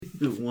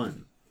2,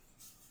 1.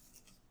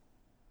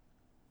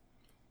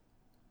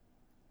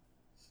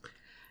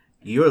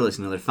 You're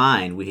listening to the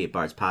fine We Hate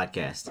Bards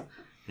podcast.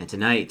 And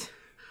tonight,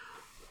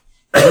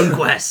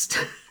 RuneQuest.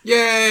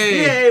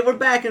 Yay! Yay, we're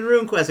back in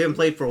RuneQuest. We haven't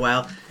played for a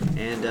while.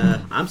 And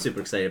I'm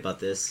super excited about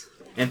this.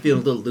 And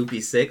feeling a little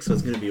loopy sick, so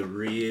it's going to be a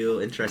real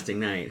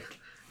interesting night.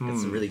 Got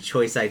some really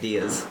choice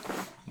ideas.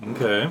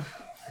 Okay.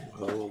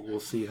 Well, we'll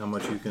see how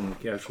much you can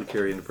actually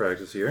carry into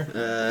practice here.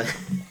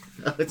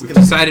 We've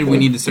decided we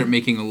need to start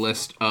making a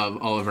list of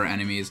all of our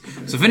enemies.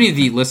 So if any of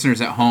the listeners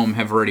at home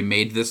have already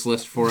made this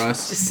list for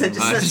us,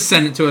 just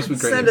send it to us. We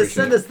greatly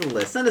send us the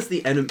list. Send us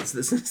the enemies.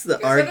 Send us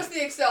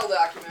the Excel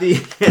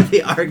document.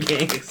 The our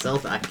gang Excel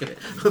document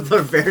of our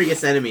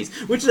various enemies,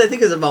 which I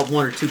think is about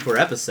 1 or 2 per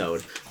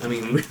episode. I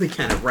mean, really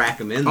kind of rack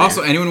them in there.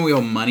 Also, anyone we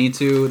owe money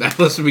to, that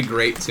list would be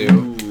great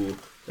too. Ooh.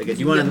 Like, do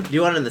you want it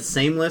on the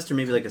same list or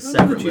maybe like a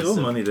separate list? You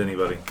owe money to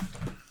anybody.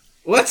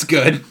 Well, that's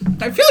good.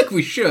 I feel like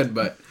we should,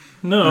 but...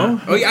 No.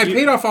 Oh, yeah, I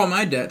paid off all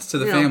my debts to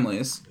the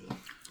families.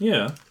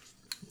 Yeah.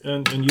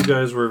 And you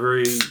guys were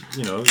very,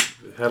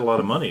 had a lot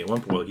of money at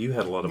one point. Well, you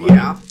had a lot of money.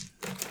 Yeah.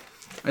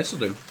 I still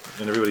do.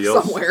 And everybody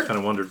else Somewhere. kind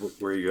of wondered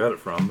where you got it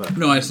from. But...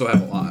 No, I still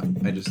have a lot.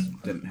 I just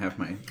didn't have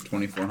my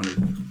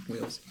 2,400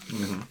 wheels.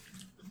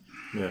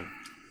 Mm-hmm. Yeah.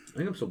 I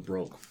think I'm so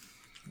broke.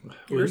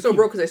 You were so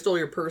broke because I stole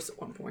your purse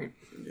at one point.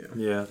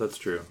 Yeah, that's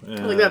true. I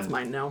think that's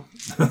mine now.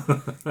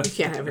 You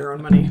can't have your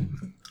own money.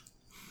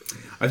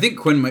 I think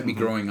Quinn might be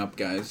growing up,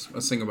 guys. I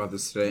was thinking about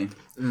this today.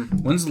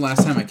 When's the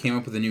last time I came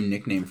up with a new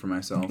nickname for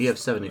myself? You have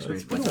 7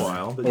 experience It's been points. a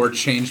while. But Or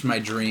changed my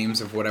dreams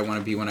of what I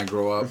want to be when I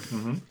grow up.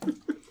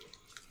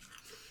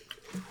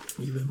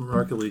 You've been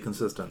remarkably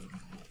consistent.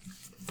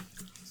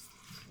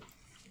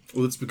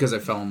 Well, it's because I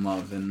fell in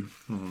love. And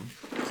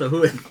So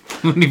who?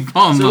 when you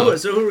fall in love...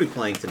 So who are we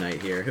playing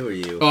tonight here? Who are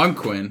you? Oh, I'm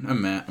Quinn.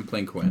 I'm Matt. I'm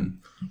playing Quinn.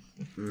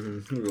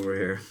 Who's over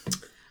here?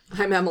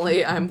 I'm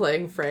Emily. I'm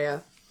playing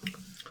Freya.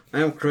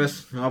 I'm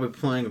Chris. I'll be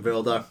playing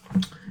Vilda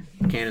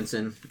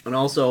Cannonson. And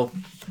also,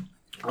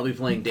 I'll be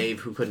playing Dave,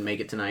 who couldn't make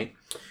it tonight,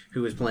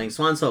 who is playing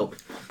Swan's Hope.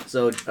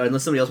 So,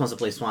 unless somebody else wants to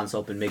play Swan's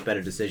Hope and make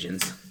better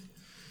decisions.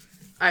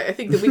 I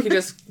think that we could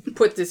just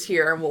put this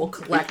here and we'll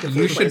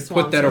collectively You play should put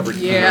Swan's that Hope. over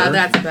here. Yeah,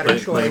 that's a better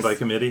Playing choice. by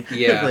committee?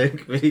 Yeah.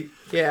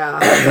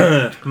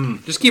 Yeah,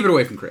 Just keep it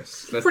away from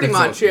Chris. pretty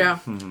much, yeah.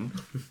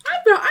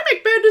 I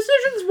make bad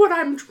decisions when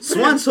I'm...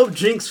 Swan's Hope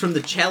drinks from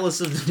the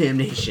chalice of the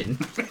damnation.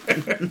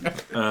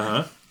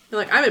 Uh-huh.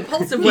 Like, I'm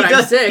impulsive when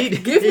I'm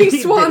sick. Give me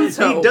Swan's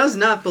Hope. He does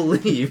not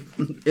believe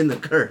in the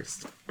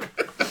curse.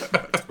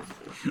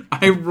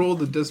 I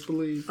rolled a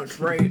disbelief. That's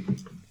right.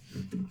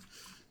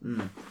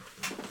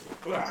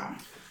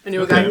 I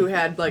knew a guy who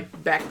had,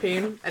 back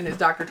pain, and his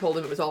doctor told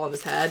him it was all in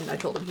his head, and I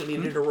told him he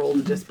needed to roll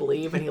to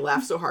disbelieve, and he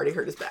laughed so hard he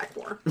hurt his back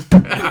more.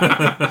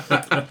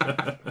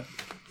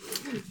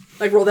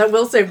 Roll that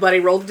will save, buddy.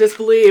 Roll to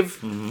disbelieve.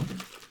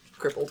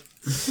 Crippled.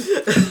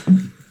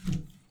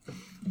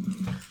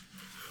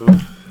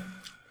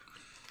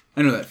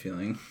 I know that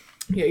feeling.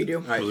 Yeah, you do.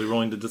 Was he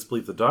rolling to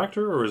disbelieve the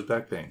doctor or his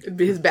back pain? It'd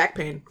be his back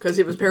pain, because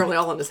it was apparently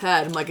all in his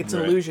head. I'm like, it's an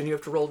Right. illusion. You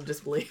have to roll to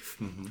disbelieve.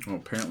 Well,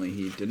 apparently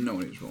he didn't know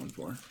what he was rolling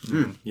for.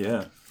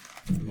 Yeah.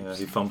 Yeah,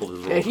 he fumbled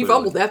his roll. Yeah, he clearly.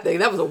 fumbled that thing.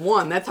 That was a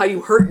 1. That's how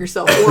you hurt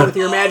yourself more with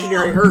your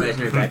imaginary hurt.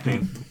 Imaginary back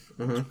pain.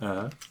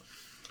 Uh-huh.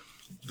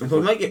 So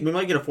we might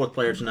get a 4th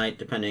player tonight,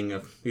 depending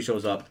if he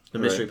shows up. The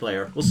mystery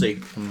player. We'll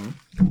see.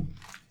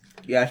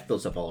 Yeah, I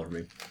spilled stuff all over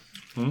me.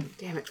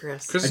 Damn it,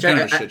 Chris. Chris is kind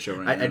of a shit show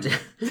right now.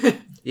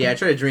 I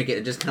tried to drink it.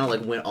 It just kind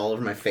of went all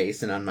over my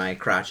face and on my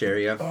crotch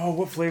area. Oh,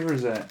 what flavor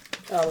is that?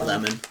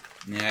 Lemon.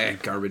 Yeah,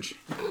 garbage.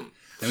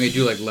 I mean, I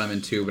do like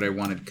lemon too, but I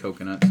wanted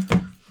coconut.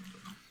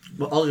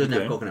 Well, all doesn't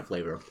have Okay. coconut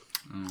flavor.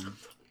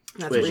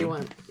 That's where you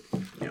went.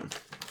 Yeah.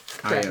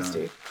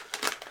 Travesty.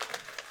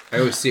 I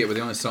always see it, but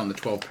they only sell in the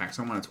 12-packs.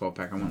 I don't want a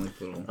 12-pack. I want like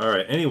little... All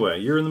right. Anyway,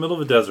 you're in the middle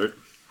of a desert.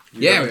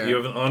 You Yeah, have, you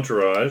have an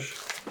entourage.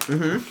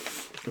 A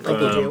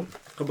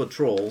couple of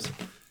trolls.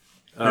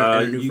 And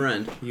a new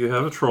friend. You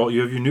have a troll.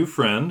 You have your new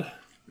friend,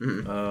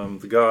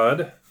 the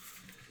god,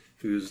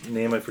 whose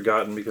name I've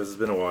forgotten because it's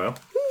been a while.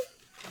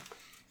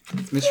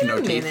 Mr. No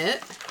Wait a Teeth.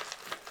 minute.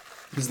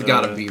 He's the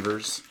god of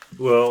beavers.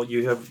 Well,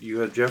 you have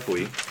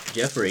Jeffrey,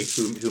 Jeffrey.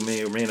 who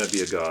may or may not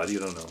be a god. You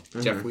don't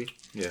know. Jeffrey.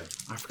 Yeah.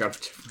 I forgot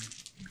what Jeffrey.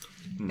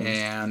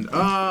 And,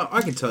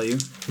 I can tell you.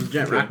 He's a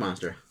giant rock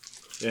monster.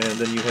 And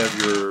then you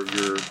have your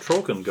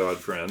Trollkin god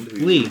friend,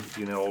 who Lee.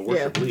 you know all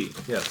worship. Yeah. Lee.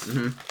 Yes.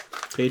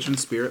 Patron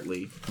Spirit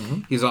Lee.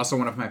 He's also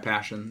one of my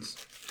passions.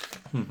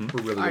 We're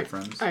really good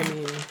friends. I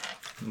mean,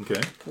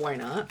 Okay. why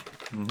not?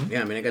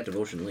 Yeah, I mean, I got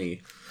Devotion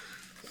Lee.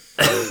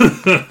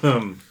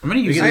 I'm gonna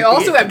use I it.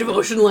 also have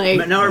Devotion Lane.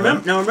 But now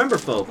remember,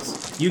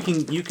 folks, you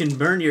can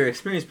burn your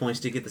experience points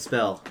to get the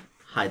spell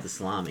Hide the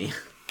Salami.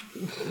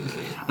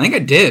 I think I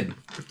did.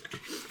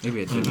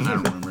 Maybe I didn't. I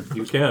don't remember.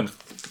 You can.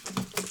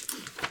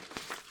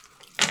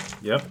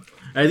 Yep.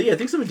 I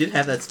think someone did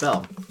have that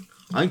spell.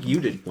 I think you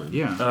did, Quinn.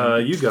 Yeah.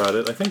 You got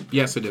it. I think.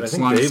 Yes, I did. I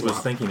think Slime Dave was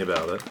Slop. thinking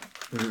about it.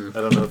 I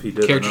don't know if he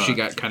did. Character or not. she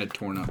got kind of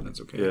torn up.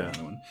 That's okay. Yeah.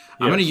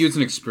 I'm going to use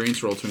an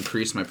experience roll to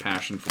increase my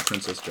passion for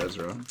Princess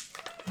Jezra.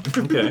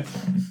 Okay,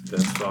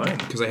 that's fine.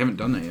 Because I haven't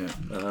done that yet.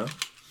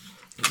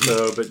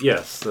 So, but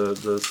yes,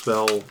 the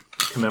spell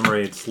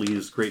commemorates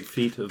Lee's great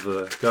feat of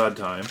the god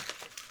time,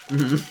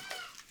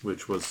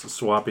 which was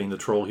swapping the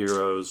troll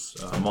hero's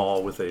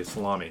maul with a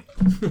salami.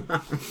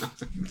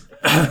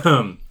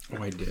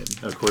 I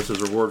did. Of course, his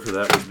reward for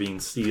that was being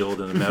sealed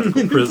in a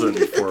magical prison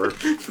for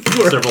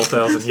several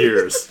thousand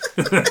years.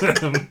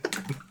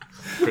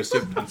 Chris, you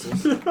have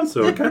pencils?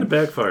 So it kind of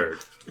backfired.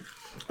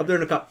 Up there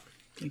in the cup.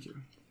 Thank you.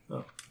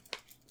 Oh.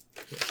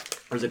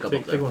 Where's the cup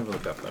up there? Take one from the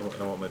cup. I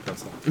want my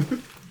pencil.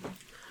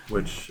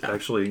 Which,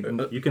 actually,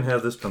 you can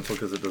have this pencil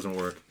because it doesn't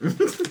work.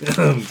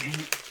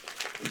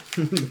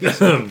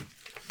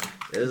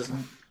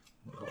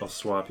 I'll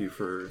swap you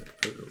for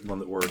one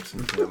that works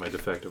and you can have my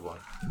defective one.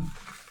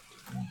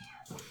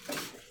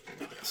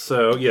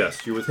 So,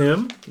 yes, you're with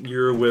him.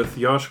 You're with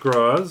Yosh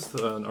Graz,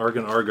 an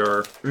Argon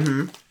Argar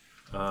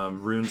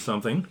rune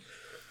something.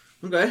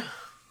 Okay.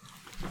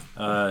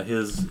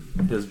 His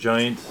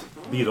giant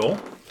beetle.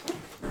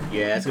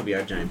 Yeah, it's gonna be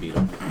our giant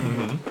beetle.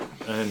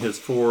 And his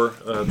 4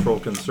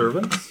 Trollkin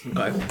servants.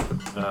 Okay.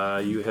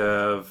 You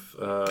have,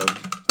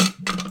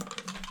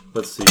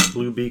 let's see,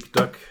 Blue Beak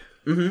Duck,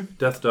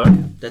 Death Duck.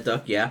 That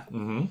duck, yeah.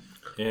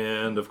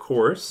 And, of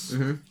course,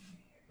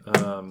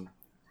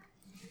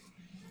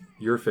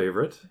 your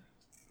favorite,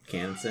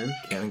 Canonson.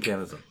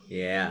 Canonson.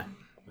 Yeah.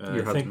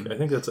 I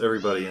think that's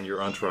everybody in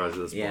your entourage at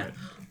this point.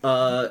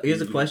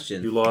 Here's a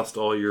question. You lost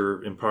all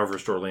your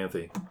impoverished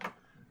Orlanthe.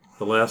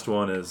 The last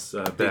one is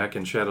back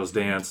in Shadow's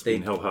Dance,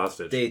 being held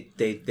hostage.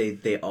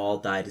 They all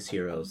died as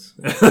heroes.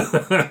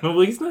 Well,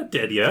 he's not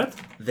dead yet.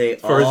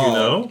 As far as you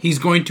know. He's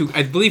going to...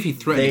 I believe he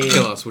threatened to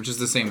kill us, which is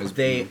the same as...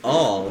 They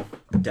all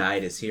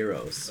died as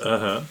heroes.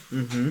 Uh-huh.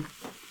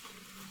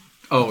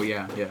 Oh,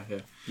 yeah.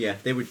 Yeah,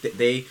 they were.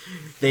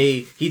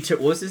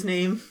 What was his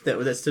name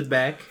that stood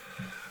back?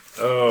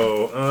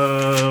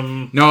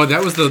 Oh, No,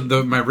 that was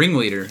my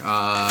ringleader.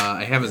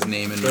 I have his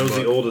name in that the was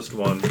book. the oldest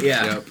one.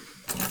 Yeah. Yep.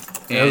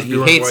 And he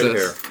Asbjorn hates Whitehair.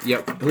 us.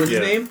 Yep. What was his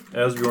name?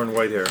 Asbjorn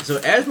Whitehair. So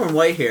Asbjorn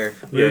Whitehair,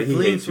 he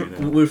hates you now.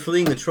 we were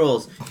fleeing the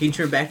trolls. He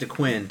turned back to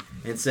Quinn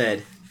and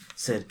said,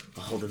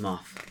 "I'll hold them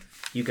off.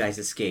 You guys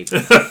escaped."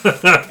 and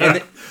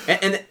then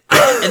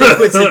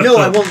Quinn said, "No,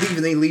 I won't leave."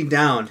 And they leaned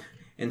down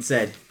and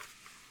said,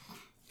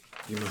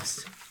 "You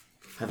must.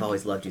 I've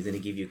always loved you." Then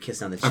he gave you a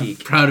kiss on the I'm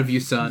cheek. proud of you,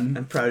 son.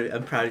 I'm proud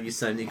of you,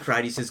 son. And he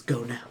cried. He says,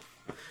 "Go now,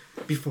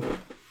 before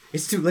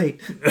it's too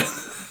late."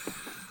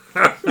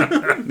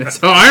 That's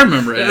how I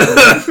remember it.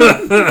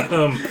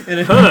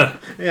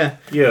 Yeah.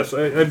 Yes,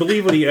 I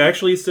believe what he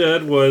actually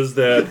said was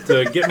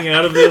that get me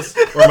out of this,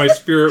 or my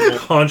spirit will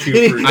haunt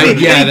you for He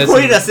that's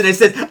pointed us and I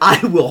said, "I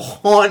will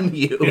haunt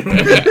you."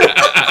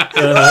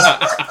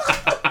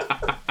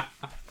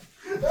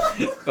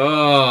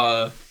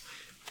 Oh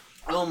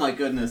my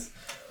goodness.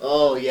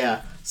 Oh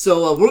yeah.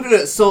 So we're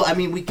gonna. So I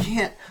mean, we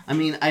can't. I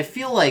mean, I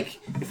feel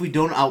like if we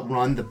don't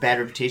outrun the bad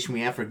reputation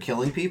we have for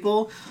killing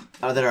people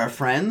that are our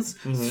friends,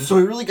 so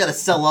we really got to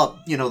sell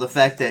up. The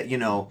fact that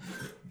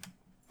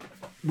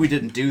we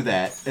didn't do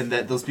that, and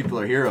that those people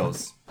are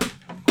heroes.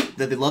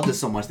 That they loved us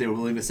so much, they were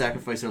willing to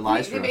sacrifice their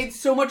lives They for us. made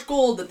so much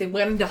gold that they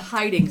went into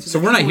hiding. So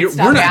that we're not people here. would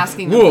stop We're not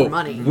asking them for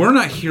money. We're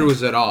not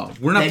heroes at all.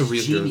 We're not That's the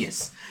real heroes.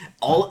 genius.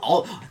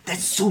 All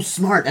that's so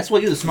smart. That's why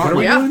you're the smart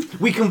What one. are we doing?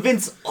 We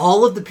convince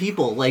all of the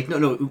people,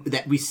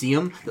 that we see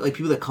them, that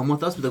people that come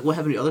with us, what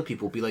happened to other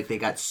people? Be like, they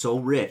got so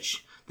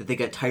rich that they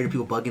got tired of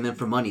people bugging them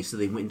for money, so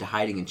they went into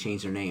hiding and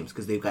changed their names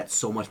because they've got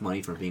so much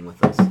money from being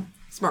with us.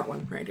 Smart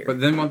one right here. But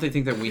then won't they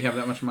think that we have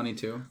that much money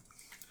too?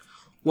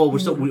 Well, we're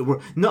also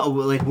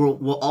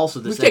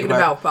the We've taken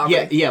them out,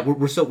 Papa. Yeah,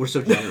 we're so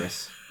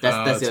generous. That's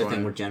that's the other why.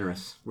 thing. We're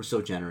generous. We're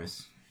so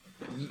generous.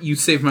 You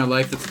saved my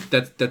life.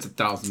 That's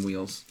 1,000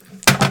 wheels.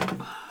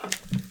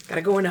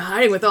 Gotta go into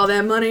hiding with all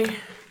that money.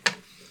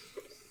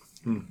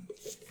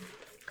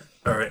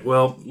 All right.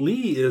 Well,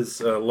 Lee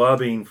is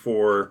lobbying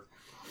for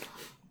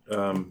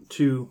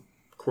 2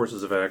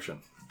 courses of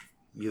action.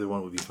 Either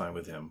one would be fine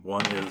with him.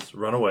 One is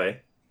run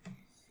away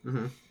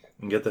and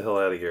get the hell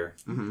out of here,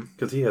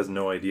 because he has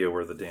no idea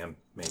where the damn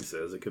mace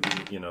is. It could be,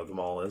 the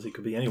mall is. It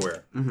could be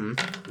anywhere.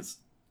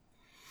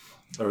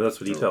 Or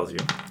that's what he tells you.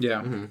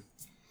 Yeah.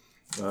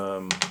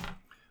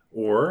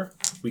 Or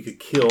we could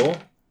kill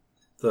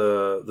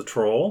the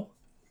troll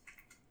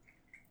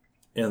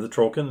and the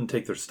Trollkin and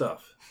take their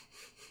stuff,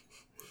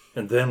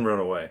 and then run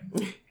away.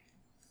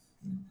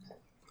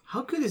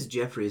 How good is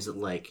Jeffrey's at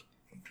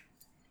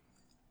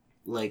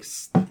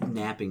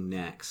snapping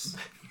necks?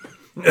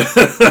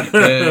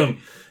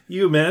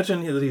 You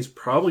imagine that he's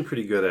probably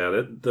pretty good at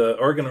it. The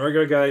Argon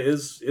Argar guy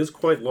is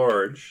quite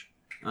large.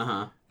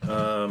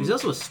 He's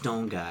also a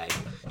stone guy.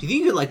 Do you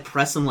think you could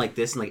press him like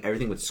this and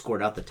everything would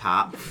squirt out the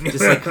top,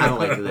 just kind of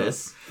like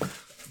this?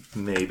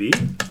 Maybe.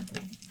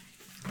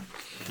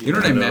 You know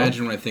what I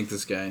imagine when I think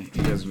this guy?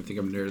 You guys would think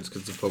I'm nerds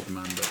because it's a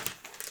Pokemon, but...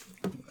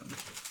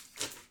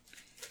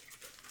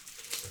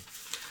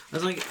 I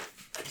was like,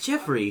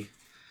 Jeffrey,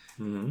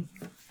 did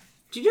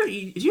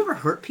you ever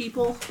hurt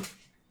people?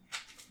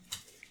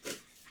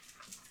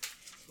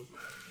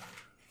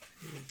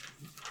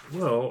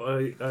 Well,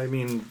 I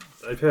mean,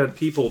 I've had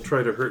people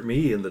try to hurt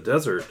me in the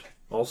desert.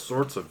 All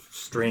sorts of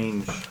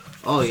strange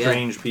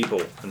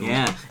people. And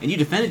yeah, and you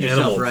defended yourself,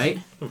 animals. right?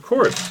 Of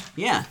course.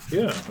 Yeah.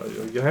 Yeah,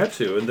 you had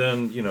to. And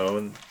then,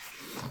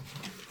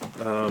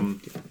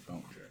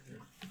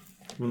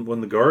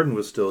 when the garden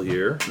was still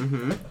here,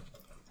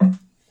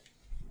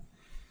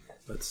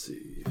 let's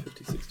see,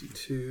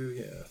 5062,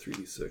 yeah,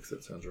 3d6,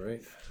 that sounds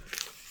right.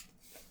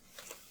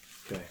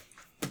 Okay.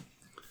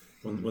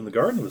 When the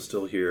garden was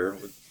still here,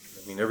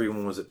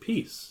 everyone was at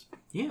peace.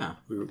 Yeah.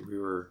 We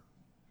were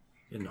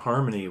in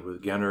harmony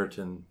with Gennert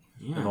and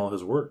all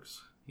his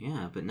works.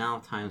 Yeah, but now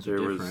times are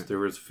different. There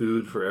was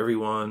food for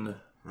everyone.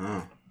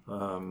 Oh.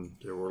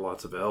 There were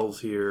lots of elves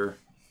here.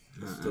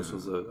 This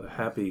was a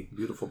happy,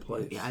 beautiful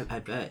place. Yeah, I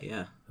bet,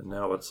 yeah. And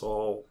now it's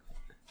all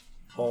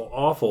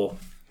awful.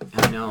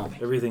 I know.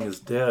 Everything is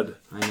dead.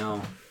 I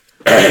know.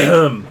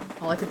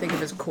 All I can think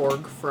of is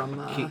Korg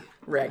from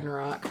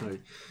Ragnarok.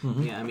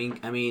 Mm-hmm. Yeah,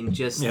 I mean,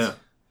 just... Yeah.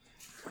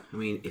 I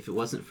mean, if it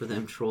wasn't for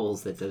them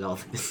trolls that did all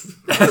this...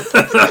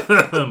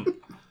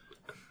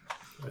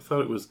 I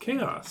thought it was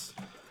chaos.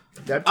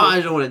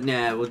 I don't want to...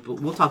 Nah,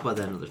 we'll talk about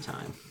that another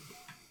time.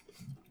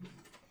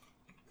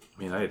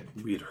 I mean,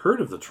 we'd heard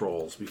of the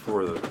trolls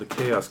before the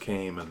chaos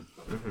came and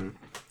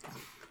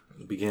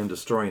began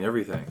destroying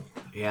everything.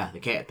 Yeah, the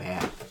cat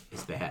bad.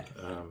 It's bad.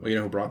 Well, you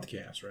know who brought the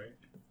chaos, right?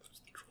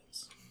 The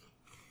trolls.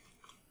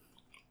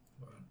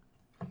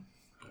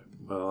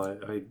 Well,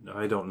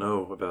 I don't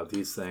know about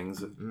these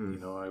things.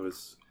 I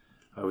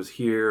was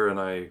here and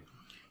I.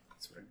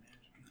 That's what I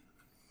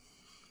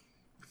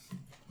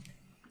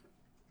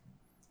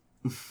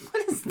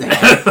What is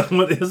that?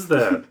 What is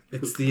that?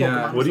 It's the.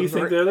 What do you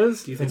think that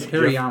is? Do you think It's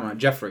Hariyama,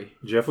 Jeffrey.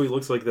 Jeffrey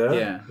looks like that?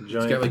 Yeah, A he's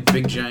giant. got like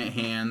big giant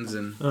hands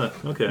and.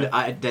 Okay.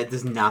 That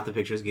is not the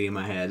picture that's getting in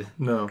my head.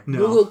 No.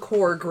 Google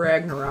Korg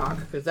Ragnarok,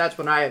 because that's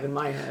what I have in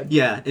my head.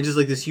 Yeah, it's just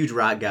like this huge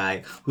rock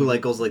guy who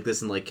like goes like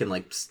this and like can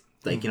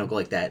go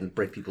like that and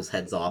break people's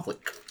heads off.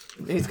 Like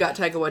He's got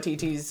Taika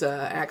Waititi's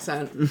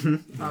accent.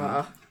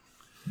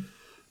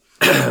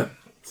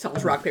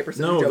 Sounds rock, paper,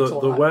 scissors jokes a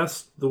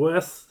lot. The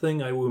West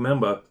thing I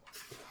remember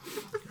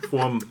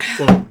from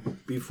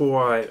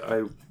before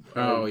I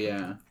Oh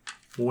yeah.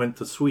 went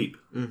to sweep.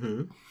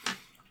 mm-hmm.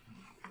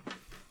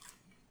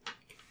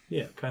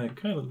 Yeah, kind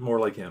of more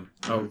like him.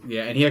 Oh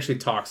yeah, and he actually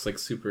talks like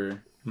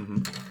super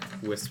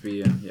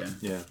wispy and yeah.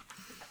 Yeah.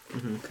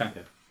 Okay.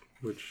 Yeah.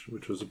 Which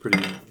was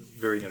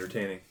very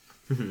entertaining.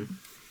 Do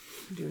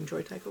you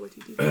enjoy Taika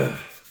Waititi?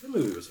 The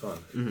movie was fun,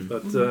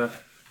 but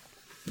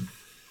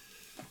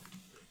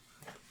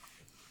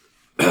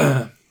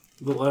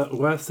the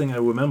last thing I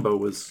remember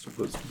was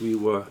we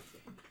were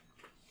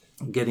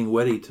getting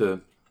ready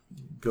to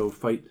go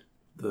fight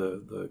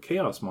the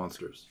chaos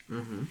monsters.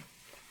 Mm-hmm.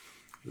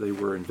 They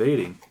were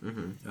invading,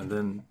 and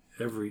then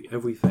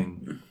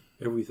everything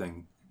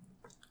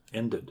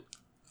ended.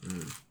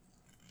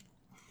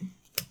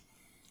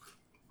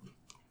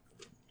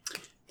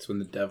 It's when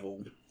the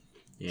devil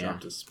Yeah.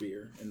 dropped a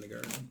spear in the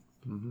garden.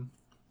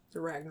 It's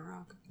a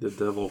Ragnarok. The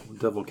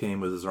devil came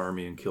with his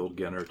army and killed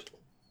Gennert.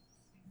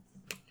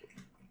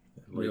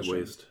 Real Laid shame.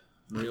 waste.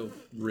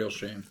 Real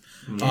shame.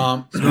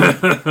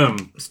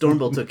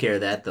 Stormbolt took care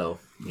of that though.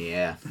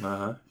 Yeah.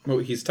 Well,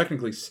 he's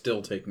technically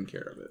still taking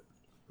care of it.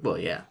 Well,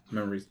 yeah.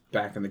 Remember, he's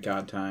back in the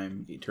god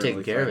time, eternally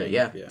Taking care of it.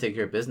 fighting. Yeah. Take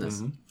care of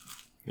business.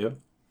 Yep.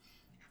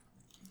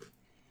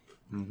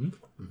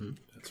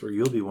 That's where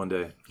you'll be one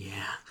day.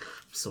 Yeah.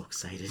 I'm so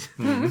excited.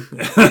 Where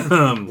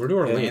do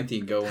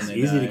Orlanthi go when It's they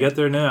easy die? to get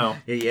there now.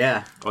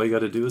 Yeah. All you got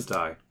to do is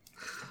die.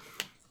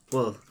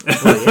 Well,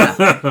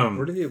 yeah.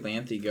 Where do the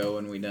Orlanthi go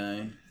when we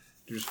die?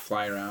 You just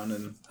fly around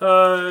and...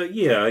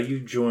 Yeah, you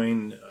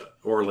join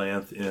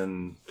Orlanth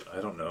in,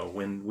 I don't know,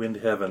 Wind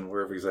Heaven,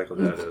 wherever exactly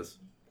that is.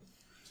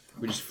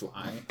 we just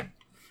fly. That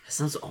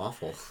sounds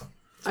awful.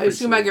 I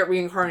assume I get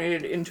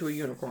reincarnated into a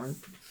unicorn.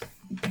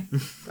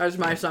 That's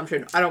my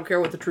assumption. I don't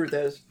care what the truth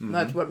is.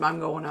 That's what I'm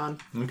going on.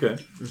 Okay.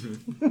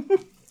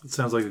 It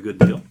sounds like a good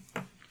deal.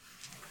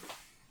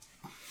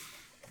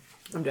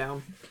 I'm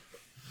down.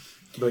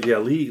 But yeah,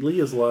 Lee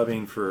is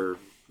lobbying for,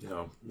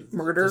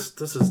 Murder?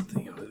 This is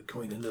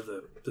going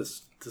into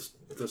this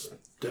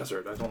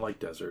desert. I don't like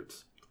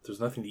deserts. There's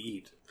nothing to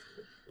eat.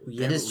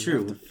 Yeah, that is but we true.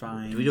 have to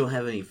find... We don't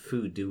have any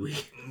food, do we?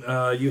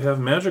 You have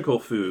magical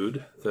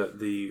food that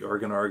the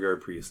Argon Argar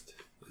priest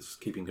is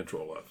keeping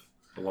control of,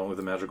 along with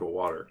the magical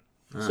water.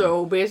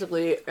 So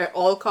basically, at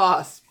all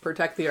costs,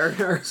 protect the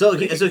Argnar. So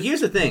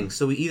here's the thing.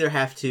 So we either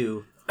have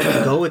to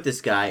go with this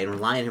guy and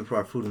rely on him for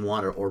our food and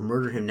water, or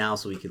murder him now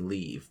so we can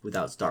leave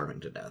without starving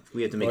to death.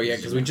 We have to make. Oh yeah,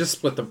 because we just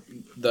split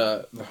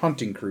the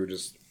hunting crew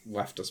just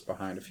left us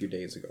behind a few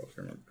days ago, if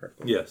I remember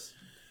correctly. Yes.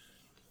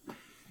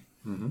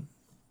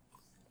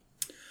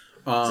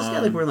 Is this guy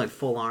like wearing like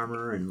full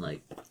armor and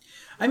like?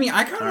 I mean,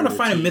 I kind of want to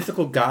find a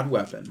mythical god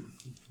weapon.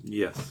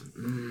 Yes.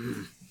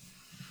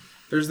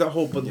 There's that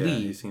whole but Yeah,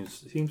 Lee. he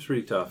seems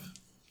pretty tough.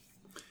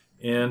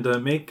 And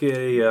make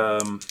a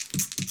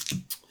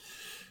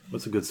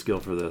what's a good skill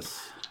for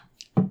this?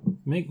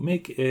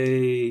 Make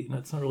a.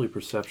 That's not really a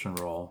perception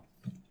roll.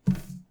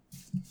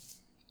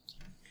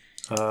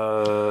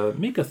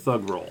 Make a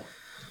thug roll.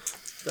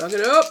 Thug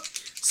it up.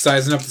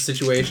 Sizing up the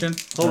situation.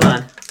 Hold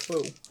on.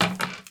 Whoa.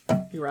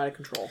 You're out of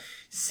control.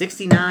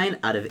 69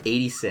 out of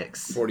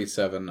 86.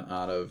 47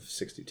 out of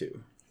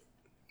 62.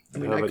 I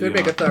mean, I could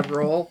make a thug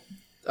roll.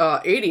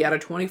 80 out of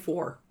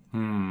 24.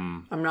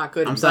 I'm not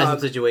good. I'm sizing up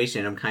the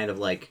situation. I'm kind of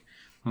like.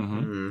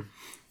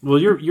 Well,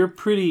 you're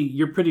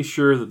pretty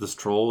sure that this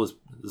troll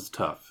is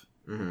tough.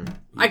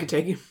 I could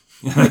take him.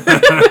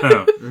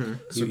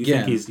 So you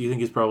think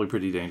he's probably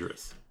pretty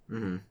dangerous.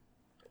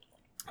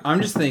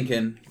 I'm just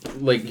thinking,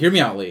 like, hear me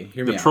out, Lee.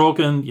 Hear me out. The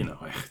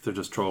Trollkin, they're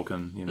just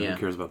Trollkin. Yeah. Who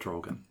cares about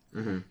Trollkin?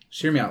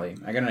 Just hear me out, Lee.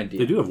 I got an idea.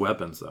 They do have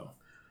weapons, though.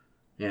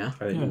 Yeah.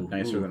 Are they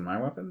nicer than my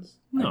weapons?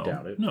 No, I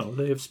doubt it. No,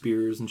 they have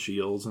spears and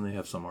shields, and they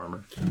have some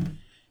armor.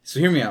 So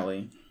hear me out,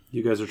 Lee.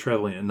 You guys are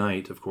traveling at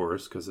night, of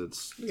course, because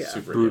it's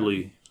Super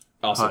brutally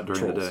Also hot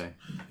during the trolls. day.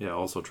 Yeah,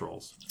 also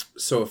trolls.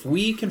 So if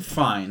we can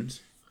find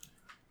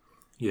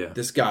Yeah.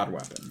 this god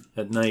weapon.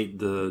 At night,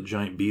 the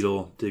giant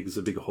beetle digs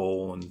a big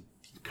hole and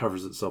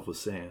covers itself with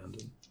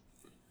sand.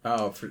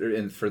 Oh, for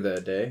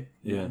the day?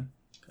 Yeah.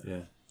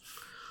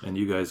 And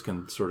you guys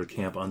can sort of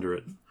camp under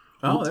it.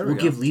 Oh, there we We'll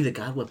go. give Lee the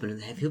god weapon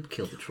and have him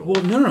kill the troll.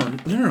 Well,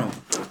 no.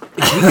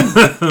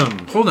 If we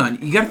can, hold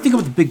on. You got to think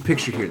about the big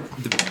picture here.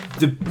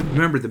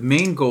 Remember, the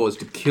main goal is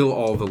to kill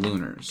all the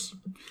lunars.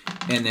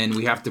 And then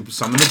we have to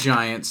summon the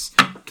giants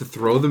to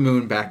throw the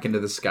moon back into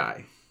the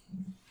sky.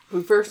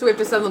 First, we have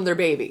to send them their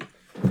baby.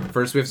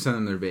 First, we have to send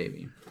them their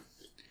baby.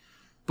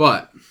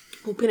 But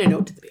We'll pin a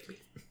note to the baby.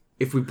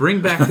 if we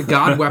bring back the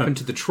god weapon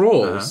to the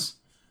trolls,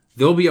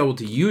 they'll be able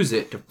to use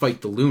it to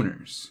fight the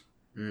lunars.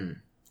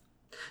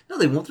 No,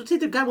 they won't. They'll take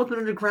their god weapon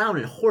underground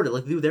and hoard it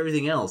like they do with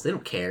everything else. They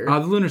don't care. The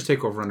lunars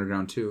take over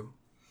underground, too.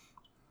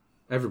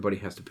 Everybody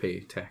has to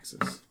pay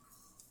taxes.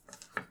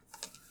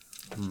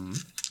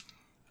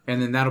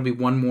 And then that'll be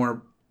one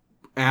more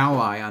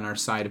ally on our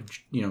side of,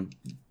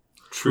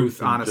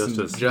 truth,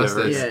 honesty, and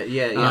justice.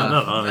 Yeah.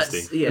 Not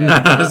honesty.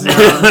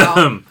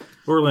 Yeah.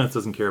 Orlance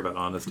doesn't care about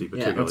honesty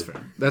particularly. That's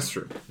fair. That's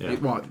true. Yeah.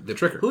 Well, the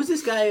tricker. Who's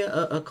this guy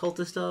a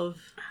cultist of?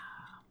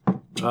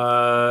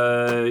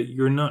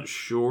 You're not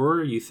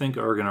sure. You think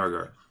Argon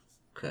Argar.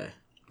 Okay.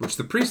 Which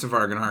the priest of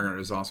Argon Argon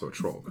is also a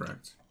troll,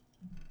 correct?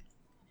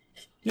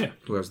 Yeah.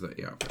 Who has the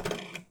Yeah,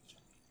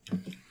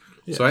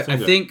 so I same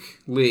guy. think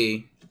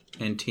Lee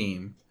and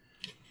team,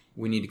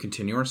 we need to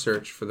continue our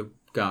search for the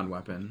god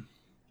weapon.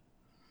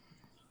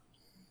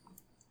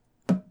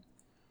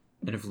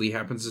 And if Lee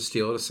happens to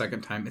steal it a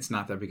second time, it's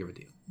not that big of a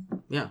deal.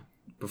 Yeah.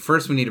 But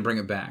first, we need to bring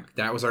it back.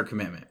 That was our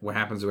commitment. What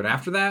happens to it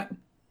after that?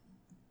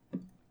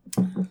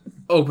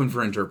 Open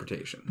for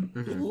interpretation.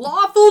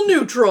 Lawful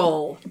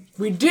neutral.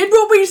 We did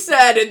what we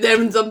said, and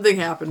then something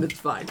happened. It's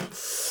fine.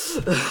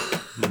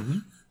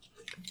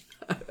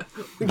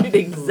 We did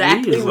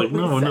exactly He's what like, we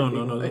no, said.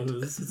 no.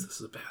 This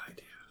is a bad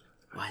idea.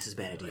 Why is this a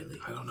bad idea, Lee?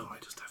 I don't know. I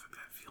just have a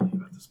bad feeling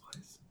about this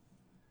place.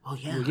 Oh,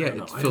 yeah. Well, yeah, I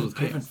don't it's know. filled with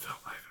I haven't chaos. felt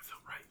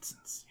right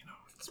since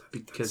it's that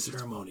because it's-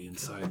 ceremony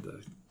inside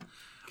the.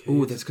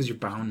 Ooh, that's because you're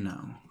bound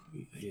now.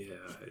 Yeah,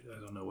 I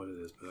don't know what it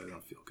is, but I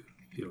don't feel good.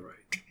 Feel right.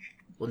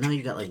 Well, now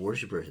you got, like,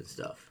 worshippers and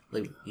stuff.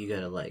 Like, you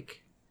gotta,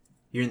 like...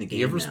 You're in the game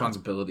You have now.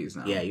 responsibilities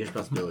now. Yeah, your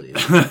responsibilities.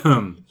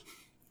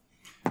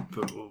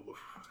 But,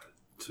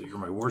 so you're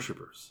my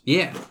worshippers.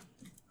 Yeah.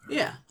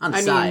 Yeah, on the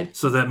I side. mean-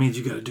 So that means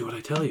you got to do what I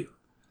tell you.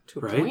 To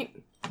a Right?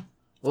 point.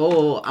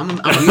 Whoa,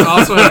 We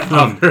also have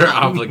other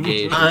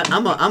obligations.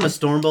 I'm a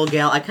Stormbow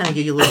gal. I kind of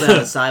give you a little bit on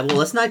the side. Well,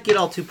 let's not get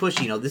all too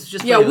pushy. This is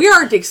just Yeah, like we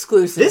aren't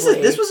exclusive.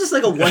 This was just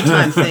like a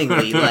one-time thing,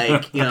 Lee.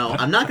 Like,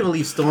 I'm not gonna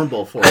leave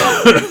Stormbow for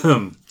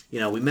you.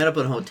 We met up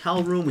in a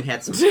hotel room. We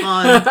had some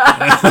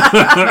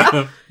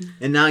fun,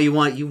 and now you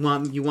want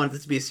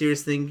this to be a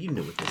serious thing. You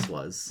knew what this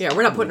was. Yeah,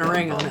 we're not putting a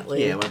ring on it,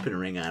 Lee. Yeah, we're not putting a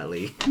ring on it,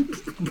 Lee.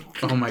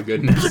 Oh my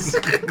goodness.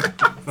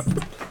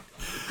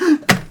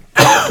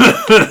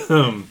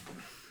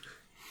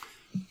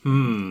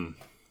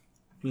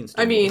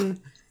 I mean,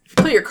 if you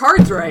play your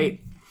cards right,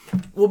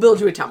 we'll build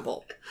you a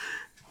temple.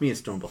 Me and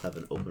Stormbow have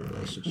an open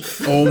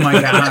relationship. Oh my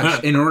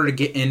gosh. In order to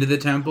get into the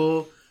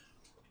temple,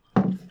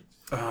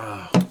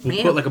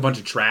 we'll put like a bunch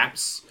of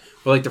traps.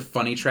 But like they're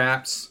funny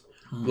traps.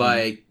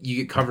 Like you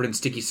get covered in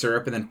sticky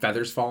syrup and then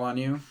feathers fall on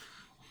you.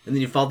 And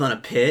then you fall down a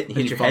pit and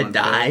hit your fall head, in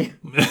die.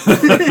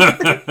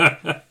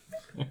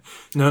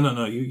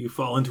 No. You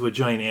fall into a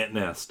giant ant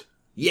nest.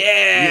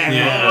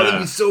 Yeah. Oh,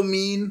 that'd be so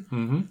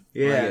mean.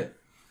 Yeah. Like,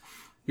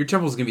 your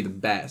temple's gonna be the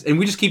best. And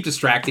we just keep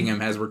distracting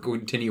him as we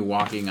continue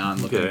walking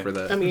on looking Okay. for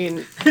the... I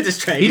mean,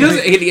 Just trying. He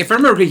doesn't. If I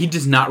remember, he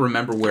does not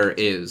remember where it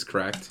is.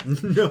 Correct?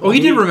 No. Oh, he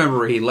did remember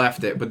where he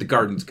left it, but the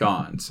garden's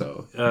gone.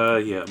 So,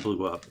 Yeah, it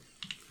blew up.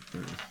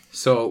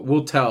 so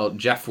we'll tell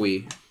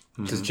Jeffrey.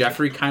 Does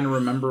Jeffrey kind of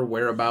remember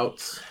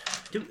whereabouts?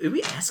 Did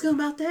we ask him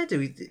about that?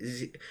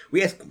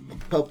 We asked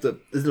about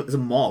it's a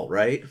mall,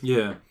 right?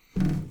 Yeah.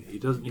 He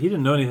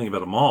didn't know anything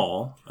about a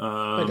mall.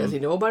 but does he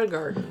know about a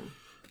garden?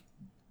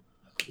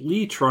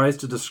 Lee tries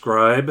to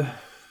describe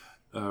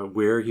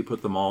where he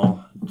put the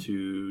mall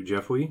to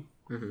Jeffrey.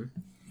 And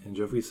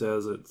Jeffrey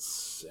says it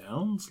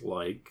sounds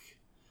like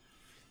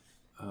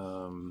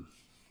the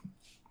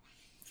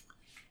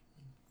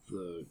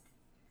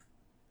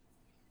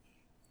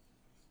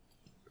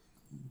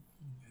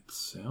it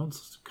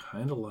sounds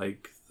kind of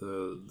like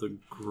the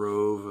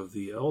Grove of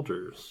the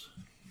Elders.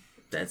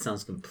 That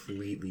sounds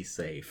completely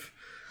safe.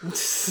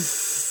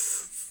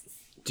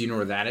 Do you know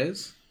where that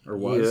is? Or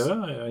was? Yeah,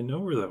 I know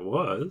where that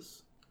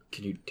was.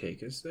 Can you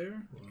take us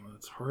there? Well,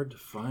 it's hard to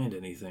find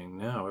anything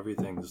now.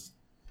 Everything's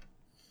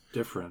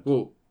different.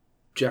 Well,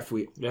 Jeff,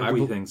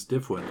 Everything's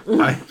different.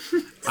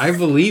 I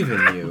believe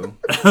in you.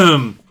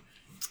 And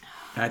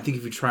I think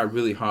if you try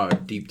really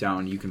hard, deep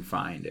down, you can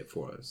find it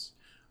for us.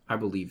 I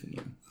believe in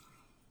you.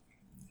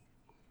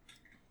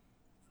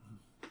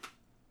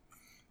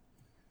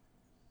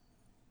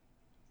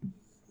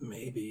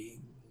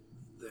 Maybe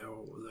there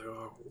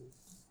are,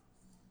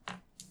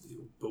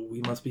 but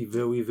we must be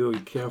very, very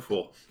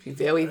careful. Be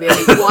very,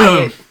 very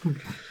quiet.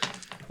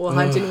 We'll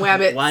hunt in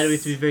wabbits. Why do we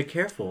have to be very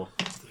careful?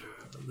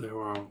 There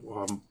are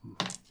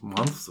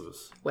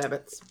monsters.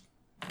 Wabbits.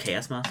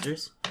 Chaos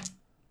monsters?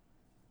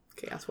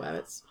 Chaos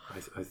wabbits.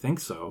 I think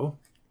so.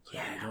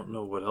 Yeah. I don't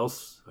know what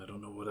else. I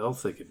don't know what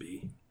else they could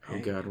be. Oh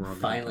God, we're all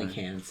Finally, gonna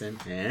die. Hanson.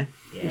 Eh?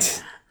 Yeah.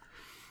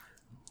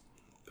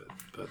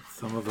 But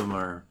some of them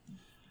are.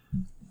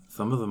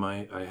 Some of them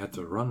I had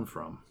to run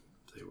from.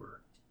 They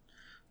were.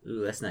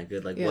 Ooh, that's not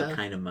good. Like, Yeah. what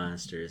kind of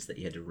monsters that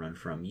you had to run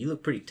from? You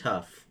look pretty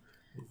tough,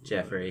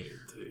 Jeffrey.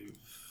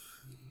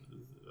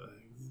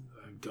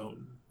 I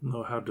don't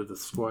know how to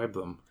describe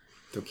them.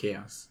 They're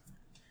chaos.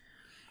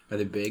 Are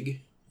they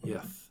big?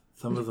 Yes,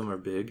 some of them are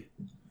big.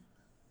 Do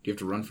you have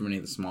to run from any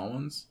of the small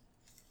ones?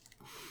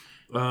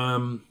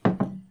 No,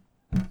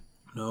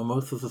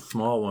 most of the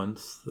small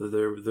ones.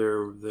 There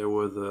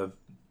were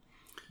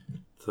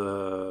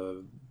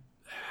the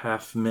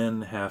half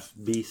men, half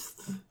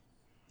beasts.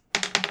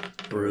 There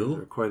are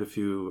Brew? quite a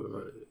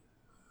few.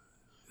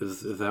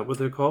 Is that what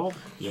they're called?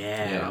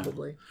 Yeah.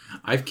 Probably.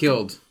 I've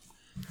killed,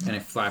 and I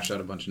flash out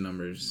a bunch of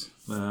numbers,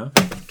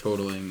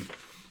 totaling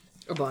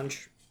A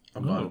bunch.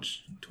 a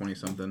bunch,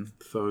 20-something.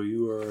 So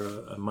you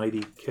are a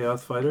mighty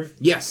chaos fighter.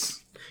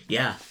 Yes,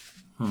 Yeah.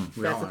 we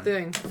That's all the are.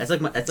 thing. That's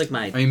like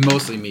my. I mean,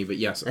 mostly me, but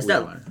yes, That's we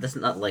all not. are. That's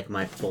not like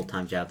my full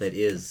time job. That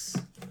is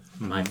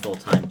my full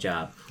time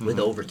job with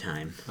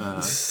overtime.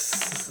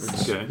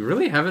 Okay. We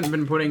really haven't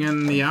been putting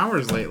in the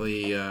hours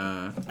lately.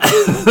 That's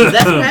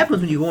what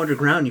happens when you go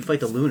underground and you fight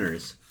the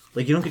Lunars.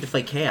 Like, you don't get to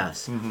fight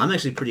chaos. I'm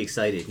actually pretty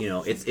excited. You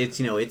know, it's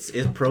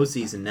pro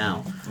season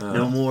now.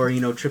 No more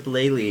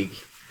AAA league.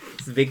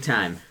 It's the big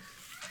time.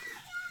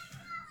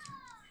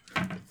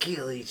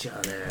 Kill each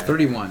other.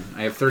 31.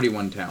 I have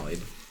 31 tallied.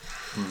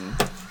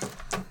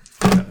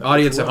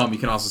 Audience at home, you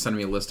can also send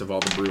me a list of all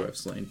the brew I've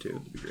slain too.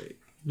 That'd be great.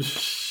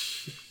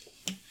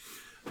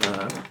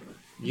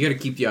 You got to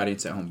keep the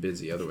audience at home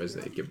busy, otherwise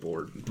they get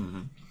bored.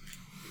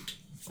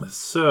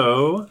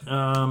 So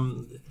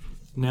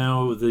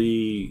now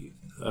the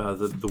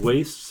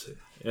wastes,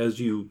 as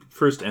you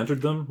first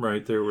entered them,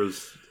 right? There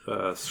was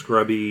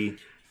scrubby,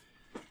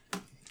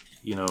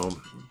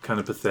 kind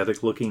of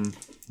pathetic looking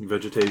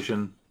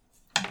vegetation.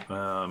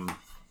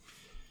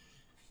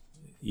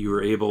 You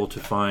were able to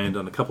find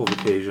on a couple of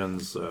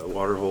occasions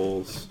water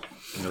holes.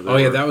 Oh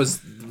yeah, that was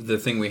the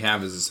thing we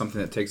have is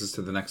something that takes us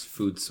to the next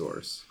food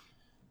source.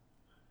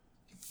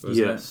 Wasn't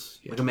Yes.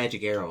 Like a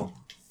magic arrow.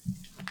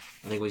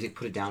 I think we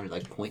put it down at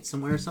like point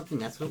somewhere or something.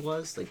 That's what it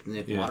was, like in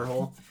the Yeah. water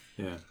hole.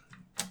 Yeah.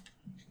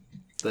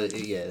 But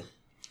yeah,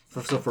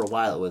 so for a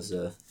while it was.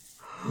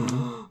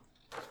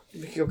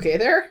 You okay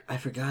there? I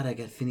forgot I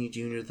got Finney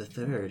Jr. the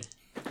Third.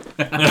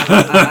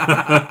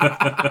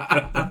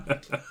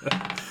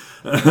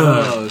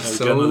 Oh,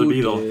 got another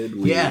beetle. did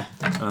we. Yeah,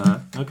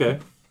 Okay.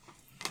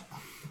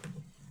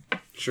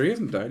 Sure he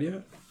hasn't died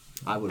yet?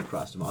 I would have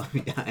crossed him off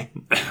if he died.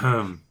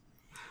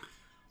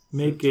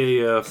 Make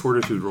a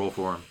fortitude roll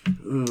for him.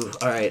 Ooh,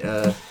 all right.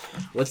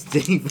 What's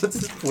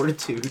his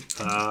fortitude?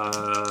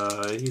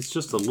 He's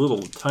just a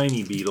little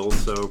tiny beetle,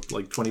 so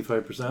like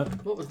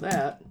 25%. What was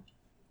that?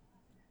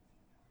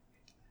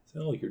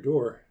 Sound like your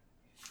door.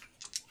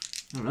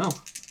 I don't know.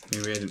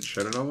 Maybe I didn't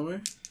shut it all the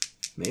way?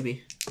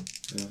 Maybe.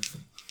 Yeah.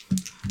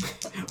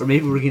 Or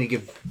maybe we're gonna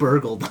get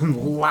burgled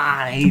on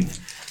live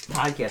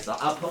podcast.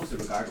 I'll post it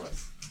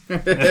regardless.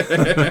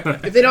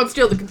 If they don't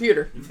steal the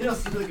computer. They don't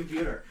steal the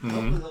computer.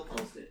 Hopefully they'll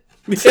post it.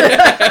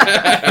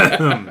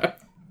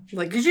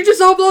 Like, did you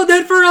just upload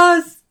that for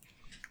us?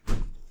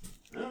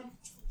 No,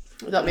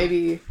 I thought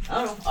maybe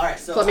I don't know. All right,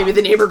 so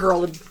the neighbor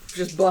girl had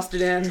just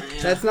busted in.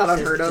 Yeah, That's not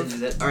unheard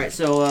of. All right,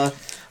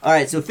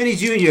 so Finney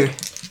Jr.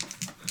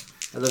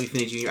 I love you,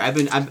 Finney Jr.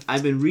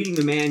 I've been reading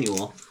the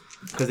manual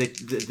because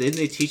didn't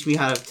they teach me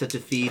how to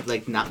feed,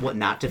 like,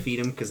 not to feed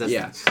him, because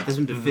that's that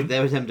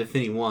was him to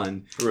Finney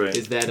 1. Right.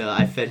 Is that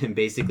I fed him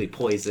basically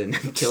poison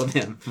and killed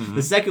him.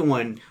 The second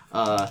one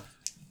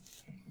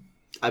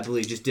I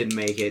believe just didn't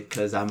make it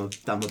because I'm a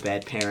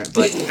bad parent,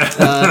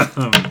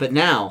 but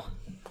now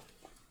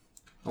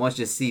I want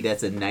you to see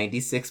that's a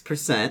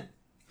 96%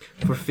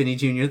 for Finney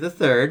Jr. the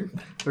Third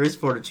for his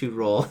fortitude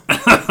roll.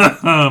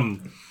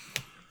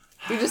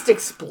 He just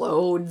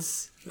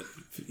explodes.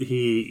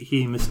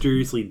 he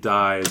mysteriously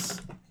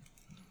dies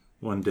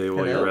one day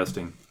while Hello? you're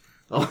resting.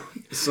 Oh,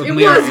 It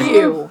Suddenly, was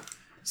you.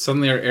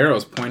 suddenly our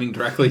arrows pointing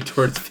directly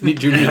towards Finney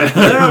Jr.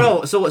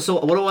 no. So what do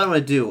I want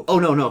to do? Oh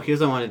no. Here's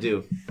what I want to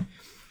do.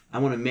 I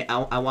want to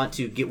I want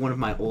to get one of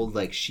my old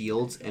like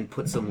shields and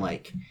put I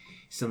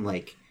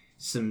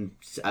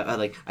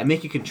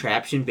make a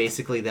contraption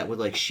basically that would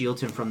like shield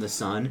him from the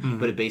sun,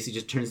 but it basically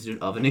just turns into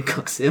an oven and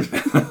cooks him.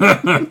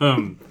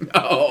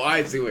 Oh,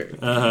 I see where.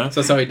 Uh-huh.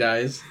 So that's how he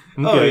dies.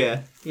 Oh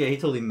yeah, he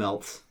totally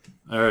melts.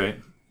 All right.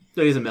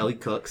 So he doesn't melt; he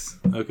cooks.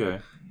 Okay.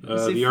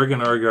 See The if-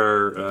 Argan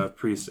Argar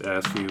priest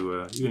asks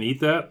you, you gonna eat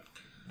that?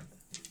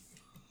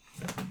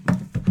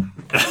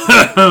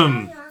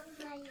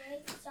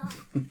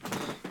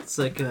 It's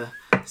like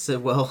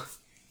said, well,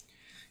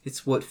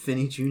 it's what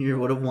Finney Jr.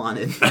 would have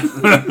wanted.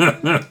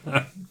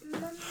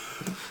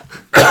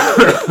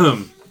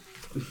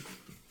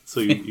 So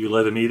you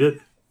let him eat it?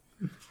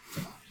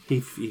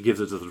 He gives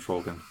it to the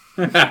Trollkin.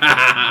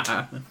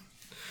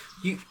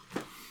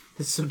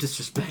 It's so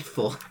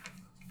disrespectful.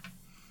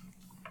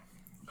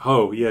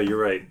 Oh, yeah,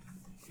 you're right.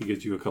 He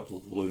gives you a couple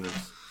of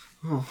lunars.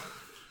 Oh.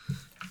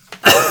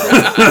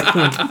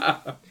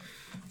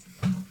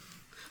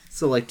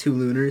 So like 2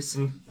 lunars.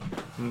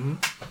 Mm-hmm.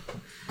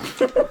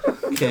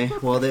 Okay,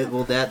 well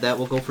that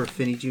will go for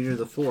Finney Jr.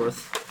 the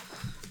 4th.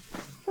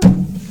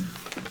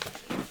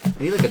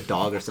 I need like a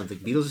dog or something.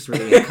 Beetle's just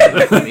really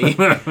excited for me.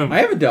 I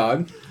have a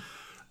dog.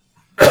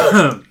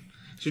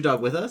 Is your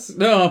dog with us?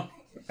 No,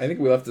 I think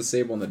we left the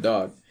Sable and the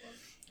dog.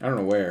 I don't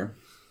know where.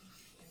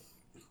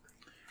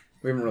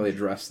 We haven't really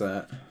addressed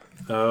that.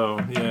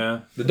 Oh,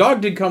 yeah. The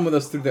dog did come with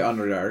us through the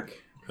Underdark.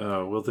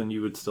 Oh, well, then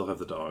you would still have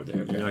the dog. Okay.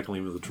 You're not going to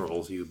leave with the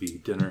trolls. He would be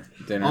dinner.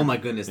 Dinner. Oh my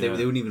goodness, Yeah.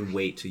 they wouldn't even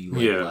wait till you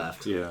Yeah,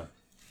 left. yeah.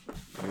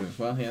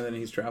 Well, yeah, then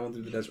he's traveling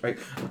through the desert. Right.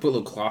 I put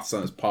little cloths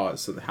on his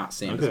paws so the hot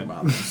sand Okay. doesn't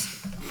bother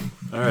him.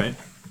 All right.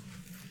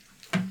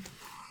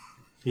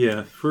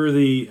 Yeah, for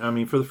the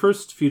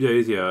first few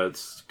days, yeah,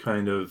 it's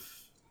kind of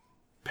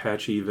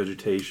patchy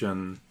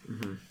vegetation.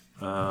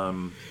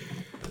 Mm-hmm.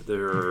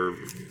 There are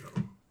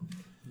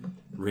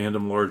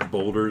random large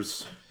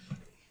boulders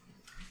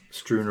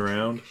strewn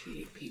around.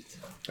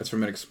 That's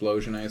from an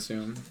explosion, I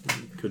assume.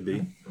 Could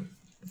be.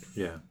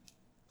 Yeah.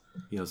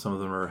 Some of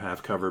them are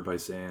half covered by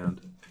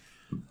sand.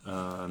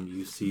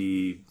 You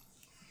see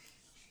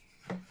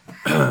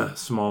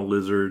small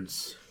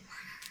lizards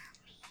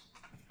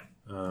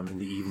in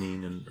the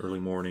evening and early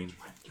morning.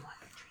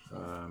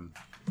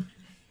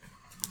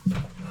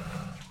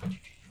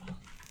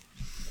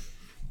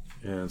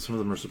 And some of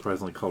them are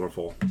surprisingly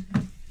colorful.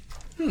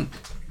 The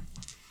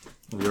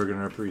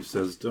Argonar priest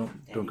says,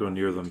 "Don't go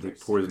near them. They're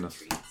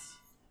poisonous."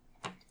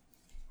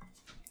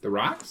 The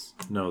rocks?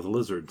 No, the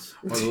lizards.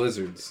 Or the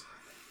lizards?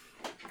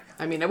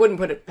 I mean, I wouldn't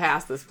put it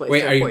past this place.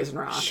 Wait, to are you poison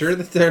rocks. sure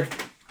that they're...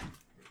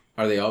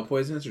 Are they all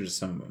poisonous or just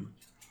some of them?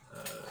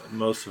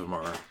 Most of them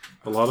are.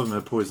 A lot of them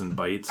have poison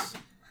bites,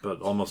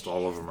 but almost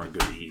all of them are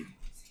good to eat.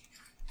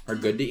 Are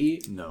good to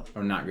eat? No,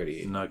 Or not good to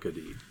eat? not good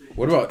to eat.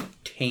 What about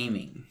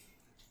taming?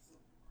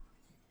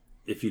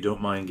 If you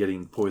don't mind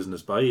getting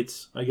poisonous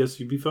bites, I guess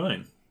you'd be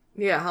fine.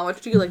 Yeah, how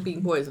much do you like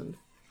being poisoned?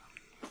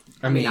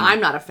 I I mean, I'm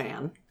not a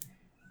fan.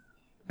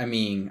 I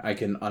mean, I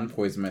can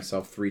unpoison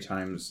myself 3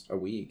 times a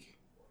week.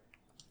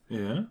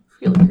 Yeah? I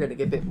feel like you're gonna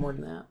get bit more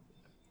than that.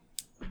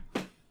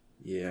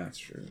 Yeah, that's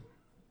true.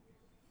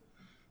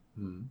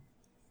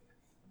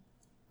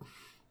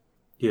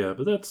 Yeah,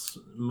 but that's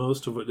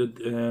most of what it...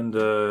 And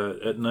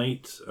at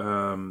night,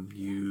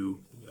 you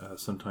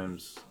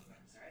sometimes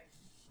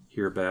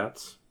hear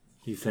bats.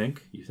 You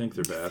think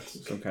they're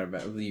bats. Some kind of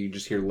bad. You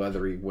just hear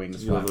leathery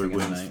wings You have their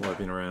flapping in the wings night.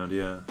 flapping around,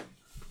 yeah.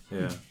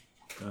 Yeah.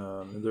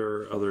 And there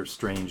are other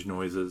strange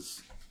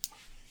noises.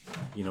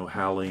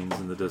 Howlings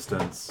in the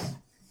distance.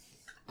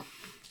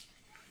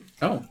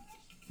 Oh,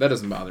 that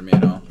doesn't bother me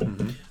at all.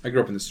 I grew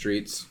up in the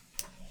streets.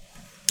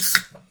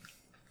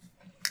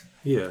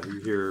 Yeah, you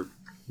hear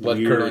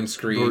Blood-curdling weird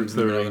screams in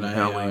the middle of the night,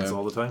 howlings yeah.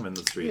 all the time in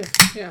the street.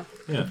 Yeah.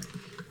 Yeah.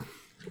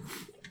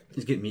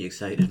 It's getting me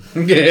excited.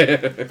 You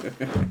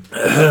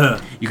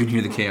can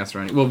hear the chaos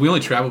running. Well, we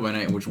only travel by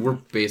night, which we're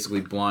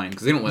basically blind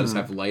because they don't let us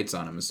have lights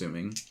on. I'm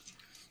assuming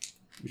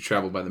we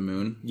travel by the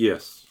moon.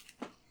 Yes.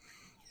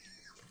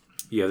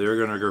 Yeah, the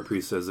Argonar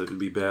priest says it would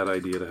be a bad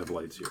idea to have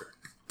lights here.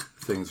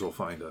 Things will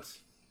find us.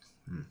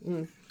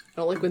 I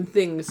don't like when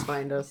things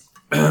find us.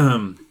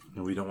 And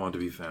we don't want to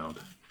be found.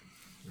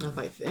 Not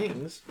by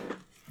things.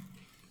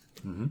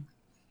 You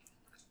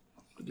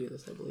do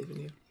this, I believe in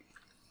you.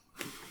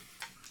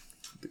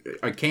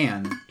 I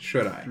can.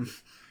 Should I?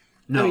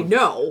 No. I mean,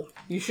 no,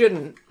 you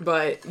shouldn't,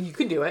 but you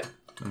could do it.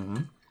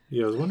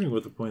 Yeah, I was wondering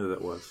what the point of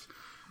that was.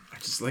 I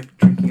just like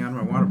drinking out of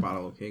my water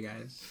bottle. Okay,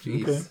 guys.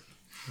 Jeez. Okay.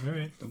 All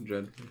right. Don't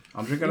judge me.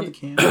 I'll drink out of the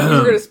can. You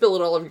were going to spill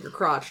it all over your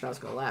crotch, and I was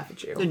going to laugh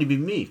at you. Then you'd be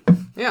me.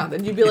 Yeah,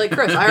 then you'd be like,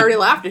 Chris, I already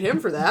laughed at him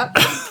for that.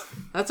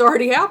 That's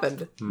already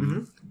happened.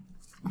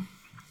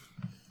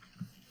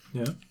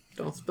 Yeah.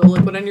 Don't spill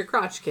liquid on your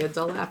crotch, kids.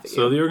 I'll laugh at you.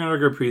 So the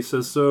Argonar priest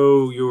says,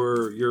 so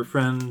your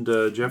friend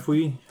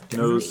Jeffrey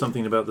knows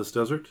something about this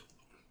desert?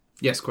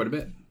 Yes, quite a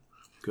bit.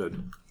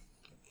 Good.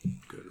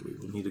 Good. We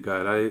will need a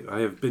guide. I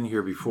have been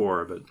here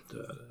before, but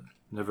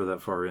never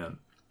that far in.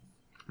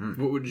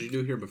 What would you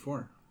do here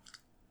before?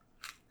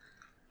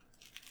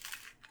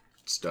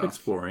 Stuff.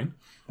 Exploring.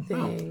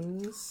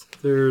 Things.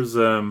 There's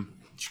Did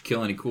you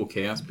kill any cool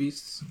chaos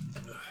beasts?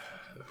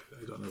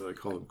 I don't know that I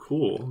call them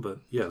cool, but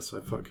yes,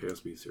 I've fought chaos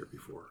beasts here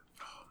before.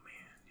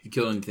 Did you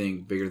kill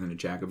anything bigger than a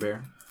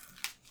jack-o'-bear?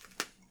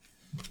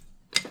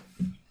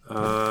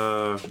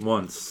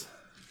 Once.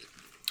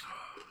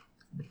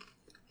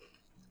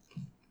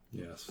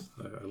 Yes,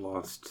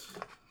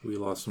 we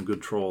lost some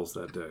good trolls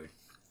that day.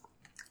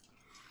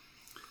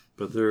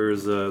 But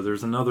there's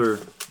another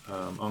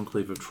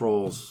enclave of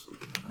trolls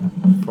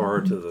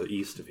far to the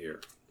east of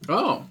here.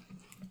 Oh.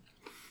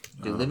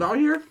 Do they live out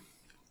here?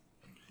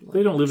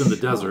 They don't live in the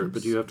desert,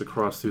 but you have to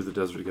cross through the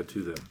desert to get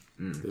to them.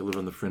 They live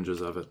on the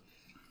fringes of it,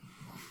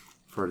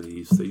 far to the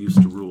east. They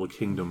used to rule a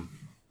kingdom,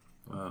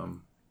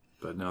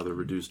 but now they're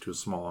reduced to a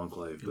small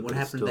enclave. But What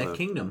happened to that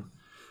kingdom?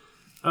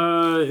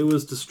 It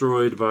was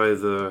destroyed by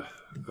the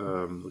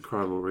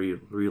Cardinal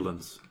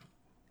Relans.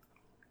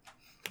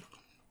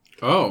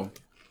 Oh.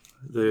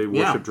 They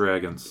worship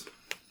dragons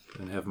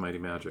and have mighty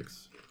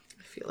magics.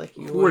 I feel like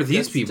you. Who are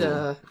these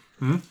people?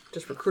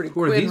 Just recruited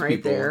Who are Quinn these right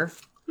people? there.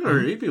 I've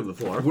heard of these people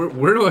before.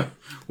 Where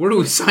do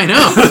we sign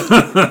up?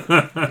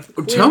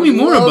 Tell me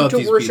more Love about to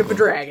these worship people. a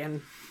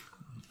dragon.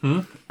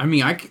 I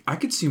mean, I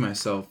could see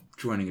myself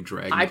joining a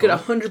dragon. I could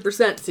cult.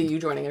 100% see you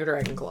joining a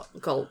dragon cult.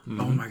 Oh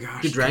my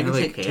gosh! Do dragons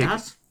Can I, take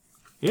chaos?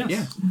 Yes.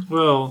 Yeah.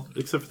 Well,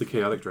 except for the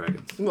chaotic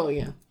dragons. Well,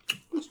 yeah.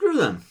 Screw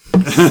them.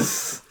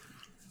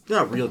 They're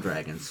not real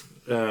dragons.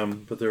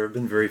 But there have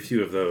been very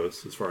few of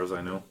those, as far as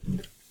I know.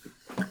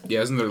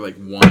 Yeah, isn't there like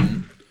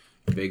one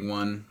big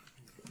one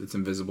that's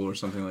invisible or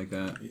something like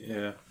that?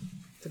 Yeah.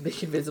 The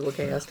big invisible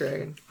chaos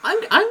dragon. I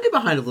can get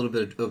behind a little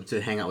bit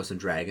to hang out with some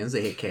dragons.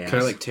 They hate chaos. Can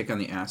I like take on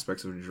the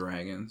aspects of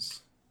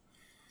dragons?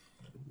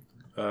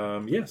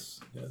 Yes.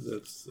 Yeah,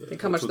 that's.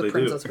 Think how much that's the what they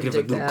princess do. I would could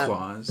have dig like little that.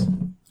 claws.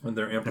 And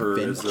their emperor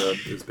fin.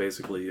 is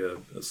basically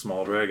a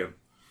small dragon.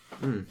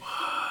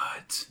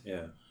 What?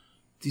 Yeah.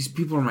 These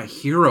people are my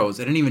heroes.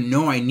 I didn't even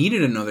know I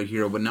needed another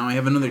hero, but now I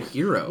have another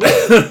hero.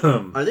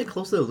 Are they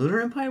close to the Lunar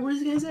Empire?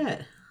 Where's these guys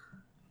at?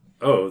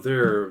 Oh,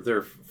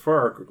 they're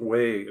far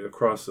away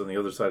across on the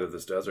other side of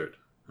this desert.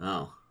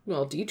 Oh.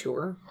 Well,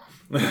 detour.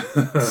 Yeah.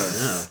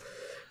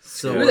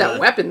 So Do that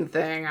weapon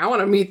thing. I want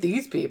to meet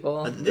these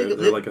people.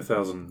 They're like a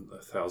thousand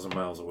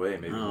miles away,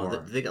 maybe more.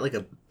 They got like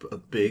a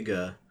big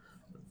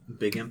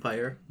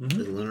empire,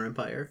 the Lunar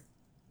Empire.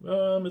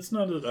 It's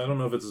not. I don't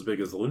know if it's as big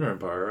as the Lunar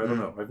Empire. I don't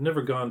know. I've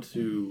never gone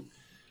to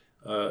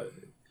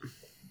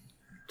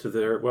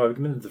their. Well,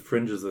 I've been to the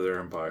fringes of their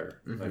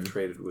empire. I've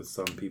traded with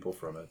some people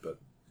from it, but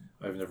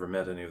I've never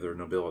met any of their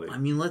nobility. I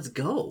mean, let's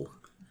go.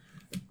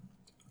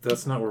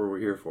 That's not what we're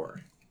here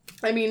for.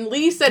 I mean,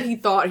 Lee said he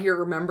thought he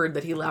remembered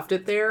that he left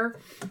it there.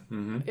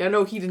 I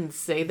know he didn't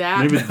say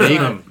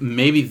that.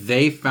 Maybe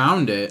they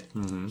found it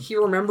He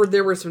remembered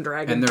there were some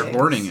dragons. and they're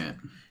hoarding it.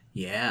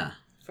 Yeah.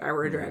 If I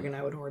were a dragon,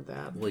 I would hoard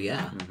that. Well,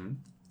 yeah.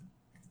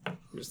 I'm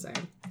just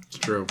saying. It's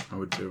true. I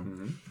would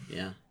too.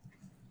 Yeah.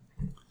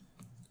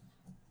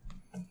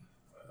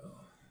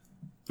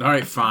 All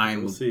right, fine.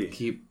 We'll see.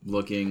 keep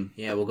looking.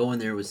 Yeah, we'll go in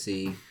there, we'll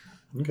see.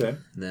 Okay.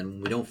 And then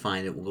when we don't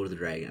find it, we'll go to the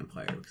Dragon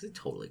Empire because they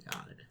totally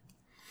got it.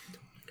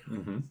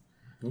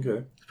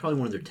 Okay. It's probably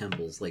one of their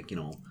temples, like, in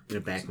a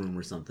back room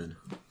or something.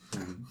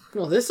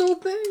 Well, this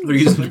old thing? They're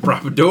using to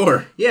prop a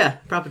door. Yeah,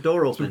 prop a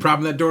door open. Been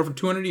propping that door for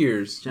 200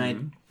 years.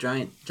 Giant,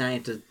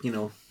 to,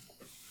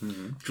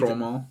 Troll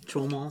mall.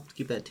 troll mall to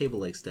keep that table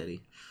leg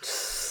steady.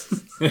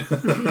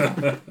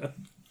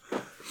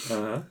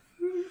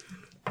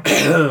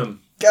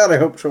 God, I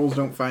hope trolls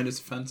don't find us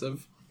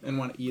offensive and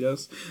want to eat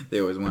us. They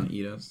always want to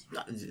eat us.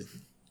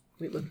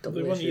 We look They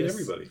delicious. want to eat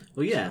everybody.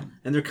 Well, yeah,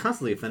 and they're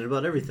constantly offended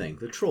about everything.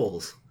 They're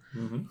trolls.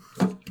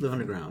 Live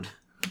underground.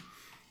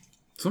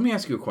 So let me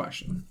ask you a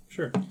question.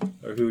 Sure.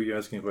 Or who are you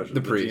asking a question?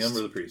 The priest. GM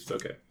or the priest?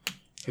 Okay.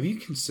 Have you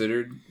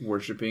considered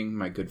worshiping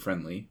my good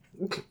friend Lee?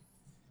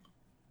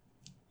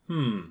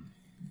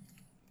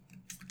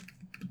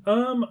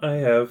 I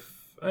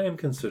am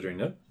considering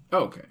it. Oh,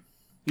 okay.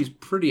 He's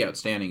pretty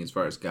outstanding as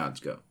far as gods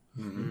go.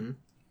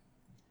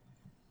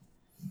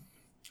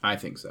 I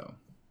think so.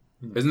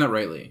 Isn't that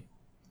right, Lee?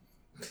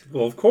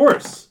 Well, of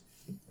course.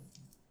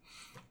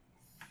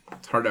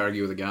 It's hard to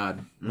argue with a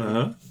god.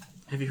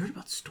 Have you heard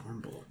about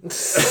Stormbolt?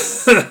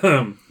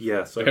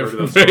 Yes, I heard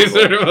about Everybody's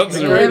heard Stormbolt. about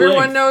Stormbolt.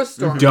 Everyone knows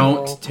Stormbolt.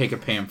 Don't take a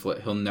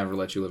pamphlet. He'll never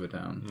let you live it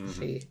down.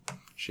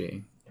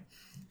 She.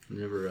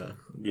 Never,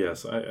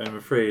 Yes, I'm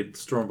afraid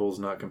Stormbolt is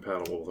not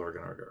compatible with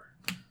Argonargar.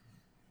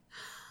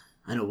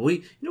 I know,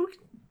 we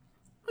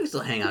can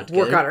still hang out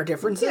together. Work out our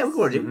differences. Yeah,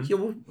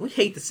 we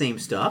hate the same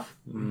stuff.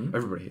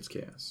 Everybody hates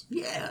chaos.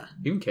 Yeah.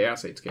 Even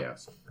chaos hates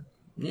chaos.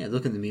 Yeah,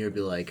 look in the mirror and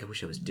be like, I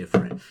wish I was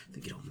different.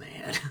 They get all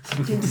mad.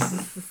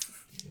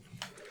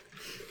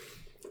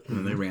 And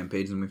then they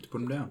rampage and we have to put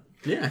them down.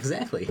 Yeah,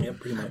 exactly. Yeah,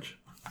 pretty much.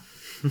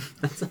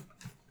 That's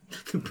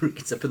Brew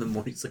gets up in the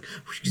morning. He's like,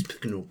 "We should just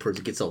pick a little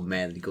person." Gets all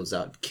mad and he goes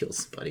out and kills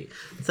somebody.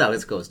 That's how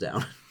this goes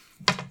down.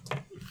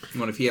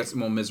 What if he has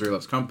more misery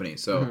loves company?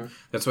 So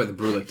that's why the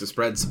brew like to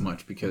spread so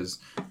much, because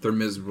they're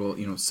miserable,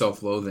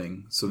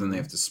 self-loathing. So then they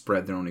have to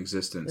spread their own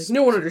existence. Like,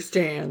 no one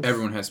understands.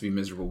 Everyone has to be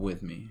miserable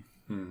with me.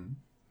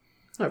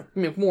 I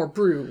make more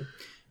brew.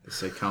 The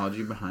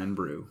psychology behind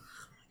brew.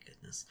 Oh my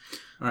goodness.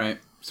 All right,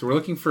 so we're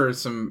looking for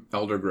some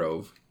Elder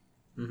Grove.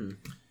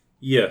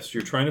 Yes,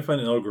 you're trying to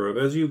find an Elder Grove.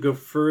 As you go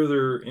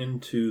further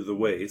into the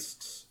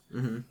wastes,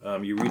 you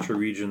reach a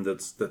region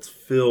that's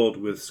filled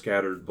with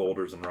scattered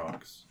boulders and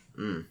rocks.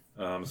 Some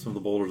of the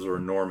boulders are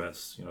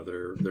enormous.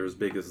 They're as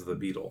big as the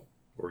beetle,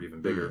 or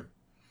even bigger.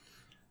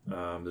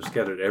 They're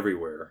scattered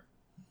everywhere.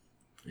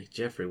 Hey,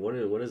 Jeffrey, what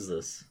is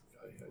this?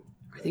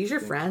 Are these your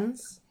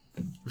friends?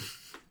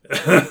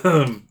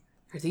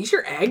 Are these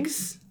your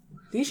eggs?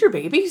 Are these your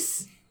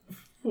babies?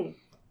 I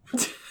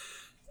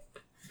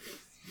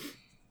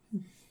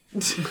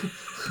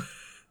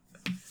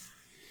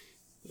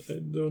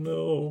don't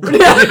know.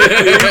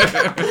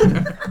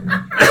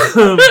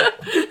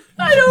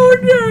 I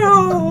don't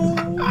know.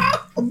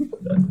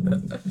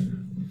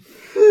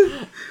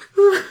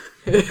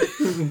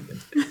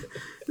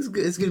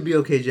 It's gonna be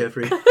okay,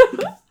 Jeffrey.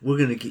 We're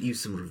gonna get you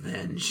some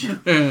revenge.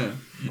 And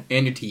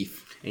your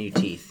teeth. And your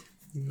teeth.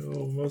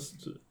 No,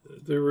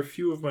 there were a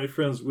few of my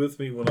friends with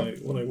me when I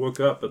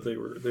woke up, but they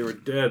were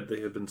dead.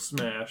 They had been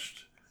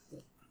smashed.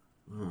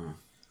 Oh.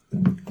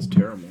 It's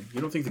terrible.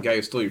 You don't think the guy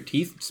who stole your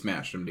teeth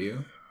smashed them, do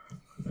you?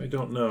 I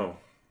don't know.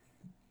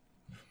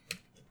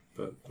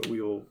 But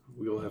we'll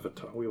have a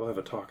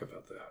talk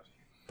about that.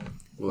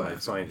 Well, I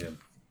find him.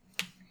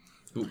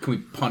 Can we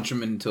punch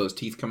him until his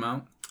teeth come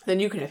out? Then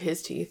you can have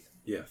his teeth.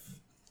 Yes.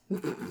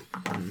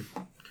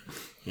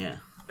 Yeah.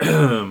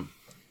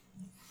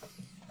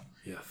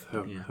 Yes.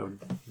 How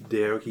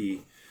dare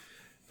he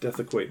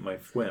desecrate my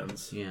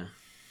friends? Yeah.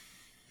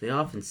 They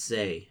often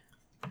say,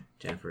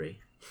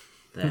 Jeffrey,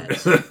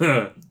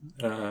 that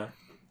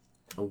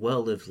a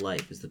well-lived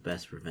life is the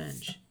best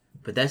revenge.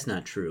 But that's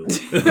not true.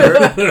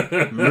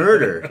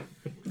 Murder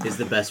is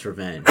the best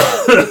revenge.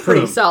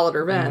 Pretty solid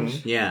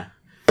revenge. Yeah.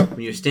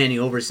 When you're standing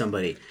over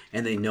somebody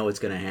and they know it's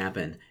going to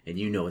happen and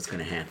you know it's going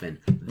to happen,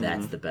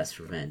 that's the best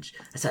revenge.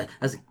 I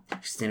was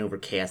like, standing over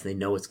chaos and they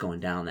know it's going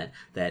down,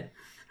 that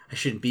I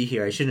shouldn't be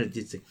here. I shouldn't have.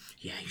 It's like,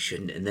 yeah, you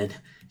shouldn't. And then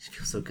it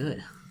feels so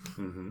good.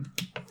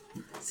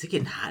 Is it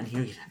getting hot in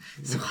here?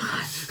 It's so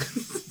hot.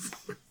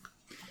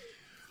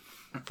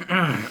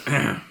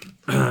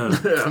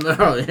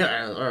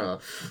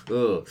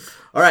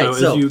 All right,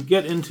 so as you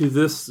get into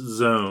this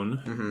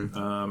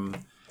zone,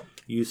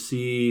 you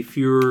see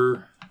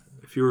fewer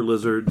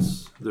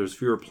lizards. There's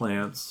fewer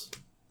plants.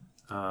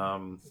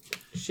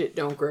 Shit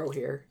don't grow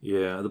here.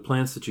 Yeah, the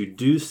plants that you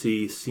do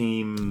see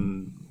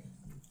seem,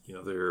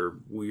 they're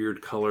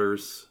weird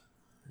colors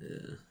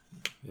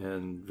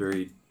and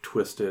very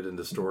twisted and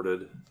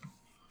distorted.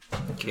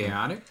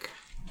 Chaotic,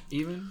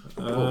 even?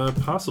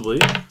 Possibly.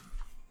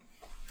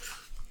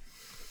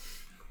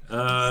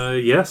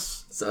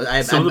 Yes. So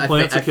some of the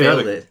plants are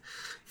failed chaotic. it.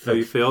 Oh,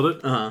 you failed it?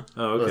 Uh-huh.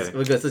 Oh, okay.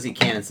 Let's see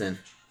Canonson.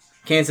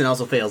 Canonson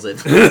also fails it.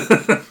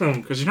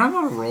 Because you're not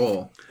on a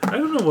roll. I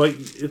don't know why.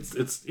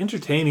 It's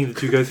entertaining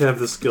that you guys have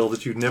this skill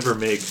that you never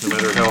make, no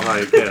matter how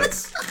high it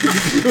gets.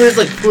 we're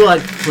like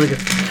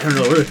I don't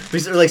know.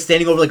 We're like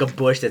standing over like a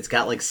bush that's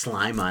got like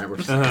slime on it. We're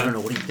just like, I don't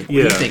know. What do you think? What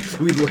do you think?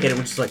 We look at it.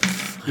 We're just like,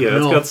 Yeah,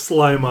 it's got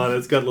slime on it.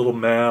 It's got little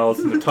mouths,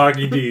 and they're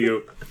talking to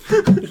you.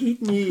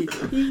 Eat me,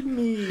 eat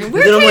me. And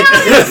then I'm like,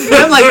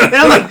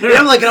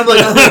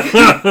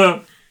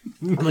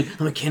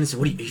 Candace,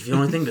 what do you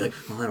feel anything? Be like,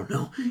 well, I don't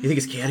know. You think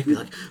it's chaotic? Be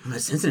like, I'm not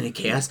sensing any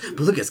chaos. But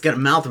look, it's got a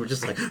mouth, and we're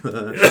just like,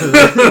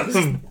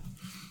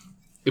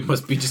 It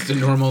must be just a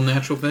normal,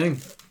 natural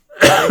thing.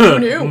 Who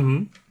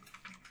knew?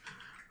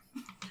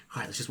 All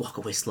right, let's just walk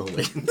away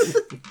slowly.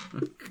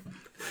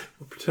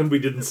 We'll pretend we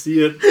didn't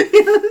see it.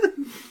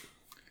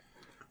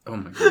 Oh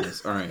my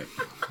goodness! All right.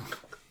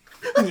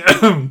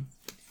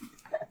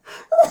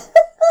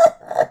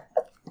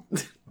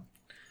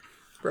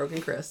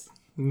 Broken Chris.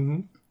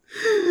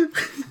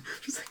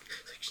 Just like,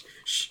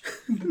 shh.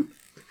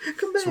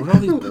 Come back. So what are all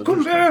these boulders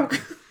Come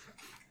back.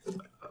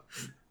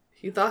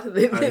 He thought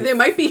they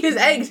might be his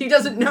eggs. He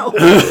doesn't know.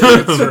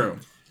 That's true.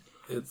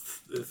 It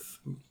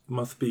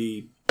must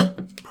be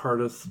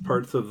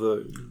parts of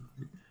the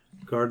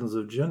Gardens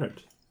of Jennert.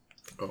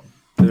 Oh.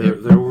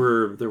 There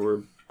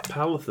were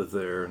palaces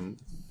there and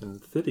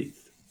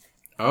cities.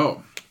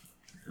 Oh.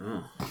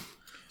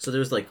 So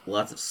there's like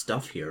lots of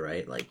stuff here,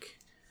 right? Like,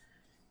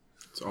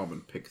 It's all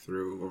been picked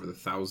through over the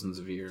thousands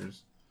of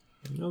years.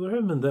 No, there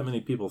haven't been that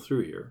many people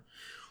through here.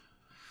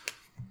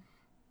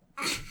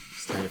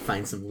 just trying to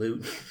find some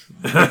loot.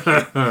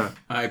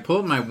 I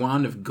pulled my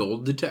wand of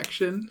gold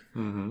detection.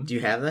 Do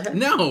you have that?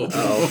 No.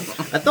 Oh,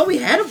 I thought we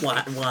had a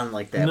wand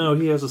like that. No,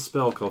 he has a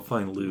spell called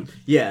Find Loot.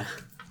 Yeah.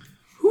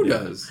 Who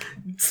does?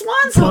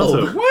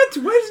 Swanso. What?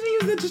 Why doesn't he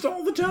use that just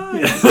all the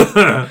time?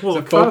 Well,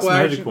 Is it costs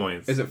magic magic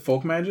points. Is it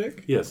folk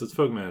magic? Yes, it's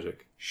folk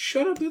magic.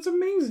 Shut up! That's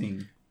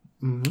amazing.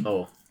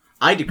 Oh.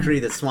 I decree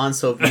that Swan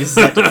Soap uses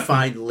that to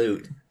find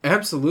loot.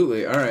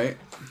 Absolutely. All right.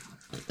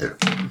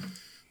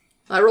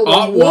 I rolled a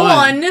Oh,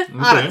 1 out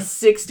Okay. of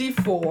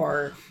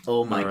 64.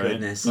 Oh my All right.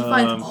 goodness. He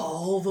finds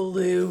all the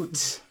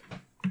loot.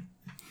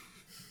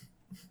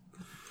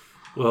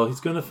 Well, he's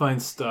going to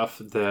find stuff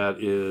that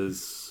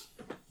is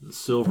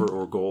silver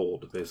or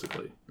gold,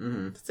 basically.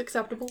 It's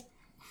acceptable.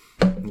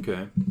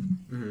 Okay.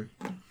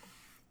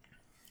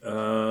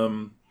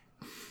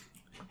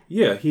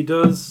 Yeah, he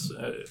does.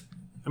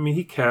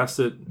 He casts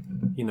it,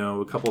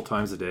 a couple of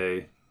times a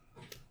day.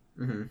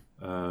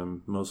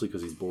 Mostly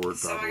because he's bored,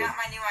 So I probably. got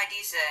my new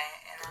ID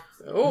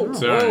today. Oh,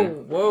 Sorry.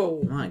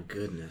 whoa. My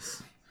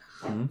goodness.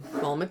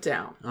 Calm it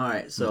down. All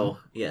right, so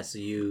so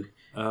you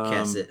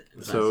cast it.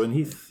 So, and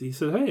he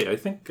said, "Hey, I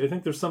think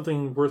there's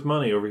something worth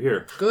money over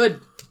here."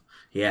 Good.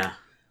 yeah,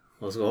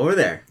 let's go over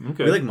there.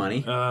 Okay. We like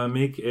money.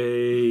 Make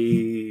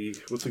a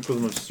what's the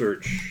equivalent of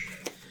search?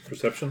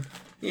 Perception.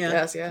 Yeah.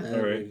 Yes, yeah. All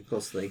right.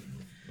 Closely.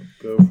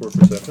 Go for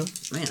perception.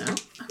 Man,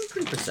 I'm a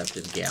pretty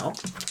perceptive gal.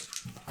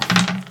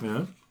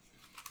 Yeah.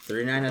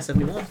 39 out of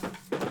 71.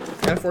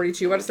 Got a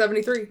 42 out of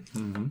 73.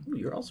 Ooh,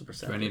 you're also Do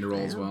perceptive. I need to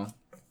roll as man. well?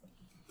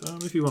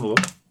 If you want to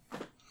look.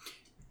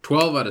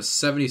 12 out of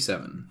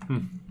 77.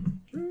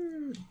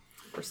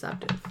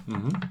 Perceptive.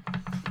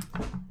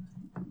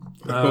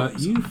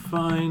 You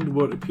find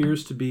what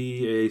appears to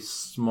be a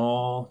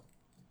small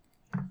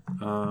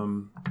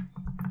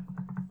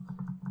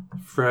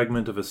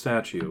fragment of a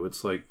statue.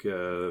 It's like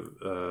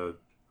 3/4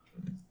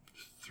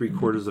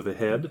 of a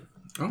head,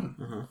 Oh.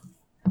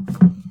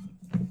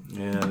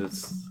 and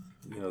it's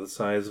the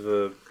size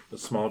of a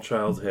small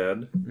child's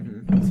head.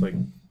 It's like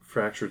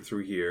fractured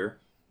through here.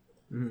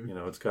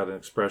 It's got an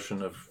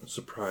expression of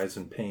surprise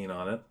and pain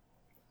on it.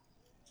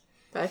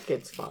 That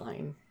kid's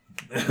fine.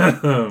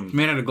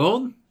 Made out of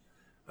gold?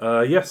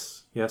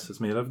 Yes, it's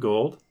made of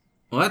gold.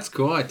 Well, that's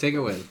cool. I take it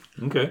with.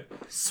 Okay.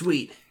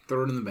 Sweet.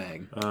 Throw it in the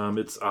bag.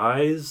 Its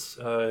eyes,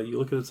 you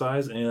look at its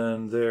eyes,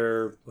 and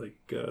they're like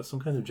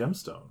some kind of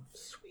gemstone.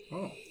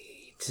 Oh.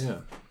 Yeah.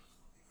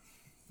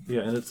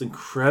 Yeah, and it's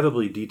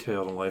incredibly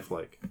detailed and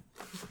lifelike.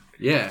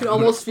 Yeah. You can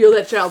almost feel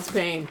that child's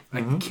pain.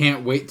 I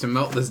can't wait to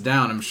melt this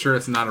down. I'm sure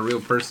it's not a real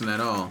person at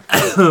all.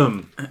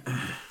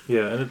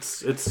 Yeah, and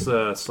it's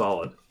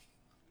solid.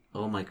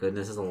 Oh my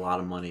goodness, this is a lot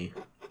of money.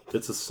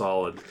 It's a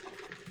solid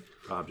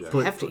object.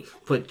 Hefty.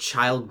 Put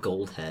child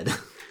Goldhead.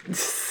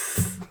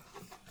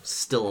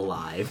 Still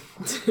alive.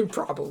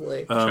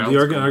 Probably. The Child's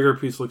Argonaut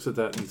priest looks at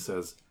that and he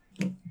says,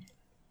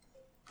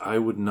 "I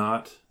would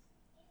not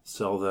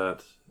sell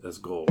that as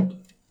gold.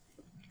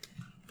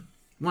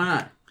 Why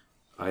not?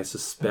 I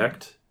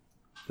suspect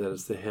that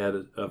it's the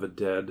head of a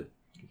dead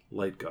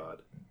light god."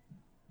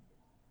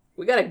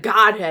 We got a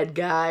godhead,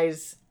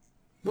 guys.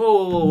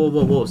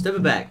 Whoa. Step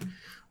it back.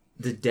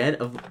 The dead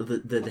of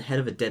the head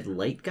of a dead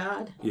light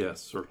god?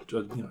 Yes, or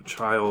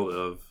child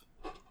of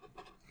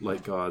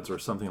light gods or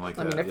something like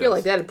I that. mean, I feel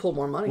like that'd pull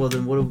more money. Well,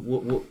 then what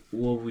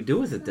will we do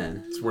with it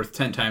then? It's worth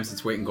 10 times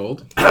its weight in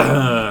gold.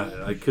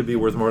 It could be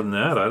worth more than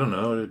that. I don't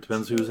know. It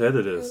depends whose head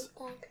it is.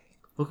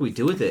 What can we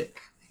do with it?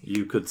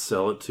 You could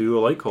sell it to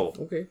a light cult,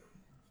 Okay.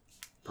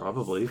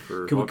 probably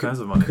for Could all we, kinds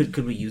of money.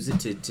 Could we use it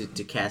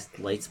to cast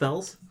light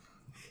spells?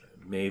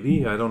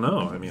 Maybe, I don't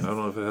know. I mean, I don't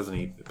know if it has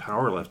any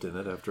power left in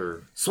it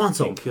after Swan being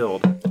Soap,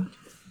 killed.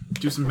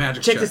 Do some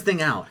magic check check. this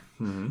thing out.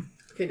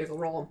 Okay, Nickel,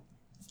 roll him.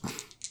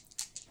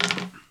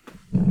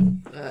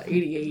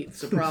 88,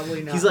 so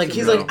probably not. He's like,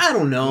 No. I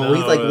don't know. No,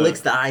 He like uh, licks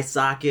the eye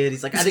socket.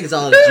 He's like, I think it's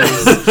all out of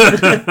juice.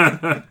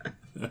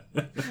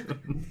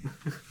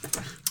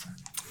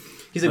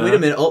 He's like, wait a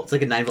minute. Oh, it's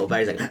like a 9-volt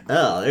battery. He's like,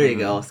 oh, there you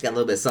go. It's got a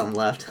little bit of something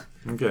left.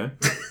 Okay.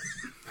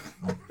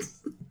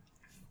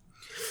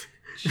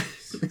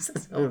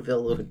 That's how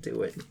Bill would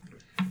do it.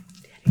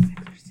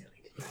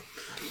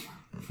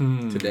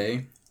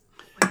 Today.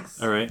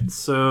 All right.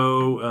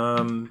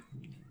 So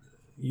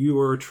you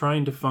are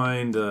trying to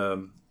find.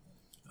 You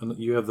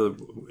have the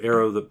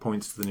arrow that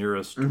points to the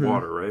nearest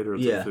water, right? Or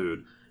Yeah. the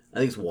food? I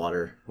think it's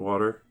water.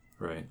 Water,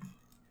 right.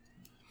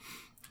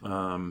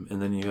 And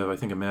then you have, I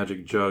think, a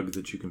magic jug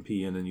that you can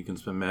pee in, and you can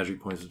spend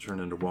magic points to turn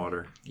into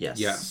water. Yes.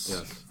 Yes.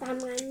 Yes. I'm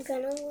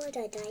gonna roll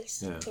the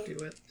dice. Yeah. again.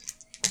 Do it.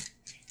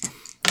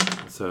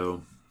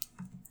 So,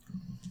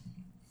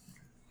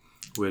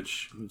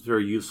 which is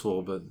very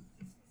useful, but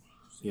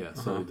yeah,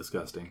 slightly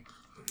disgusting.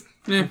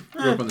 Yeah.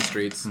 Grew up on the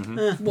streets.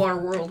 Water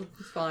world.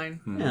 It's fine.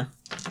 Yeah.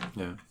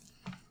 Yeah.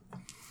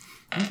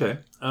 Okay.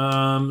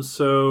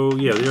 So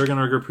yeah, the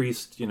Argonarger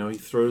priest, he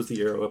throws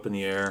the arrow up in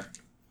the air.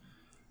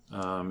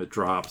 It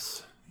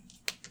drops,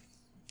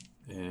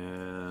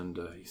 and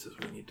he says,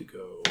 "We need to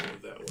go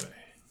that way."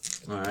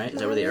 All right. Is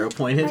that where the arrow Why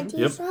pointed? do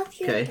you Yep. swap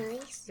your Okay.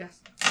 dice? Yes.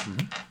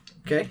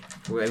 Okay.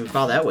 We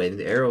found that way.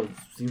 The arrow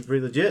seems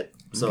pretty legit.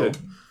 So. Okay.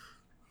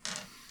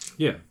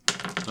 Yeah.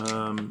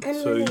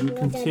 So you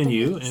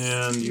continue,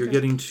 and you're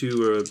getting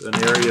to an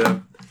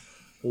area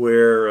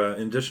where,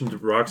 in addition to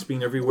rocks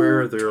being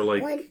everywhere, there are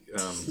like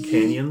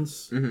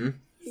canyons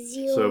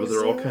So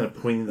they're all kind of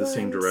pointing the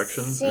same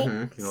direction.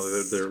 You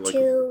know, they're like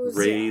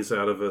rays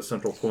out of a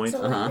central point.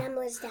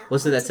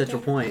 What's that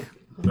central point?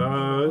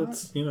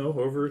 It's, you know,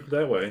 over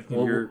that way.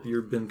 Well,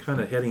 You've been kind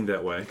of heading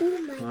that way.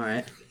 All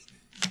right.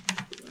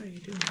 What are you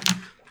doing?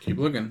 Keep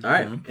looking. All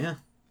right. Yeah.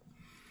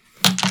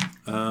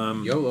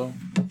 YOLO.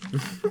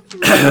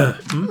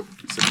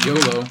 It's a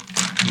YOLO.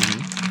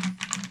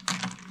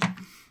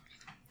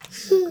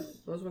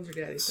 Those ones are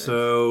daddy's.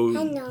 So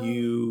I know.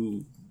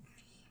 you...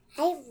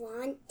 I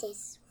want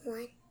this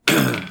one.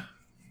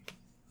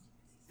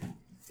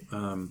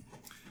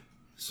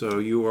 So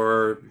you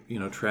are, you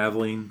know,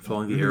 traveling,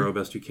 following the arrow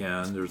best you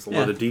can. There's a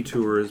lot of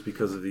detours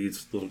because of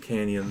these little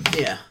canyons.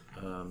 Yeah.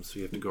 So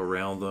you have to go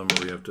around them,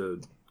 or you have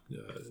to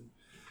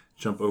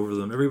jump over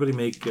them. Everybody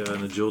make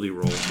an agility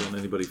roll. Don't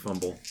anybody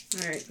fumble.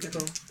 All right,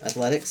 Nicole.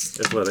 Athletics.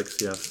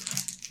 Athletics,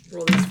 yes.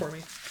 Roll these for me.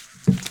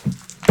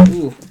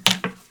 Ooh.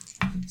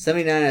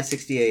 79 out of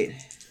 68.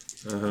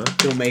 Uh-huh.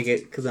 Don't make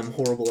it because I'm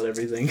horrible at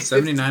everything.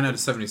 79 out of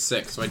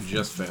 76, so I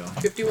just fail.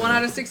 51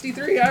 out of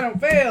 63. I don't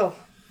fail.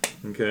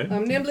 Okay.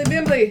 I'm nimbly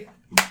bimbly.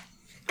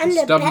 I'm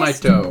the Stub my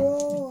best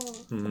toe.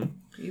 roller.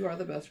 You are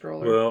the best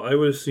roller. Well, I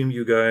would assume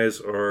you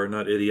guys are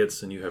not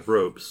idiots and you have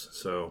ropes,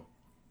 so...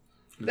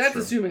 That's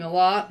assuming a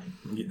lot.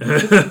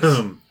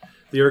 The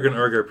Argon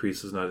Argar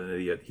priest is not an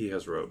idiot. He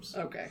has ropes.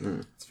 Okay.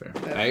 That's fair.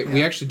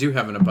 We actually do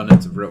have an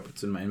abundance of rope.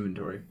 It's in my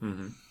inventory.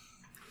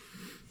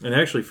 And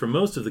actually, for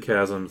most of the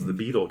chasms, the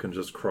beetle can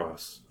just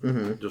cross.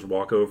 Just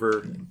walk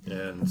over,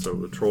 and so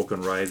the troll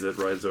can rides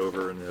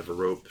over, and they have a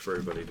rope for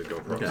everybody to go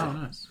across. Oh,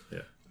 nice.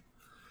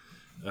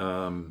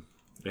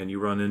 And you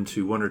run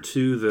into one or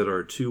two that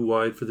are too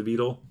wide for the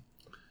beetle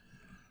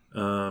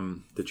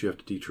that you have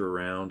to detour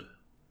around.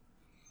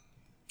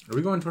 Are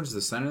we going towards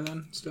the center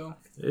then, still?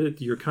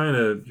 You're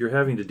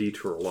having to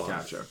detour a lot.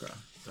 Gotcha, okay.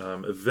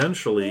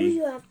 Eventually,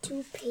 You have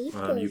two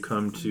papers. you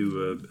come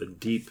to a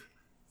deep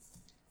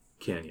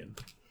canyon.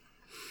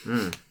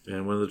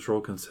 And one of the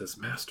trollkins says,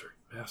 Master,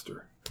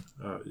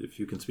 if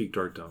you can speak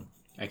Dark Tongue,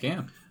 I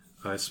can.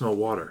 I smell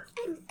water.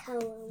 I'm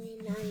coloring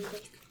on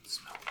this.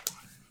 Smell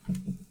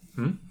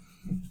water.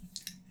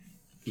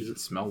 You can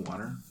smell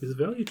water? He's a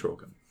value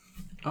trollkin.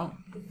 Oh.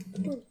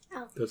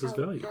 Ow, That's his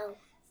value. ow.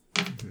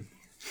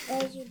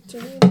 What are you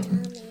doing,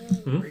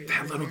 Tommy?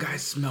 That little guy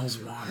smells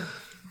water.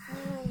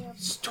 Oh,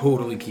 Just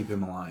totally keep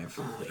him alive.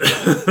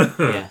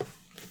 Yeah.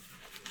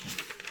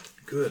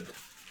 Good.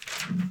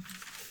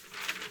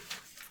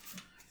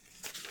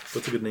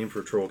 What's a good name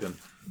for a trollkin?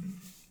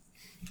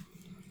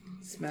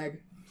 Smeg.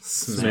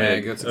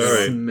 Smeg. That's a All good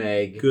right. one.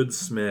 Smeg. Good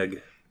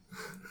Smeg.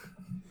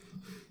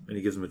 And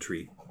he gives him a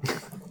treat.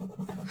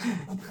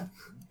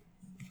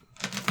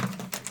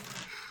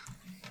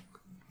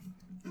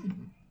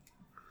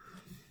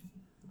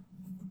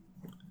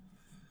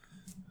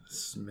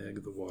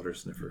 Smeg the water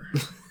sniffer.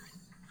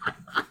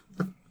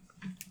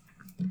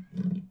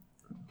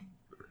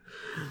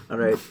 All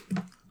right.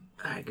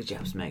 Good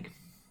job, Smeg.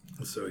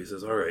 So he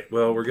says, all right,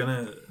 well, we're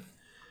going to...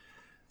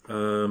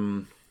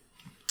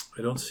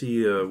 I don't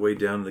see a way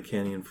down the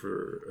canyon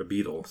for a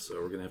beetle, so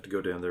we're going to have to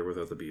go down there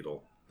without the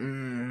beetle.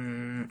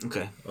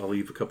 Okay. I'll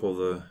leave a couple of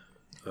the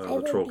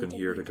trollkin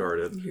here to guard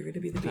it. You're going to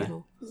be the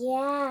beetle.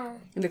 yeah.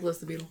 And Nicholas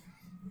the beetle.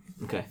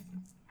 Okay.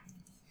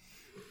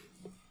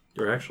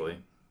 Or actually,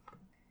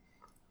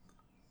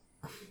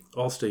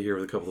 I'll stay here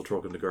with a couple of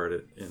trollkin to guard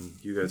it, and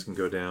you guys can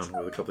go down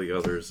with a couple of the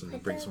others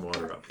and bring some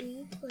water up.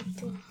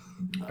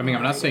 I mean,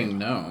 I'm not saying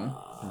no.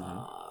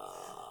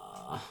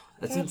 That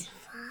That's seems.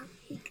 fun.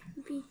 It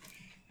can be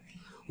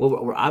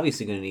Well, we're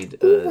obviously going to need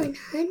 100.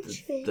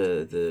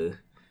 the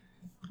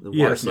water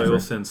Yes, I will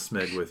sniffer. send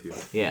Smeg with you.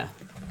 Yeah.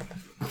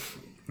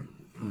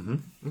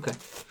 Okay.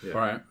 Yeah. All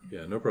right.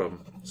 Yeah, no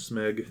problem.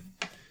 Smeg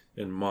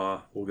and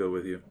Ma will go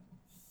with you.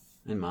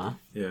 And Ma.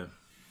 Yeah.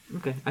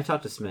 Okay. I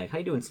talked to Smeg. How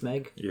you doing,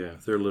 Smeg? Yeah,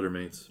 they're litter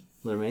mates.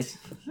 Little mates.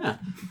 Yeah.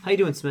 How you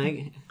doing,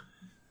 Smeg?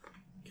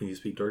 Can you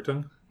speak Dark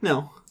Tongue?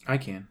 No. I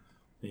can.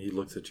 And he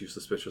looks at you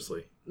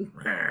suspiciously.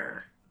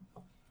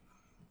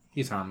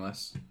 He's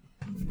harmless.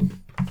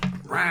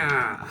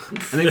 I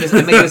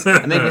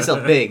make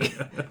myself big.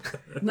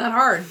 Not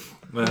hard.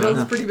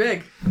 Bill's pretty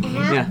big.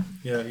 Yeah.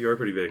 Yeah, you are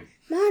pretty big.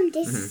 Mom,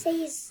 this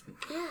says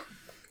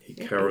He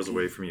cowers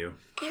away from you.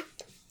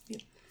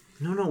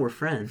 No, we're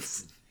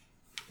friends.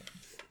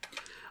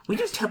 Will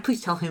you just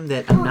please tell him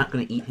that I'm not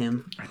going to eat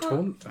him? I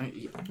told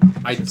him.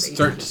 I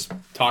start just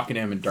talking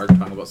to him in Dark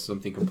Tongue about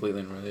something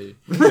completely unrelated.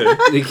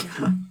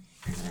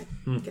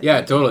 Okay.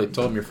 Yeah, totally.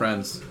 Told him you're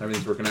friends.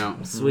 Everything's working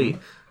out. Sweet.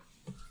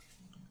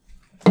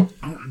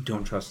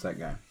 Don't trust that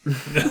guy.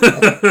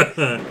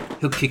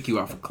 He'll kick you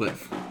off a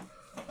cliff.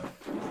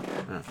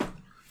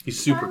 He's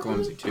super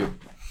clumsy, too.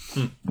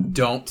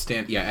 Don't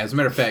stand... Yeah, as a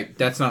matter of fact,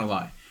 that's not a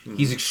lie.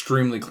 He's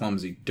extremely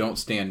clumsy. Don't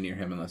stand near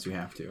him unless you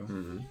have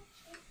to.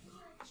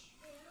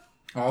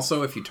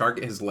 Also, if you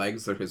target his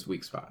legs, they're his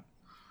weak spot.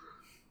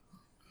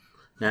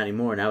 Not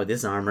anymore. Now with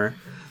this armor.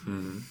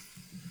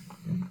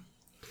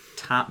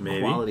 Top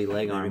quality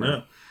leg Maybe armor.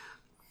 not.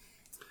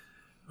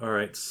 All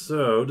right,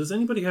 so does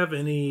anybody have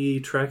any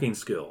tracking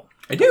skill?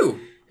 I do!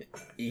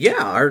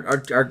 Yeah,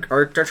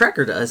 our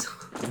tracker does.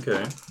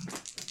 Okay.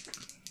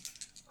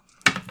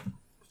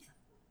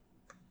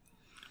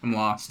 I'm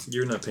lost.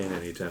 You're not paying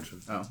any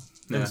attention. Oh.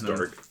 It's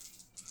dark.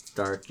 It's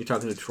dark. You're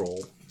talking to a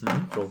troll.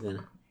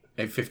 Trollkin.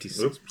 I have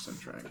 56%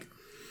 track.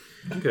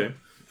 Okay.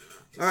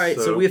 All right,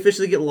 so So- we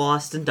officially get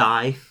lost and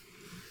die.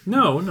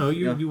 No,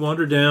 you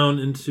wander down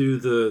into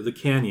the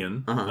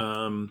canyon,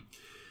 Uh-huh.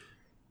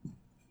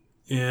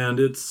 and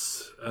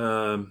it's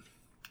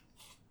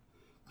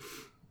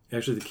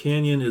actually the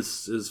canyon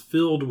is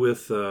filled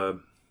with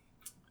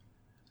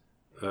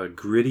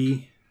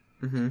gritty,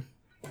 and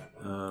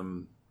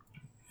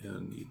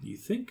you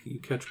think you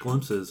catch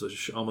glimpses of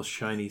almost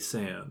shiny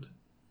sand,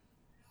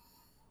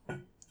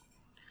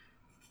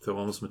 so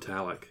almost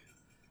metallic.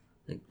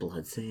 Like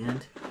blood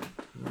sand.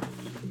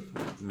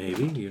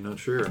 Maybe you're not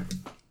sure.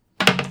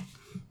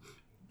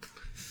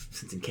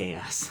 It's in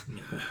chaos.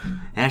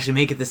 I actually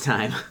make it this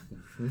time.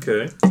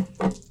 Okay.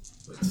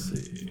 Let's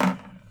see.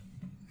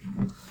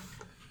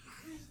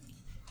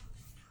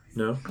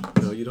 No,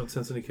 you don't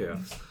sense any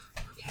chaos.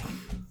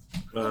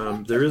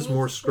 Okay. There is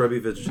more scrubby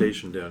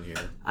vegetation down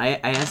here. I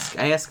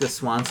ask a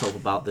swan soap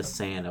about this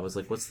sand. I was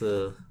like, "What's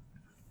the?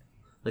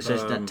 Like, should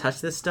I not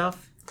touch this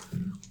stuff?"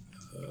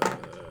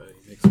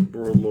 Makes a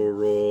low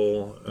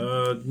roll.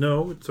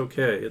 No, it's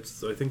okay. I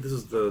think this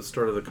is the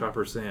start of the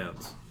copper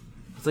sands.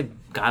 It's like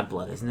god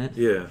blood, isn't it?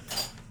 Yeah.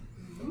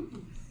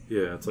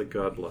 Yeah, it's like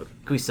god blood.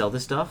 Can we sell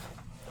this stuff?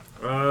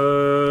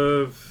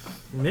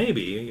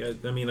 Maybe. I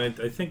don't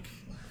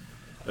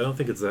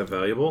think it's that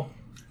valuable.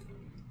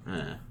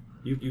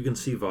 You can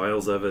see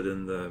vials of it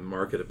in the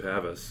market at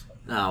Pavis.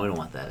 No, we don't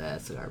want that.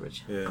 That's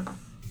garbage. Yeah.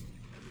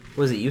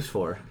 What is it used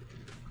for?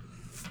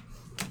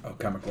 Oh,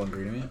 chemical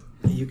ingredient?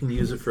 You can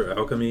use it for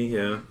alchemy,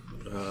 yeah.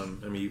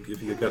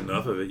 If you got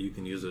enough of it, you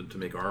can use it to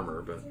make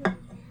armor, but...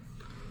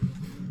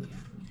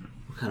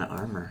 What kind of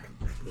armor?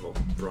 Well,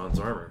 bronze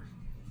armor.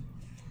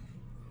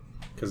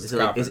 Because Is it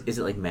like is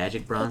it like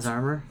magic bronze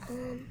armor?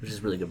 Which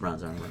is really good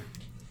bronze armor.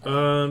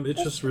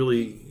 It's just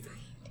really...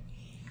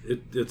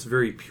 It's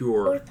very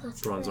pure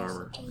bronze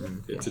armor.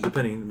 It's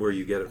depending where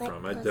you get it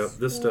from.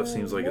 This stuff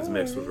seems like it's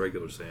mixed with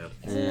regular sand.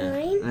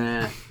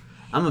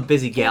 I'm a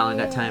busy gal and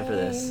got time for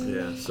this.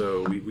 Yeah,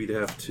 so we'd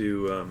have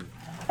to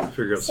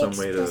figure out some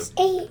way to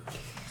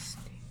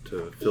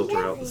filter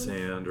out the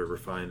sand or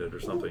refine it or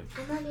something.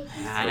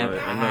 I don't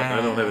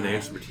have any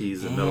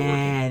expertise in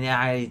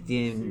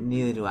metalworking.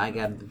 Neither do I. I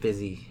got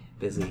busy.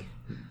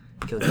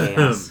 Kill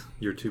chaos.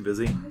 You're too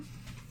busy?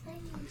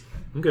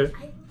 Okay.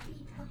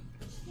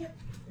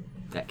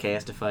 Got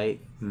chaos to fight.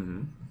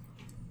 Mm-hmm.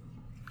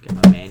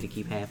 Got my man to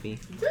keep happy.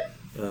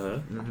 Uh-huh.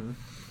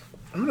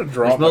 I'm going to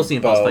draw Which mostly my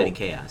involves bow fighting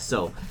chaos,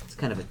 so it's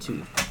kind of a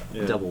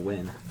double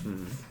win.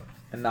 Mm-hmm.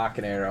 and knock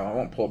an arrow. I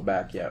won't pull it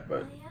back yet,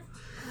 but...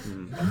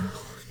 Mm-hmm.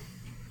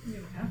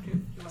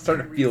 I'm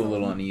starting to feel a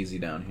little uneasy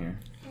down here.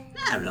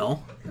 I don't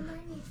know.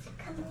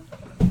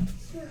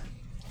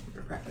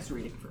 Practice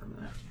reading for a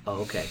minute.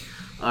 Oh, okay.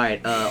 All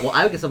right. Well,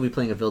 I guess I'll be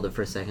playing a Vilda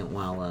for a second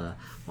while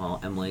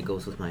Emily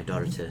goes with my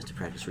daughter to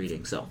practice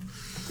reading. So.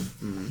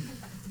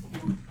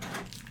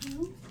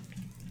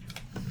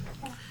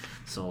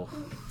 So.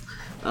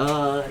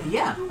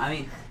 Yeah. I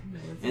mean,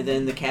 and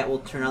then the cat will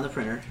turn on the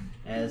printer,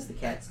 as the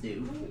cats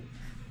do,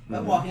 by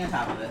walking on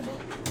top of it.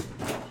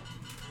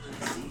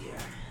 Let's see here.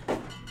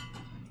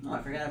 Oh,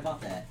 I forgot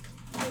about that.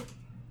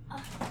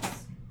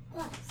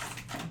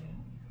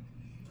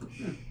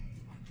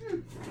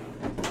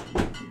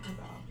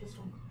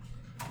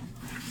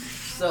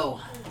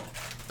 So,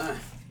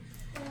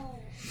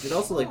 is it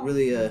also like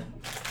really like,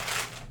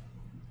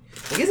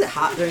 is it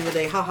hot during the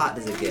day? How hot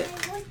does it get?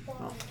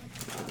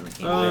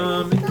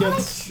 Oh,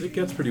 It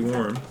gets pretty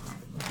warm.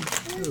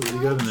 Ooh, what do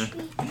you got in there?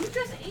 You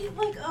just ate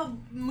like a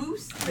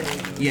moose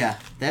thing. yeah,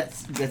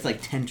 that's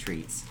like 10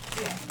 treats.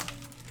 Yeah.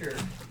 Sure. Do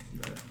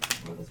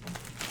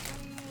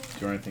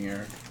you want anything,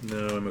 Eric?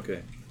 No, I'm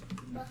okay.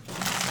 I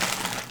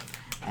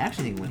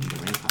actually think we need a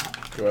ring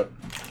pop. Go up.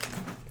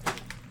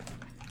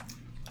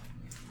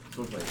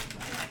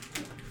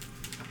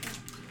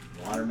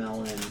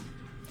 Watermelon,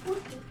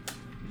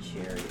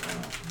 cherry,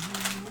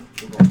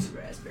 we're going to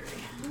raspberry.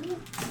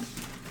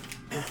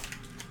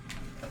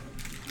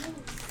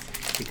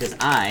 Because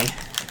I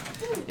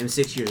am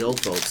 6 years old,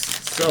 folks,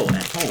 so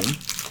at home.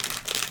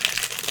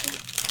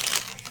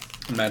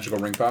 Magical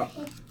ring pop.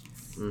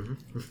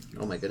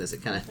 Oh my goodness,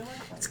 it's kind of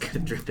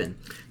dripping.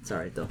 It's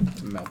alright though.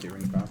 Melty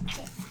ring pop.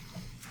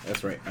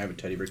 That's right. I have a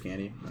teddy bear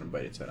candy. I'm gonna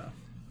bite its head off.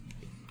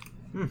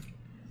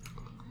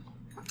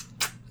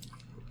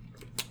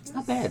 It's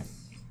not bad.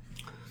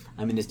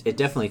 I mean, it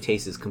definitely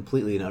tastes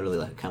completely and utterly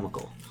like a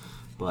chemical,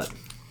 but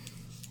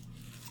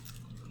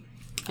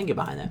I can get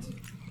behind that.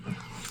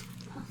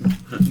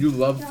 You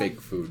love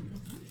fake food.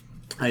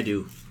 I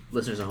do.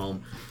 Listeners at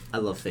home, I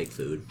love fake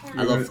food.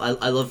 I love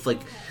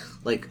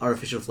like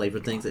artificial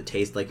flavored things that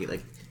taste like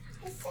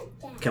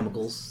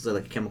chemicals, so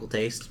like chemical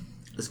taste.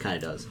 This kind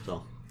of does,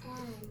 so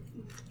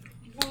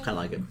kind of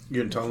like it.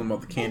 You're gonna tell them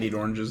about the candied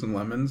oranges and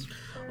lemons?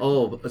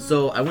 Oh,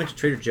 so I went to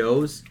Trader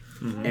Joe's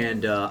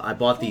and I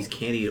bought these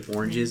candied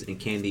oranges and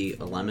candy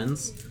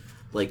lemons,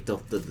 like the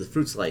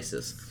fruit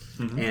slices,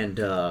 and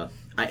I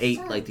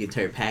ate like the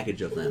entire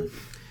package of them,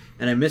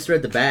 and I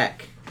misread the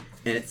back,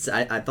 and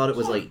I thought it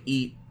was like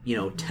eat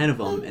 10 of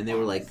them, and they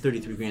were like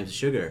 33 grams of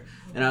sugar,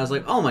 and I was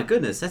like, oh my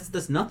goodness,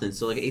 that's nothing.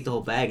 So like I ate the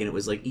whole bag, and it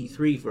was like eat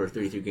 3 for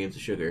 33 grams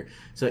of sugar.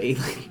 So I ate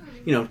like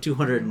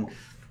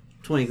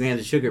 220 grams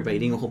of sugar by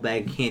eating a whole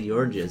bag of candy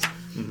oranges,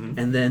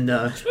 and then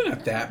It's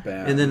not that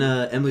bad. and then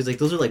Emily's like,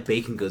 those are like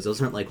baked goods.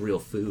 Those aren't like real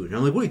food. And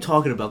I'm like, what are you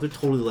talking about? They're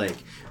totally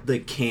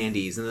like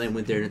candies. And then I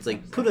went there and it's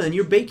like, put it in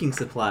your baking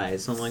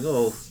supplies. So I'm like,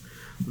 oh,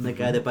 I'm that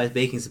guy that buys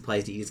baking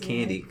supplies to eat his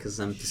candy because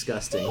I'm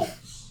disgusting.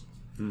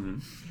 Mm-hmm.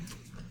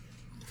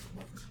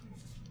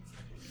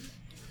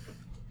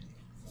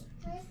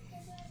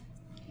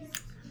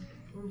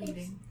 We're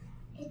meeting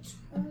It's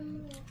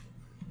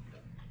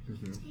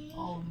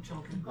all of the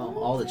children. Oh,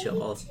 all the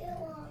chill.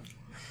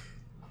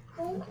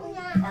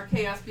 Our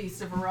chaos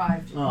beasts have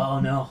arrived. Oh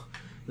no,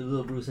 the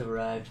little Bruce have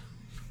arrived.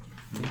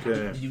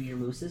 Okay. Did you eat your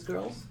mooses,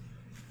 girls?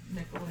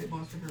 Nicola ate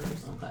most of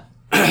hers. Okay.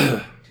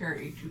 Tara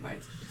ate 2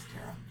 bites of just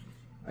Tara.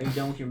 Are you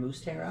done with your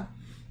moose, Tara?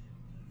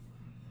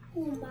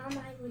 Mom,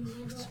 I would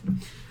never.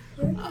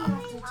 You're gonna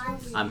have to tell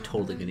me. I'm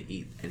totally gonna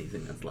eat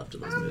anything that's left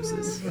of those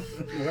mooses.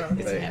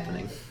 It's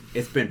happening.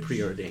 It's been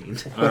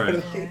preordained. All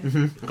right.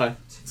 Okay.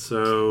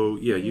 So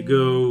yeah, you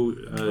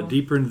go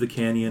deeper into the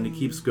canyon. It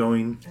keeps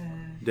going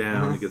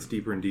down. It gets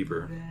deeper and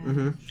deeper.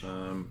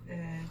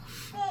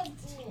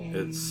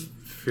 It's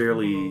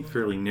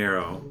fairly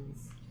narrow.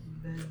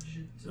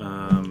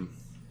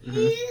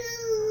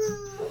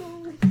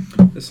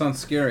 This sounds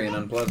scary and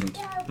unpleasant.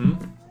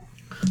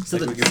 So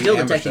Like we the could be still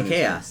ambushed detecting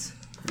anytime. chaos.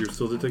 You're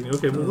still detecting.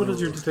 Okay, well, what is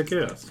your detect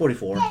chaos?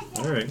 44.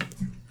 All right.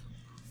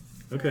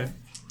 Okay.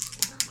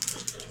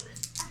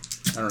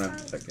 I don't have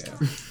to check it out.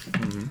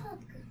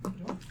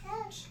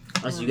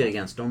 Unless you get it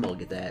against Stormbolt,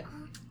 get that.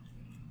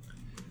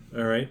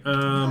 All right.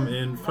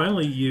 And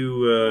finally,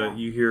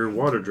 you hear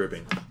water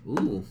dripping.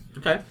 Ooh.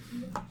 Okay.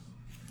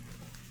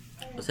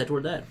 Let's head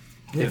toward that.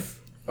 If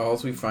all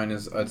we find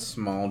is a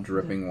small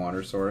dripping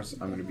water source,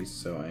 I'm gonna be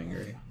so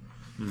angry.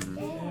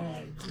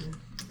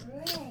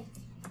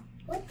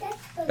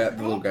 That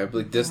little guy,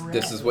 like this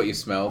is what you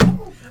smelled.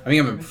 I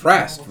mean, I'm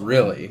impressed,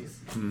 really.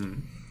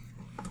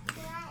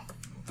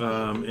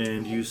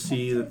 And you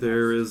see that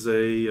there is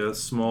a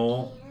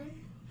small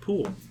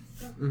pool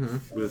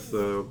with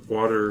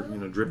water,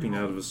 dripping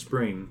out of a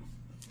spring.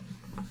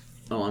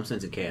 Oh, I'm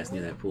sensing chaos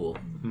near that pool.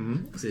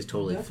 Because it's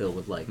totally filled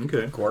with like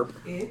Okay. Gorp.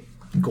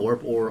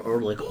 gorp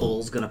or like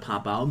holes gonna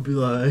pop out and be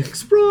like,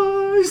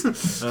 surprise!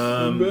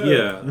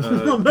 Yeah.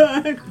 I'm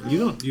back!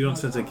 You don't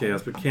sense any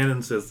chaos, but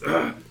Cannon says,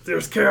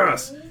 "There's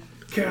chaos.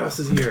 Chaos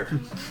is here."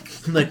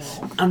 I'm like,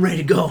 I'm ready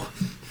to go.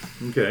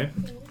 Okay.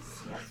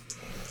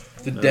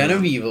 The Den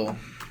of Evil.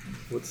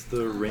 What's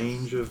the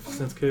range of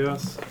sense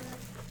chaos?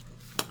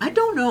 I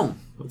don't know.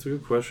 That's a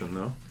good question,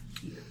 though.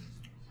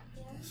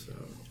 So,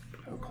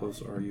 how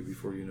close are you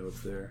before you know it's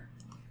there?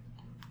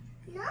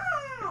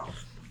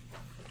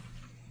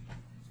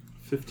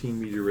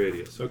 15-meter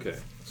radius. Okay,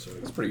 so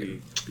it's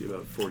pretty be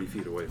about 40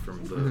 feet away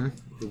from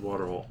the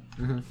water hole.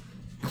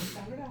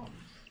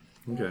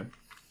 Okay.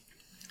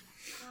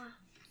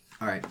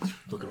 All right,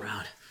 look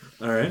around.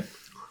 All right.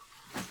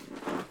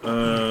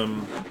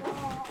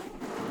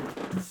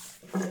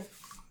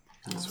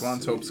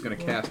 Swan's Hope's gonna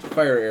cast a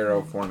fire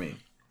arrow for me.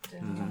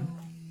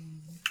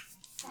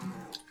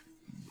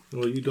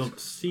 Well, you don't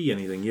see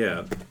anything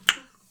yet.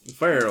 The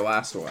fire arrow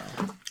lasts a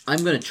while.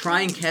 I'm gonna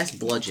try and cast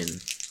bludgeon.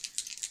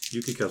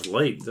 You could cast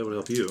light. That would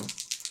help you.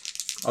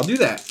 I'll do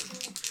that.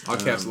 I'll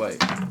cast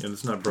light. And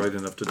it's not bright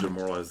enough to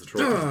demoralize the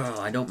troll. Oh,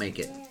 I don't make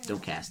it.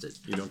 Don't cast it.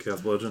 You don't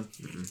cast bludgeon?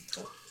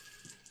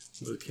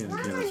 What Cannon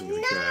is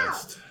going to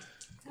cast?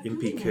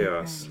 Impy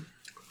Chaos.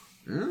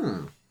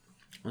 Only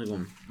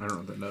one. I don't know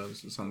what that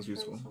does. It sounds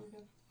useful.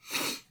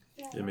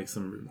 It makes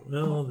them...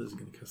 Well, is he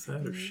going to cast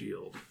that or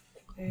shield?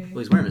 Well,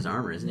 he's wearing his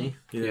armor, isn't he?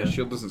 Yeah,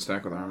 shield doesn't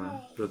stack with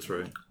armor. That's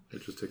right.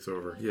 It just takes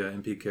over. Yeah,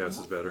 MP Chaos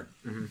is better.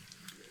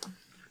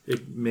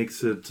 It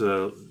makes it...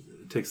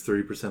 takes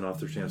 30% off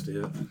their chance to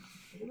hit.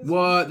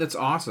 What? That's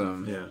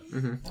awesome. Yeah.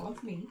 That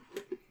was me.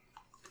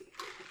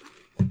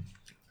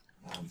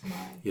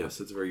 Yes,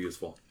 it's very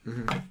useful.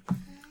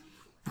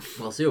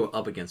 Well, see what we're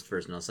up against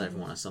first, and I'll decide if I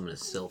want to summon a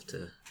sylph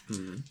to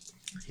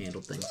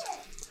handle things.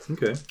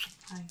 Okay.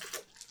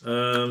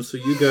 So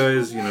you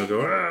guys,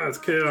 go, it's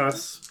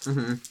chaos.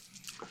 Do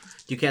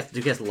you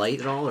cast light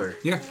at all, or?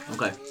 Yeah.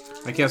 Okay.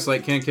 I cast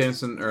light. Ken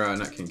Canson, or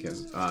not Ken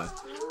Canson.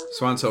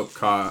 Swan's Hope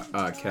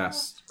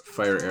cast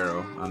fire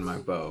arrow on my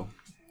bow.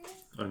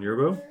 On your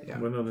bow? Yeah.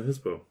 Why not on his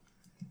bow?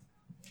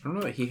 I don't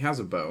know that he has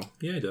a bow.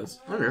 Yeah, he does.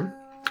 I don't know.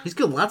 He's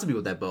killed lots of people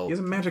with that bow. He has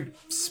a magic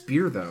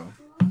spear though.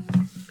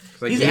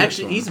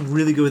 He's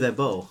really good with that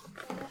bow.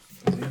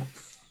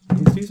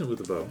 He's decent with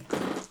the bow.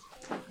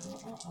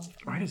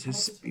 Why does his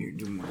spear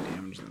do more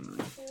damage than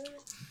mine?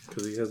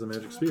 Because he has a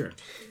magic spear.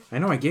 I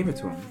know, I gave it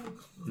to him.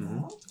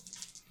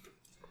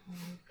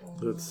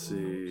 Let's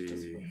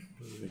see.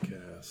 What did he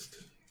cast?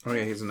 Oh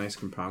yeah, he has a nice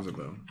composite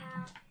bow.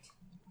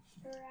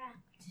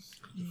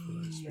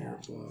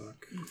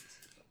 Block.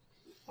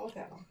 I like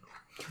that one.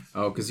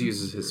 Oh, because he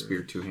uses his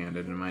spear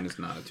two-handed, and mine is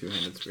not a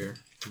two-handed spear.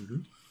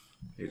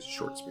 It's a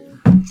short spear.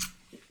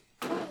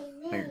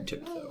 Iron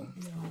tip, though.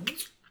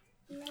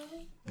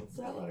 What's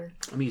that letter?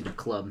 I'm using a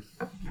club.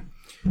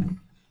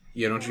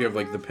 Yeah, don't you have,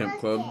 like, the pimp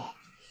club?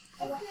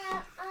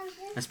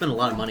 I spent a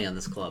lot of money on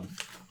this club.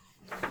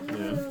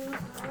 Yeah.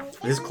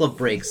 This club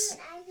breaks,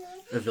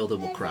 Avilda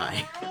will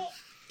cry.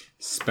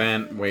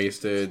 Spent,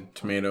 wasted,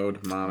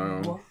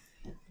 tomato.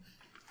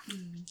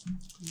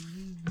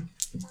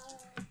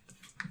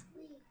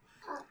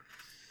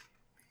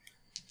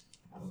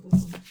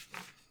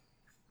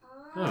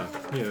 Ah,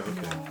 yeah,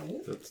 okay.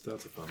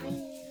 That's a fun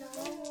one.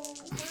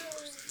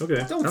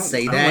 Okay. Don't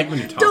say I don't that. like when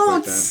you talk Don't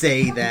like that.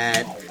 say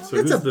that. So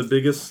That's who's the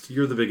biggest?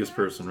 You're the biggest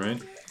person,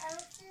 right?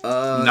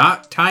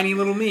 Not tiny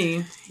little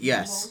me.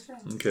 Yes.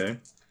 Okay.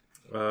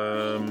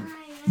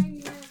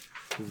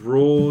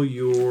 Roll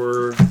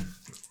your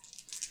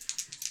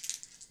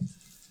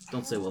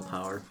Don't say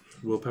willpower.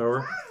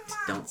 willpower.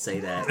 Don't say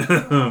that.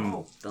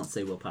 Don't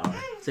say willpower.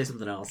 Say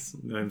something else.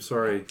 I'm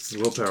sorry.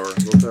 Willpower.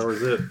 Willpower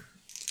is it.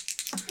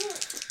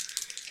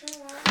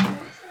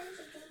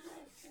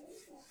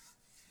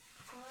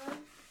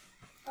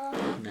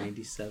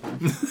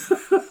 97.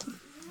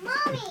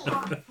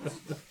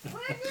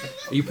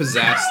 Are you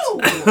possessed?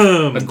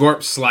 A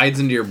gorp slides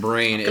into your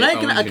brain.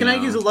 Can I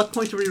use a luck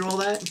point to reroll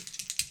that?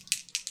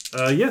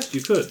 Yes,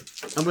 you could.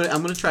 I'm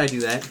gonna try to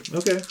do that.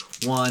 Okay.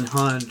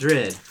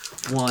 100.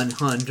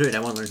 100. I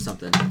want to learn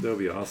something. That would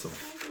be awesome.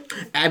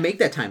 I make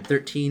that time.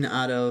 13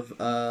 out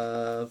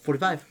of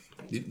 45.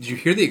 Did you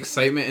hear the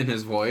excitement in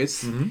his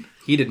voice? Mm-hmm.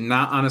 He did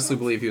not honestly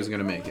believe he was going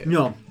to make it.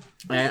 No.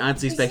 I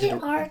honestly Is expected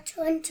it our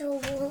turn to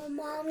roll,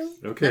 Mommy?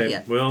 Okay.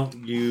 yet. Well,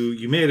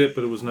 you made it,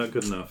 but it was not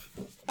good enough.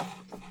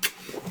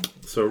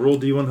 So roll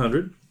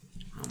D100.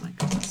 Oh my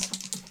goodness.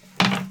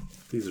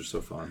 These are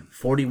so fun.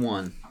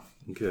 41.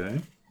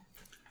 Okay.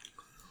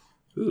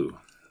 Ooh.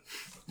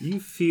 You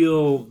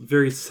feel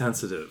very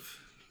sensitive.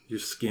 Your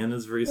skin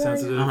is very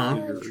sensitive.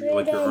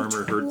 Like your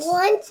armor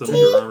hurts. Some of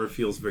your armor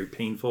feels very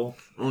painful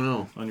Oh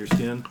no. on your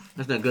skin.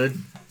 That's not good.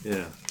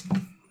 Yeah.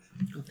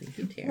 Oh, thank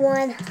you,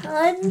 Tara.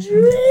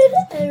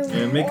 100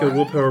 And make a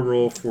willpower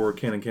roll for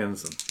Canon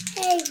Cannison.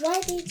 Hey,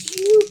 why did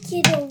you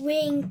get a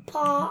ring,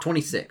 Pop?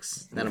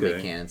 26. That'll Okay.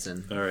 make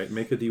Cannonson. All right,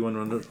 make a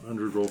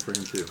D100 roll for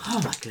him too.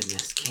 Oh my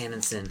goodness,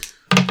 Cannonson.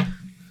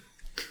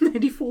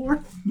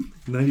 94.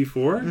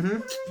 94? Mm-hmm.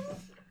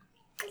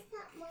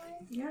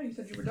 Yeah, you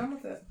said you were done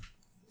with it.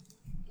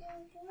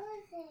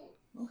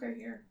 Okay,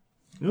 here.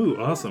 Ooh,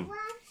 awesome.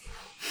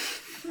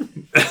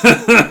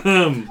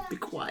 Be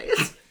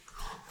quiet.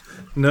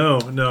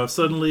 No.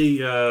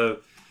 Suddenly,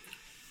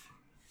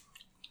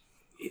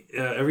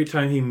 every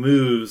time he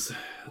moves,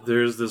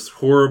 there's this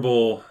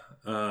horrible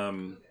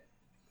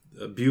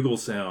bugle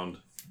sound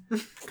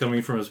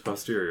coming from his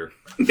posterior.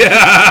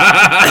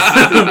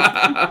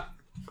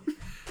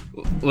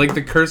 Like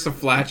the curse of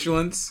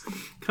flatulence?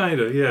 Kind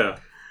of, yeah.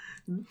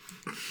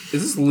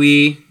 Is this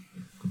Lee?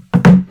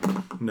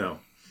 No,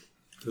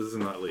 this is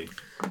not Lee.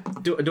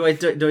 Do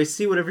I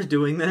see whatever's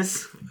doing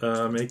this?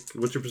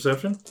 What's your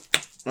perception?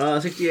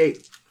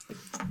 68.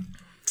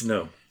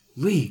 No.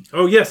 Lee.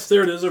 Oh yes,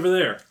 there it is over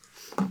there.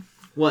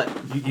 What?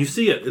 You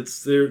see it.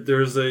 It's there.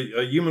 There's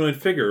a humanoid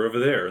figure over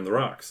there in the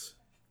rocks,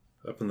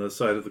 up on the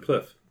side of the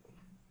cliff.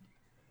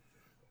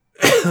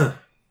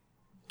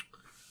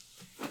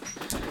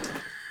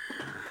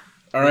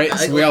 All right,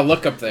 so we all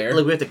look up there.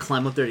 Like we have to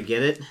climb up there to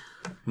get it?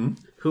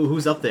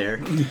 Who's up there?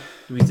 Do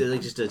we say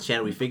like just a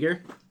shadowy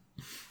figure?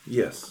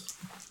 Yes.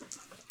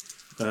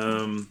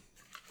 Lee,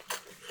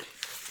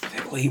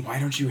 why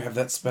don't you have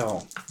that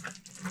spell?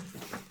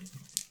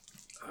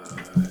 I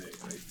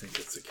think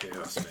it's a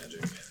chaos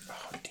magic.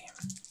 Oh, damn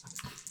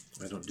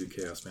it. I don't do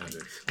chaos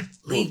magics.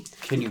 Lee,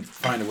 Can you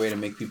find a way to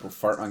make people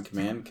fart on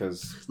command?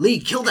 Because Lee,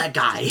 kill that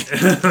guy.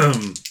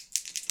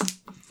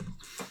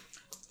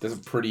 that's a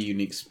pretty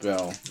unique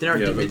spell. There are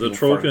Yeah, the people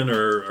fart. Trollkin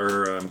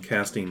are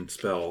casting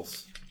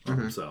spells on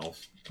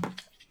themselves.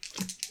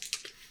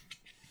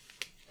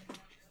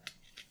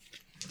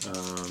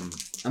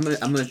 I'm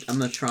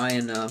gonna try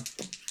and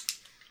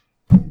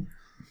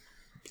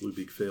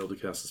Bluebeak failed to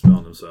cast a spell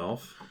on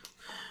himself.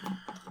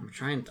 I'm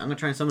gonna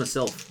try and summon a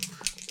sylph.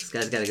 This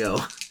guy's gotta go.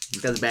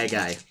 This guy's a bad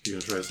guy. You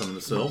gonna try to summon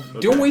the sylph? Okay.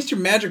 Don't waste your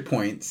magic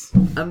points.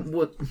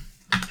 What?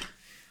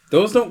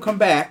 Those don't come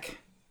back.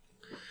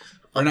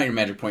 Or not your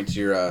magic points,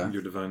 your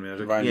Your divine magic.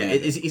 divine Yeah,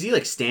 magic. is he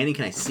like standing?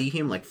 Can I see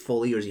him like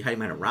fully, or is he hiding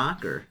behind a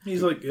rock? Or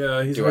He's like he's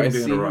Do I hiding behind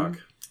see a him? rock.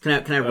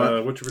 can I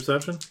run? What's your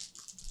perception?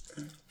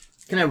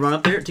 Can I run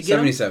up there to get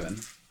him? 77.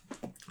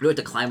 Do I have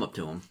to climb up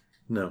to him?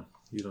 No,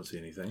 you don't see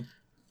anything.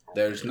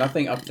 There's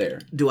nothing up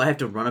there. Do I have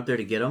to run up there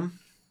to get him?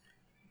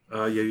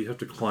 Yeah, you have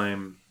to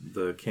climb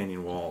the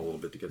canyon wall a little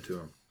bit to get to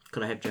him.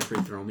 Could I have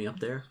Jeffrey throw me up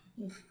there?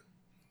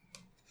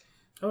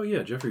 Oh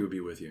yeah, Jeffrey would be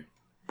with you.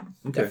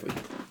 Okay.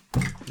 Definitely.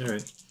 All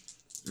right.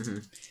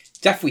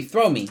 Jeffrey,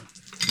 throw me.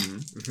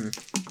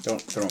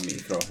 Don't throw me,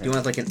 throw Do you him.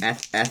 want like an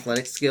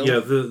athletic skill? Yeah,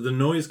 the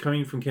noise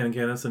coming from Canon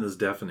Cannison is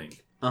deafening.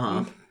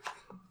 Uh-huh.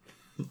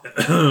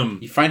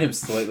 You find him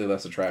slightly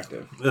less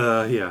attractive.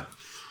 Yeah.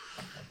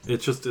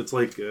 It's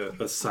like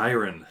a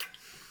siren.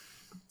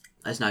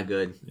 That's not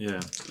good. Yeah.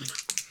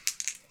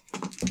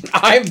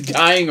 I'm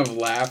dying of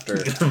laughter.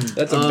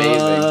 That's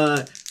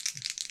amazing.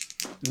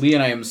 Lee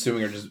and I, am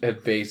assuming,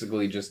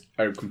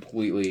 are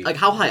completely Like,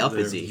 how high up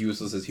is he?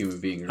 useless as human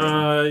beings.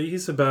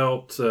 He's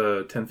about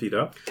 10 feet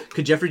up.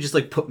 Could Jeffrey just,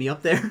 like, put me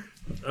up there?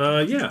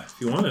 Yeah, if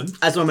you wanted.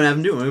 That's what I'm gonna have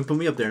him do. I'm gonna put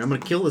me up there, and I'm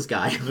gonna kill this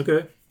guy.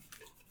 Okay.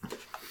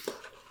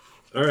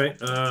 All right.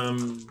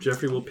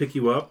 Jeffrey will pick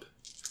you up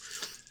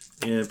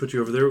and put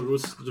you over there.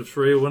 Does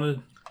Freya want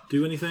to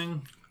do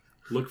anything?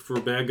 Look for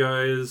bad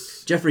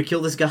guys? Jeffrey,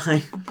 kill this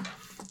guy.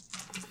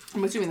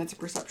 I'm assuming that's a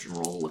perception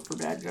roll. Look for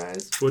bad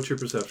guys. What's your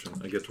perception?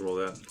 I get to roll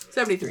that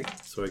 73.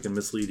 so I can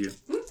mislead you.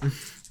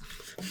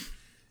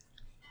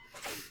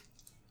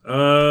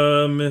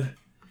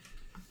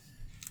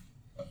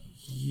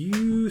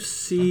 You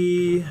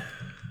see...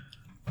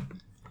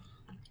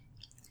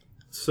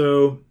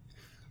 So...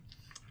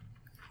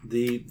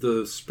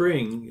 The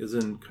spring is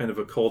in kind of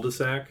a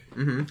cul-de-sac.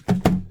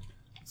 Mm-hmm.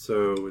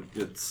 So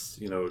it's,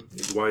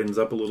 it widens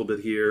up a little bit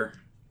here.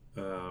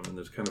 And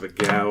there's kind of a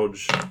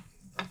gouge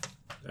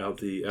out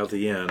the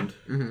end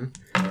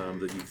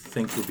that you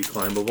think would be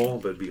climbable,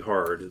 but it'd be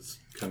hard. It's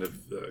kind of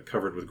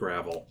covered with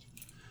gravel.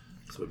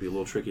 So it'd be a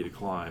little tricky to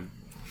climb.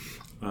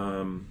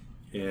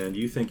 And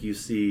you think you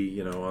see,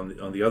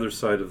 on the other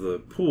side of the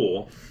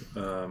pool,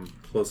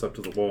 close up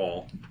to the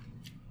wall,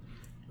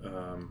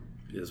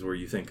 is where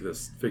you think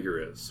this figure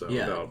is. So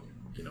Yeah. about,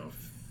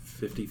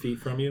 50 feet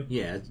from you.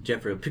 Yeah,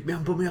 Jeffrey, pick me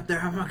up, put me up there.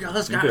 I'm gonna kill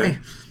this guy. Okay.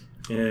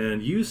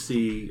 And you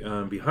see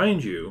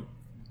behind you,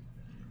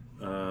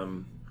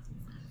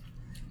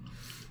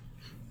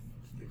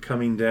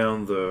 coming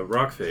down the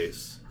rock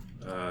face,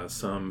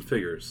 some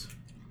figures.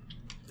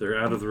 They're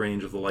out of the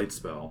range of the light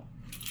spell.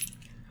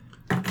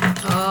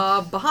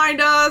 Behind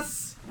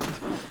us!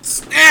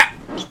 Snap!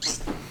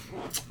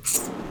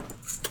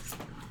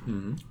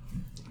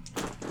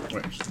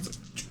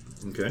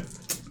 Okay.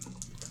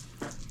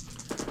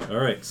 All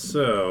right,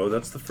 so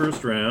that's the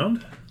first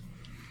round.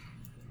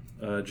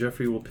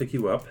 Jeffrey will pick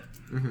you up.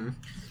 Can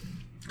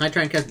I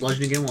try and cast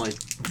bludgeon again while I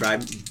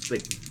drive,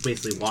 like,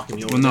 basically walking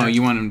me over Well, no, there?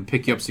 you want him to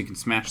pick you up so you can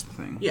smash the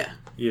thing. Yeah.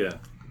 Yeah.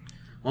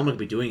 Well, I'm not going to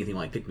be doing anything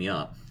while he pick me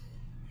up.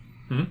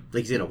 Like,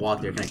 he's going to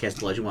walk there. Can I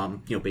cast bludgeon while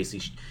I'm,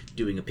 basically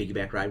doing a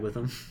piggyback ride with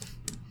him?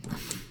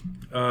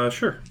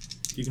 Sure.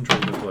 You can try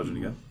to cast bludgeon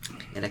again.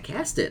 And I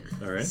cast it.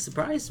 All right.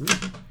 Surprise me.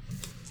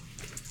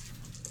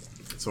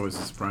 It's always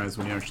a surprise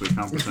when you actually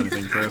accomplish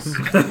anything,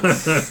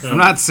 Chris. I'm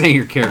not saying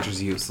your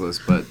character's useless,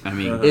 but, I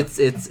mean...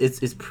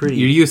 It's pretty...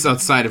 Your use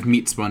outside of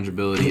meat sponge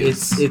ability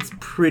is... It's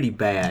pretty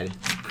bad.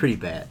 It's pretty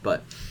bad,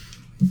 but...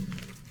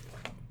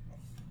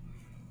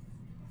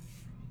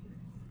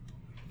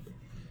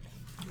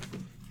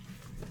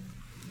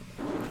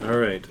 All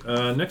right.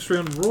 Next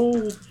round, roll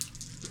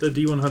the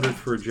D100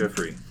 for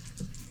Jeffrey.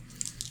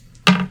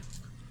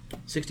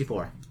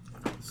 64.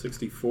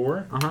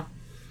 64. Uh-huh.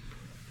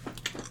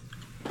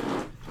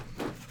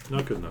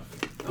 Not good enough.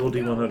 Roll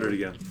D100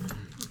 again.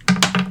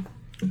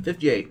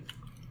 58.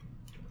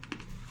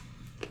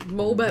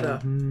 Mo better.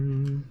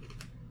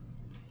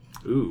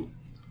 Ooh.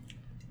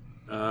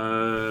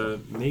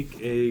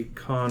 Make a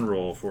con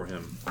roll for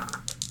him.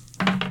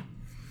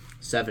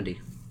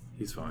 70.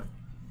 He's fine.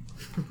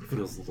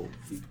 Feels a little.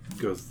 He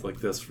goes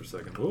like this for a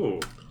second. Whoa.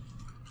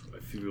 I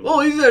feel. Oh,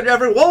 he's there,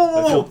 Jeffrey. Whoa, I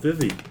whoa, feel whoa.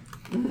 Vivi.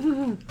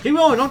 Keep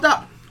going, don't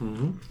stop.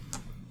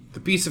 The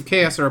beasts of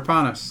chaos are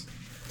upon us.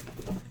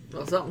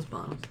 Well, something's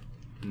upon us.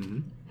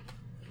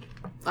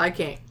 I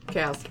can't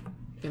cast,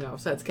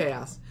 sense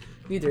chaos.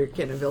 Neither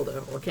can Avilda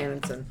or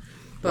Cannonson.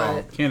 But,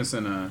 Well,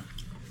 Cannison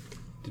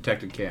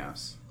detected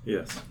chaos.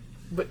 Yes.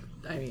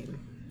 I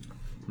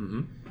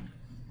mean...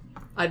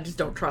 I just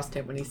don't trust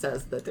him when he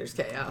says that there's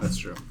chaos. That's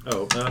true.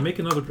 Oh, make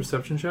another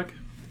perception check.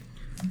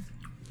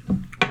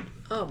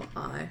 Oh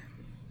my.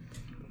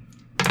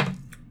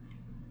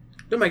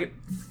 Don't make it.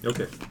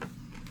 Okay.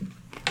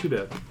 Too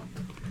bad.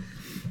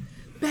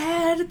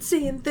 Bad at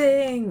seeing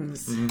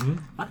things.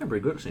 I'm not pretty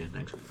good at saying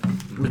things. I'm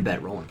just bad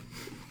at rolling.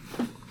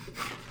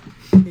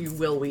 Are you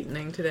Will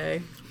Wheatoning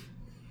today?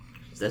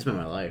 That's been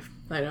my life.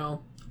 I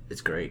know.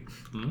 It's great.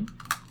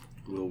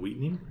 Will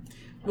Wheaton?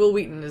 Will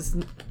Wheaton is I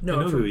know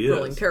known for who he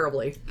rolling is.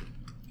 terribly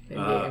in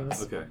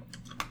games. Okay.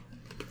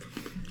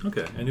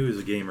 Okay, I knew he was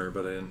a gamer,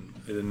 but I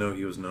didn't know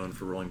he was known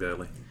for rolling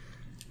badly.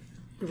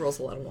 He rolls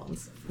a lot of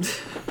ones.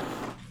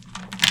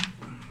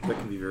 That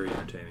can be very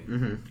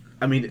entertaining.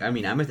 I mean,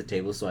 I'm at the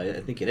table, so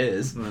I think it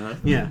is. Uh-huh.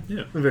 Yeah.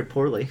 Yeah. I'm very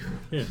poorly.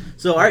 Yeah.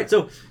 So, all right.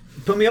 So,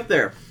 put me up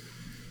there.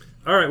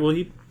 All right. Well,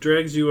 he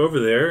drags you over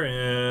there,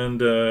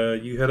 and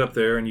you head up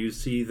there, and you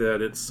see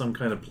that it's some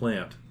kind of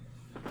plant.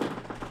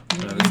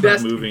 It's not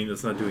best- moving.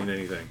 It's not doing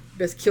anything.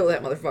 Best kill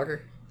that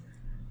motherfucker.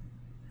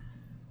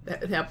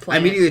 That I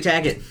plant. immediately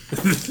attack it.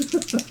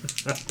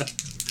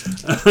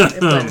 That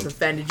plant has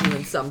offended you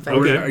in some fashion.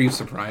 Okay. Are you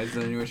surprised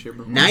in any way, shape,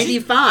 or form?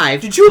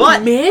 95. Did you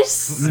but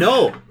miss?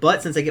 No,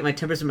 but since I get my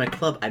 10% of my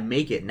club, I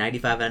make it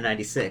 95 out of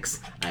 96.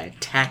 I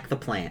attack the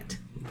plant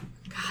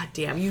God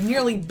damn, you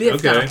nearly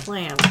biffed on a Okay.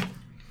 plant.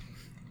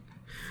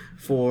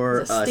 for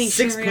It's a 6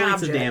 stationary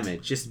points of object.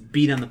 damage. Just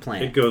beat on the It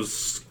plant. goes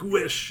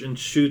squish and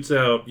shoots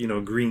out,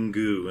 green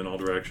goo in all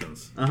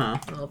directions. Uh-huh.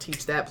 I'll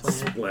teach that plant.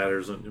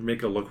 Splatters and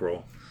make a look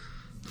roll.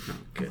 Oh,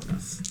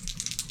 goodness.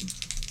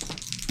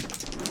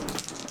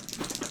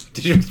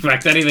 Did you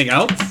expect anything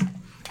else?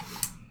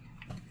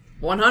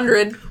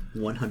 100.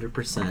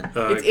 100%.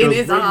 It It's in goes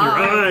his right eye. in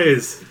your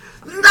eyes.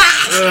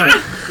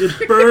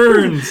 It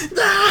burns.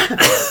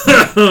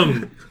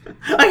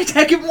 I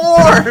attack it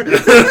more!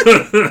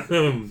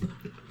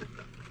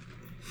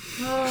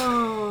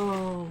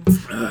 Oh.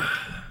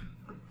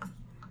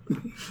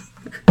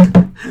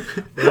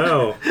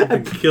 Wow, you've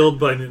been killed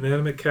by an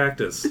inanimate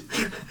cactus.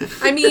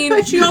 I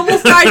mean, she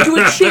almost died to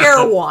a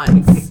chair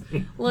once.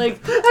 Like,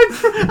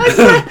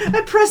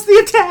 I press the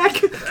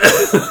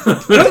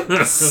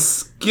attack!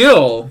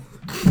 Skill.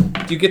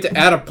 You get to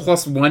add a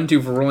 +1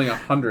 to for rolling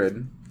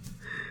 100.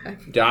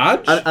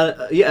 Dodge?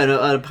 Yeah,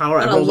 on a power,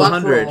 I On a rolled luck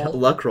 100. roll.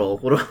 Luck roll.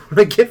 What do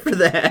I get for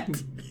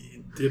that?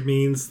 It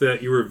means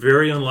that you were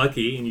very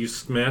unlucky and you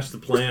smashed the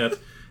plant,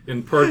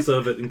 and parts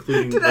of it,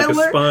 including Did like I a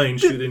learn- spine,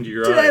 shoot into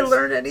your Did eyes. I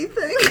learn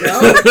anything?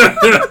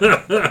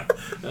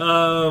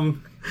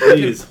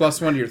 Please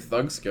 +1 to your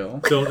thug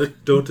skill.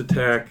 don't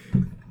attack.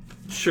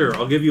 Sure,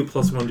 I'll give you a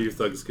 +1 to your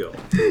thug skill.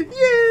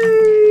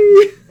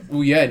 Yay!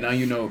 Oh yeah, now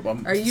you know.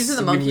 are you using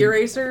the monkey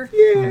eraser?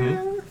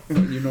 Yeah.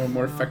 You know a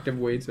more effective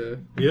way to.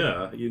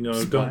 Yeah,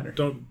 Splatter.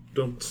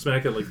 don't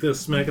smack it like this.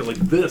 Smack it like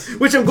this.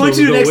 Which I'm going So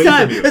to do it'll next go away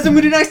time. from you. That's what I'm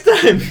going to do next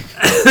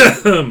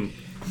time.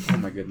 Oh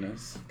my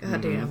goodness.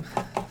 God damn.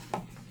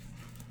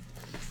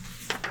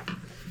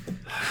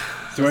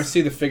 Do I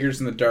see the figures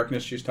in the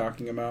darkness she's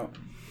talking about?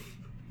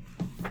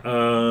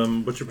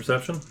 What's your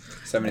perception?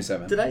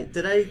 77.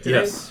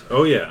 Yes.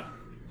 Oh yeah.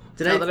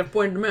 Now that I've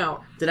pointed them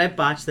out. Did I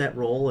botch that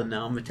roll and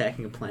now I'm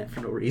attacking a plant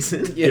for no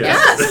reason?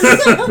 Yes!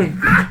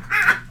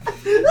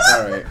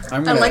 Alright.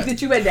 I'm I gonna like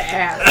that you had to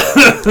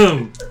ask.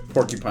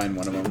 porcupine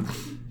one of them.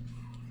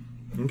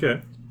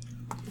 Okay.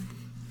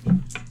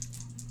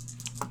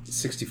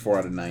 64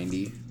 out of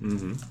 90.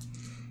 Mm-hmm.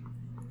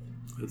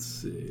 Let's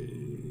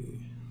see.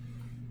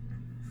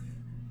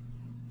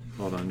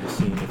 Hold on, just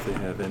seeing if they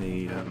have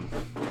any.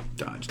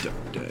 Dodge, duck,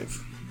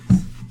 dive.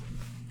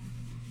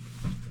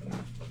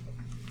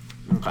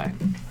 Okay.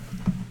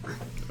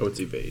 Oh, it's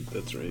evade.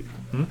 That's right.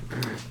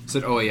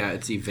 Said, oh yeah,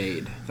 it's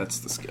evade. That's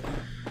the skill.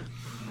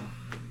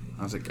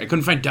 I was like, I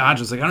couldn't find dodge.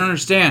 I was like, I don't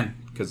understand.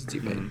 Because it's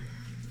evade.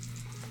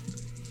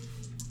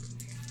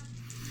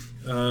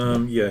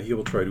 Yeah, he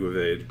will try to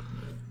evade.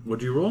 What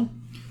do you roll?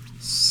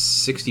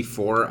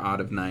 64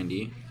 out of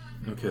 90.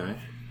 Okay.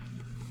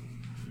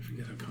 I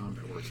forget how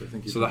combat works. I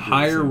think So the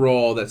higher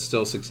roll that's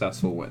still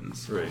successful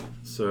wins. Right.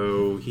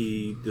 So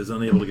he is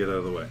unable to get out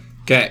of the way.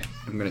 Okay,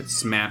 I'm gonna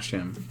smash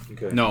him.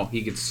 Okay. No,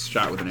 he gets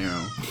shot with an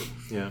arrow.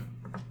 Yeah.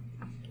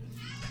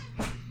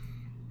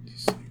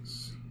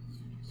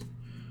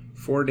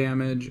 4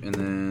 damage, and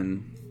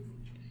then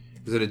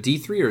is it a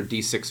D3 or a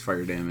D6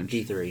 fire damage?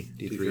 D3.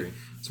 D3.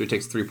 So he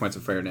takes 3 points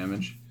of fire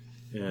damage.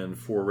 And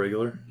 4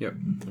 regular. Yep.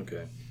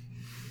 Okay.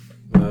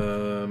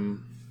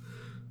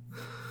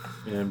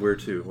 And where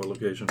to? What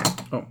location?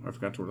 Oh, I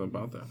forgot to worry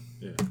about that.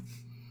 Yeah.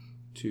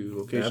 To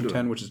location Abdomen.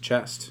 10, which is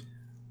chest.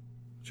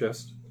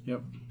 Chest.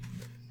 Yep.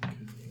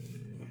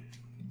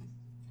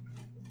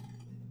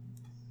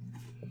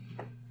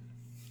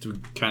 Do we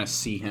kind of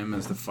see him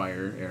as the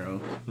fire arrow?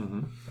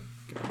 Mm-hmm.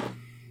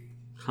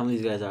 How many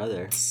of these guys are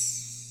there?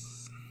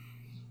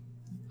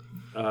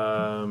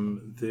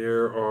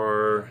 There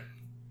are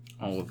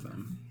All of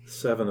them.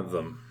 7 of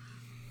them.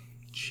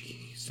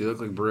 Jeez. Do they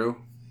look like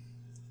Brew?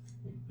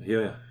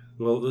 Yeah.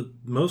 Well,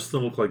 most of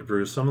them look like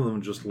Bruce. Some of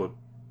them just look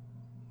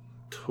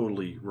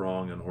totally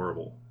wrong and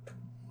horrible.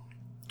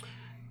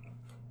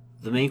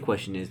 The main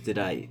question is, did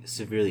I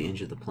severely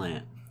injure the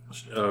plant?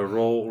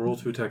 Roll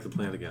to attack the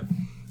plant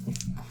again.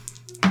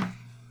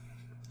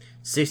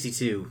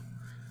 62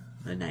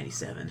 and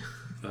 97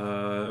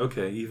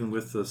 Okay, even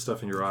with the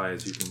stuff in your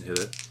eyes, you can hit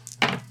it.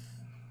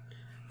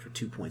 for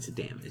 2 points of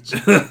damage.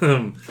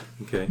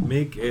 Okay,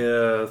 make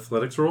a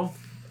athletics roll.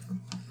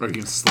 Or you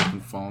can slip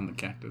and fall in the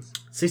cactus.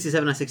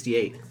 67 on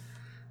 68.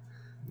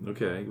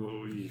 Okay.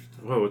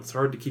 Whoa, it's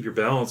hard to keep your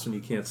balance when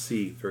you can't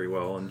see very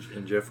well,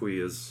 and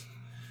Jeffrey is,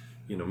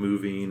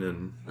 moving,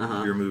 and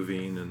you're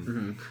moving,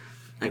 and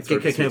it's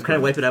hard to see what's Can I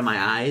going wipe it out of my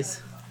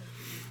eyes?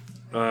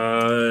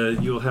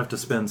 on. You'll have to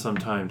spend some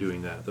time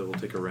doing that. That will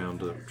take a round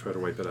to try to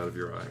wipe it out of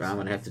your eyes. I'm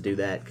going to have to do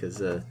that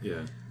because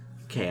Yeah.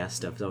 chaos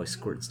stuff is always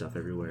squirting stuff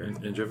everywhere.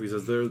 And Jeffrey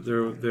says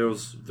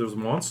there's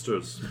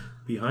monsters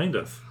behind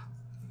us.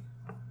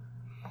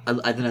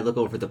 Then I look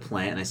over the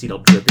plant and I see it all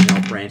dripping,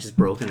 all branches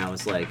broken. And I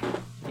was like,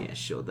 yeah,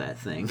 show that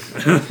thing.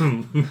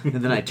 And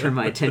then I turn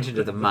my attention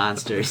to the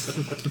monsters.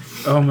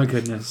 Oh my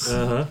goodness.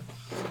 Uh-huh.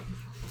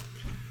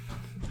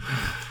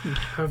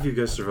 How have you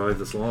guys survived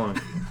this long?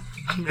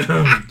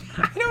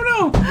 I don't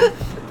know.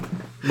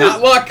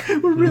 Not luck.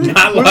 Not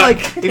We're luck.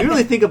 like, if you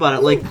really think about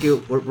it, like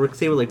we're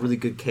saying we're like really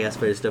good chaos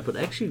fighter stuff, but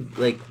actually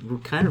like we're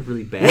kind of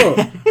really bad.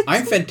 Whoa,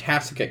 I'm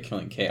fantastic at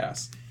killing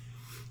chaos.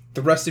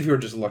 The rest of you are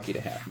just lucky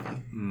to have me.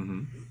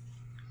 Mm-hmm.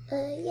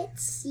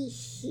 Let's see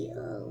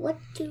here. What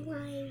do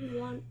I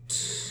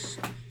want?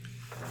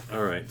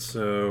 All right,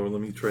 so let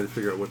me try to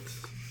figure out what.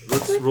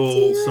 Let's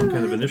roll some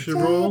kind of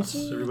initiative rolls.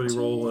 Everybody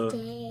roll.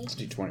 It's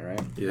D20,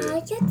 right? Yeah,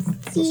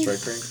 Plus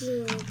strike rank.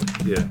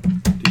 yeah.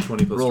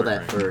 D20 plus Roll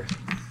strike that rank.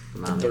 for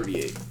Mommy.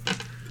 38.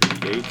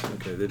 38.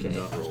 Okay, they did Okay.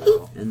 not roll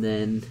well. And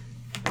then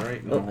All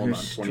right, no, hold her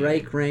on. 28.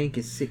 strike rank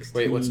is 16.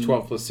 Wait, what's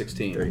 12 plus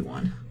 16?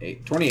 31.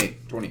 8.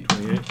 28. 28.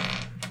 28.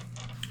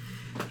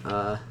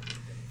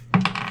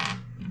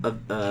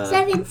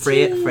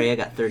 Freya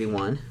got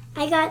 31,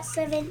 I got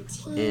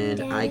 17. and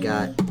Daddy. I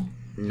got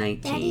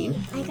 19. Daddy,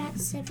 I got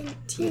 17.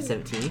 You got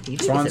 17. You did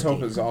get Swan's Hope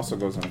 17. also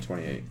goes on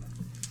 28.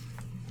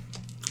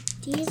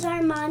 These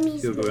are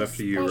mommy's. He'll go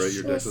after you, right?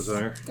 Your dex is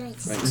higher?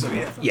 Thanks.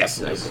 Yes.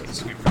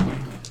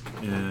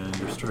 And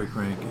your strike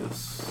rank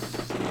is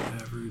the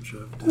average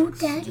of Oh, dex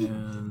Daddy,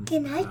 and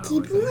can I power,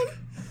 keep think.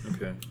 one?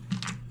 Okay.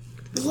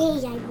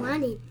 Yay, I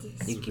wanted You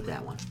this. can keep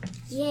that one.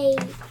 Yay.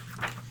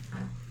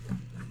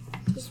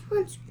 This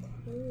one's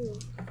cool.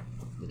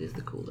 It is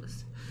the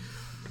coolest.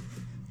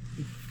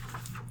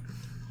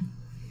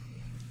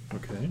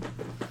 Okay.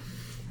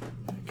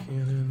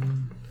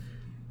 Cannon.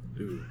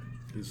 Ooh,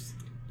 he's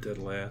dead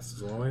last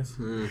as always.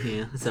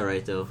 Yeah, that's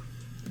alright though.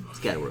 It's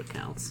got where it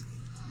counts.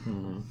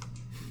 Mm-hmm.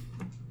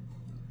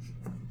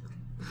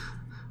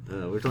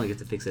 We're trying to get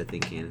to fix that thing,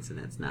 Candace, and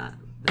that's not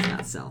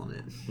selling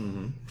it.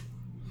 Mm-hmm.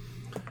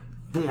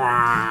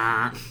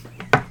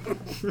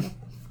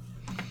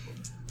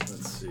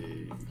 Let's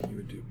see. He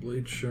would do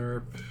blade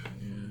sharp,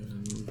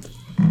 and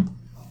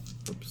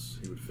oops,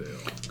 he would fail.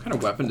 What kind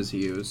of weapon does he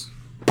use?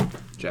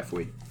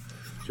 Jeffrey.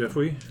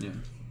 Jeffrey. Yeah.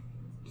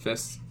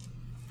 Fists.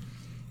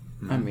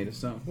 I made a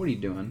stone. What are you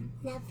doing?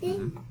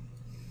 Nothing?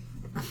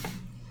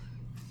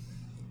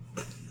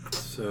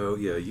 So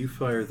yeah, you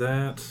fire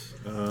that.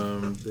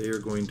 They are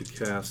going to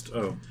cast.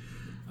 Oh,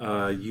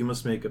 you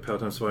must make a power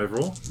times 5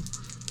 roll.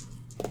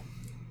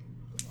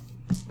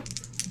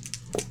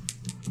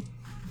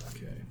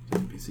 Okay, the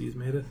NPC's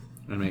made it.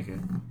 I make it.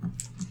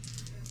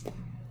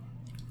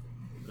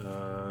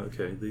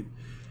 Okay,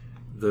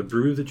 the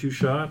brew that you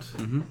shot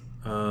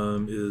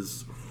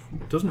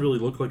doesn't really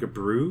look like a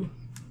brew.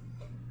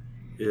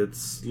 It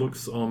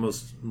looks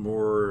almost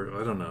more,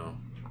 I don't know.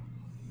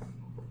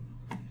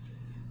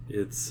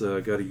 It's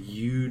got a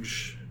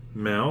huge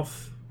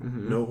mouth,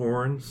 no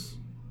horns.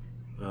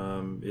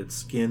 Its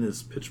skin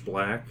is pitch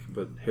black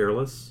but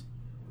hairless.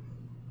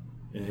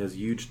 It has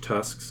huge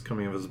tusks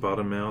coming out of its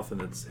bottom mouth,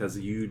 and it has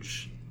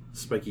huge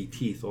spiky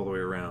teeth all the way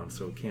around,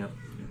 so it can't.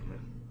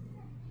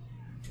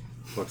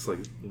 Looks like,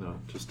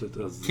 just it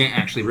does. Can't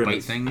actually bite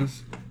grimace.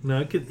 things?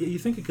 No, it could. You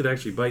think it could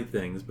actually bite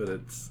things, but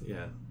it's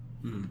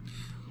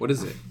What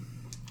is it?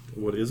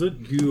 What is it?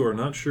 You are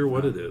not sure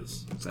what it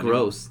is. It's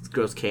gross. It's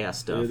gross chaos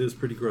stuff. It is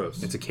pretty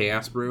gross. It's a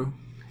chaos brew?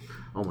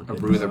 Oh my A goodness.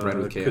 brew that bred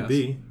with It chaos? could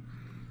be.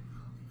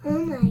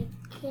 Oh my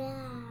god.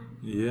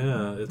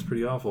 Yeah, it's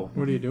pretty awful.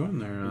 What are you doing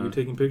there? Are you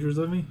taking pictures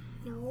of me?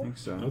 I No, think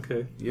so.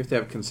 Okay. You have to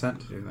have consent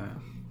to do that.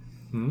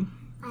 Hmm.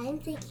 I'm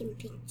taking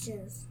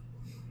pictures.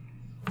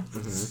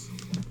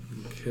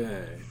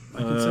 Okay. My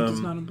consent is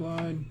not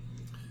implied.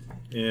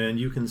 And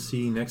you can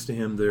see next to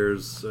him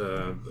there's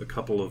a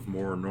couple of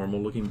more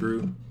normal-looking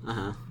brew.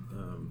 Uh-huh.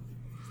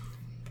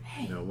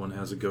 One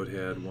has a goat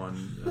head,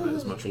 one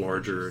is much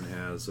larger and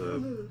has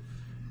a.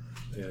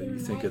 Yeah, you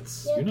think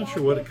it's. You're not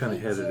sure what kind of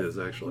head it is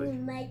You actually.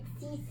 might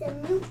see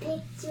some new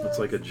pictures. It's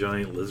like a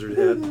giant lizard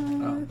head.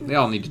 Oh, they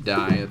all need to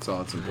die. That's all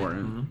that's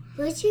important.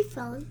 Where's your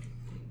phone?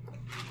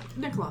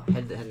 Nicola,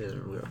 Head to the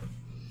wheel.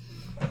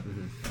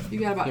 you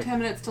got about 10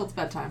 minutes till it's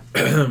bedtime.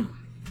 You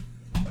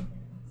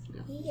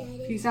got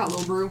it. Peace out,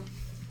 little brew.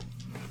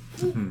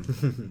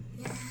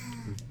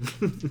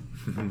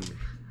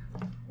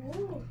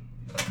 Oh.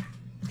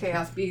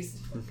 Chaos Beast.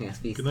 Chaos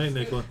Beast. Good night,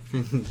 Nicola.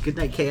 Good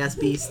night, Chaos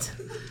Beast.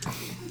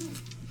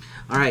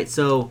 Alright,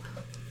 so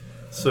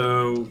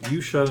So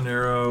you shot an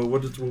arrow.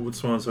 What would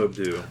Swan's Hope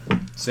do?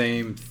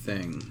 Same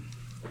thing.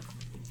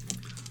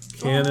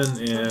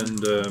 Cannon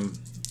and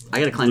I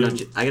gotta climb down.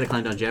 I gotta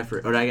climb down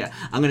Jeffrey, or I'm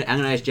gonna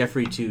ask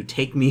Jeffrey to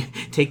take me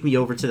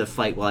over to the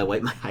fight while I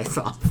wipe my eyes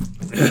off.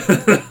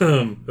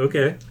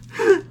 okay.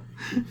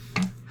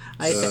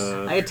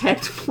 I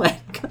attacked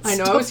Black. I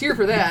know, I was here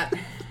for that.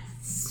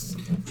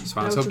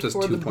 Swan's That Hope was does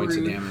before 2 the points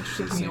of brood damage to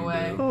took the me same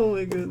away. brew. Oh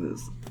my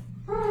goodness.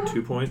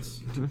 2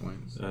 points. 2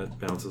 points. It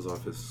bounces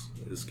off his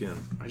skin.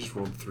 I just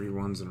rolled 3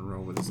 ones in a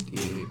row with this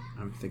D8.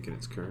 I'm thinking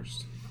it's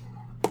cursed.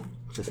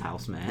 This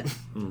house, Matt.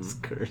 It's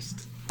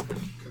cursed.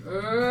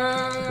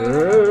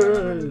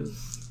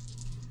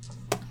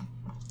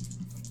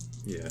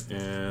 Yeah,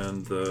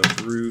 and the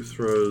brew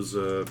throws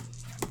a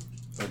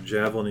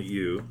javelin at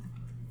you.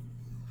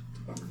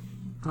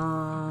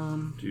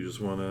 Do you just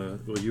want to...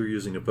 Well, you're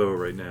using a bow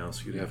right now,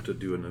 so you'd have to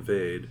do an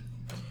evade.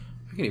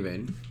 I can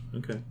evade.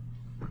 Okay.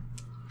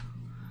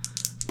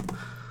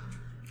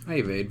 I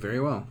evade very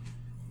well.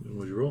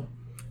 What'd you roll?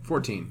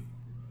 14.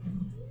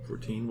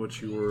 14.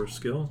 What's your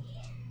skill?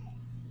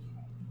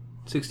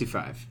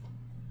 65.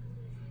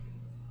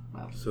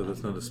 So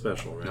that's not a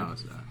special, right? No,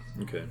 it's not.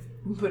 Okay.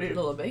 But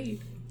it'll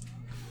evade.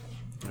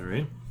 All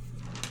right.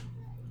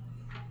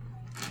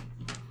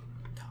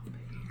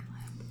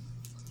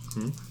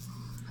 I'm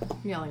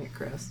yelling at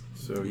Chris.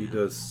 So he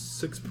does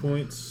 6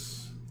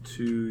 points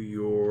to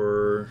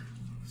your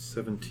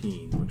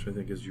 17, which I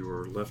think is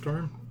your left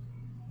arm.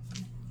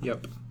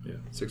 Yep. Yeah.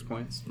 6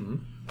 points. Mm-hmm.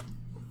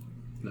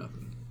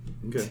 Nothing.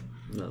 Okay.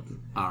 Nothing.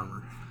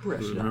 Armor.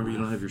 Brush it Remember, off. you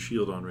don't have your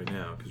shield on right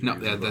now. 'Cause No,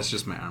 you're using a that's bow.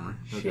 just my armor.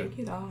 Shake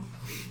it off.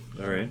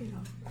 All right.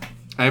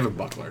 I have a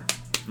buckler,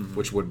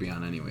 which would be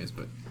on anyways,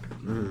 but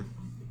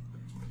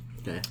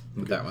Okay.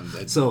 with that one,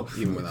 So-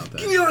 even without that.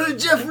 Give me over to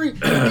Jeffrey!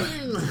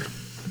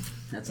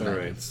 That's All not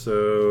right.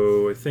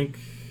 So I think...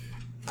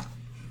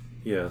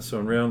 Yeah, so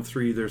in round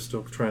 3, they're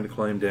still trying to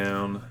climb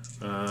down.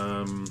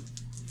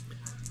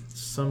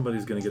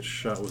 Somebody's going to get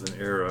shot with an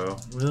arrow.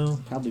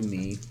 Well, Probably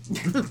me.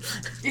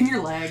 In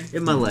your leg.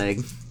 In my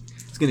leg.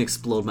 It's gonna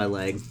explode my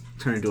leg.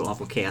 Turn into an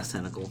awful chaos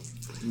tentacle.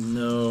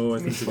 no, I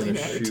think they're going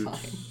to At a shoot time.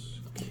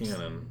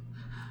 cannon.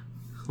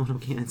 Oh no,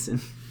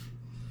 Canson.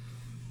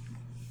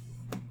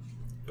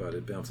 But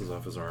it bounces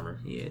off his armor.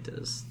 Yeah, it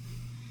does.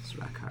 It's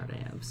rock hard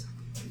abs.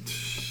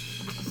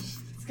 It's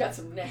got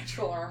some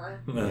natural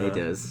armor. Yeah, it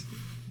does.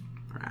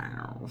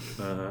 Wow.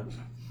 Uh-huh.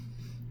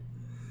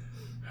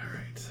 All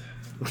right.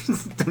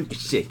 Don't you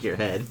shake your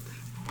head.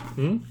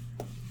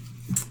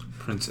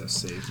 Princess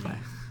saves me.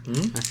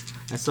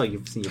 I saw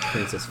you see your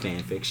princess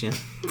fan fiction.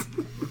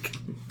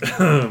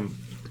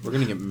 We're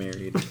gonna get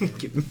married.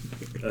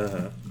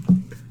 Uh-huh.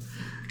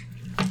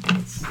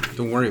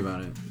 Don't worry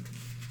about it.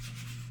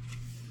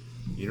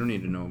 You don't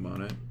need to know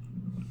about it.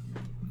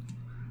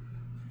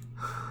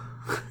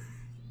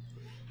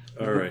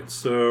 All right,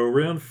 so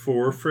round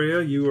 4,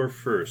 Freya, you are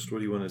first. What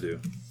do you want to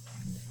do?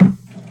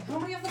 How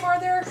many of them are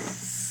there?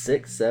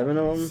 6, 7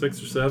 of them.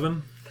 6 or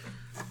 7?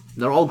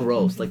 They're all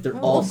gross. Like they're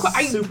all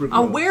super gross.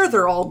 I'm aware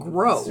they're all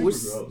gross.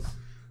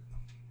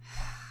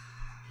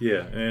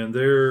 Yeah, and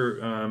they're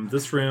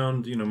this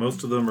round. You know,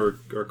 most of them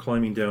are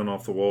climbing down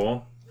off the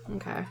wall.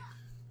 Okay.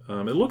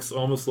 It looks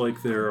almost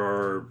like there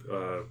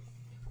are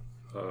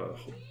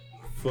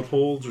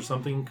footholds or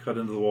something cut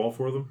into the wall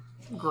for them.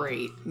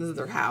 Great. This is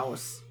their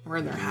house. We're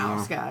in their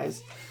house,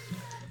 guys.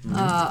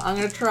 I'm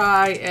gonna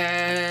try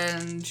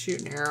and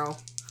shoot an arrow.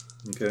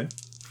 Okay.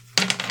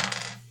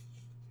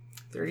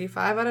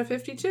 35 out of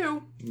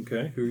 52.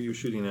 Okay. Who are you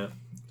shooting at?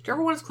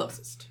 Whichever one is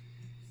closest.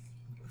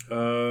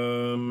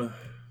 Okay.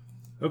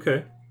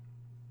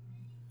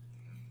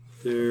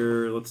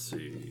 There. Let's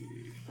see.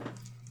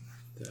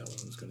 That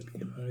one's going to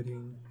be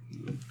hiding.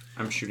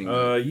 I'm shooting.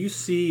 You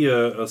see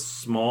a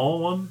small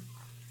one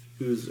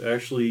who's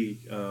actually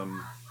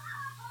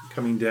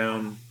coming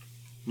down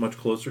much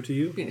closer to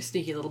you, Being a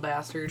sneaky little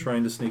bastard.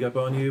 trying to sneak up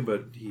on you,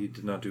 but he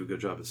did not do a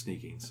good job at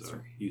sneaking, so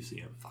you see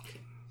him. Fuck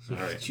him. All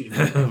right. Shoot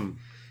him.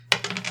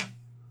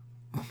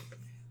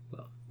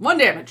 1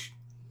 damage.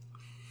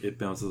 It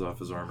bounces off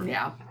his armor.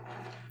 Yeah.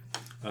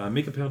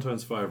 Make a pound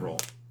times 5 roll.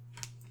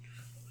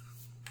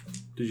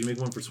 Did you make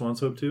one for Swan's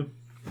Hope too?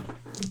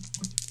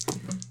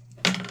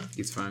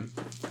 He's fine.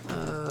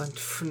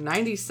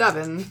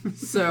 97.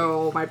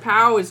 So my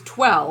POW is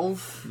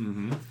 12.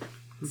 Mm-hmm.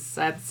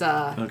 That's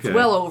Okay. it's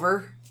well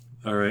over.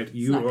 All right.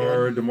 You not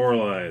are good.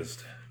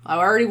 demoralized. I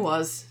already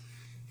was.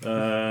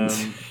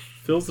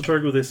 Fills the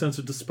target with a sense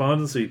of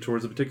despondency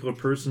towards a particular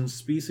person,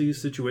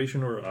 species,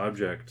 situation, or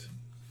object.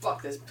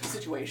 Fuck this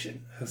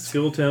situation.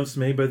 Skill attempts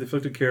made by the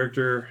afflicted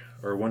character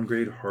are 1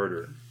 grade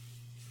harder.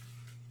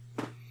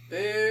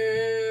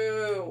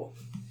 Boo.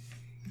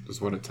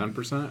 Is what, a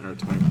 10% or a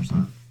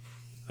 20%?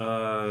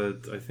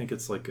 I think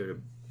it's like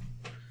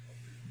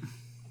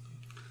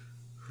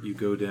you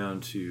go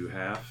down to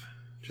half,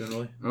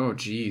 generally. Oh,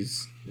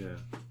 jeez. Yeah.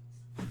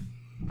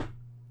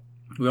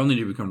 We all need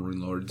to become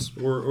rune lords.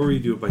 Or you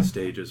do it by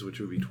stages, which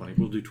would be 20.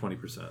 We'll do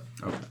 20%.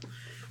 Okay.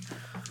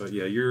 But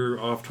yeah, you're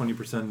off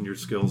 20% in your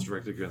skills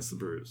directed against the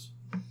bruise.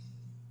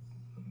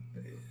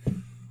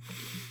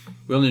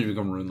 We all need to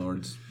become rune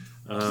lords.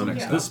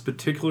 This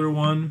particular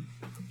one,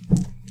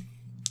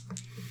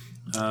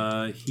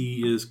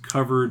 he is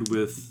covered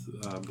with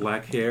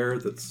black hair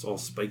that's all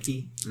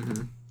spiky.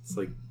 Mm-hmm. It's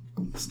like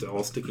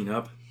all sticking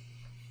up.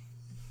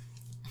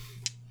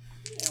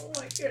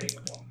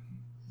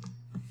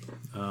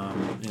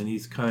 And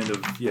he's kind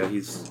of,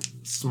 he's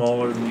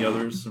smaller than the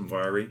others and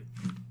wiry.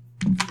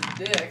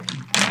 Dick.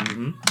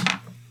 Mm-hmm.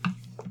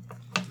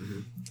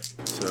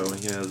 So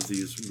he has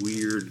these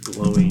weird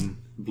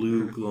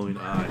blue glowing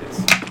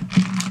eyes.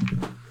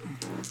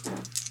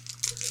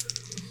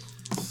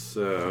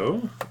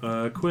 So,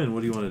 Quinn,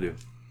 what do you want to do?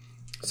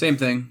 Same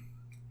thing.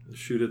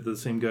 Shoot at the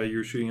same guy you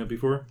were shooting at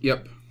before?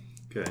 Yep.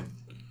 Okay.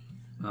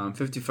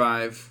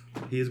 55.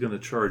 He's going to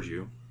charge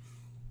you.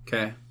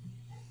 Okay.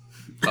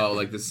 Oh,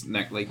 like this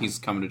neck, like he's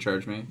coming to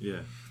charge me.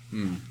 Yeah.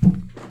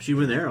 Shoot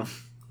with an arrow.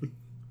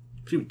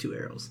 Shoot with 2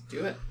 arrows.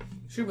 Do it.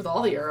 Shoot with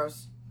all the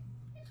arrows.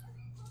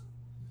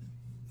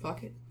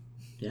 Fuck it.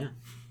 Yeah.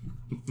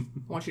 I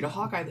want you to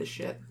Hawkeye this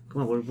shit.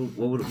 Come on, what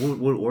would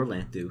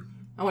Orlant do?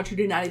 I want you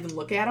to not even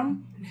look at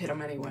him and hit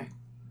him anyway.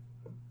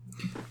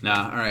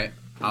 Nah, all right.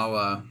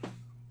 I'll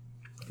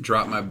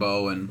drop my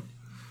bow and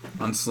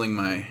unsling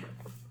my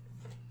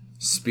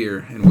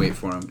spear and wait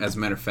for him. As a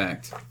matter of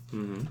fact,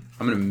 I'm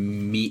gonna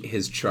meet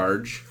his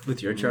charge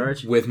With your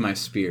charge? with my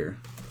spear.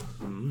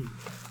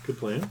 Good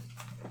plan.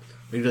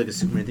 Maybe like a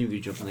Superman thing, you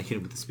jump and like hit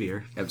him with the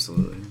spear.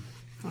 Absolutely.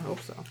 I hope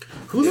so.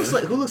 Who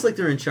looks like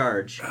they're in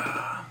charge?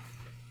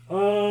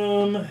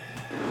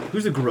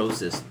 Who's the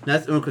grossest?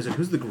 That's one question.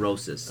 Who's the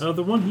grossest?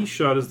 The one he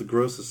shot is the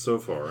grossest so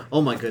far.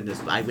 Oh my goodness!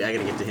 I gotta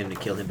get to him to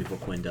kill him before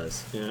Quinn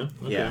does. Yeah.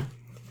 Okay. Yeah.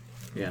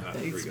 Yeah. That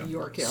here we is go.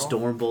 your kill.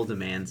 Stormbull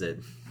demands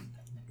it.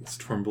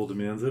 Stormbull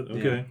demands it.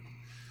 Okay.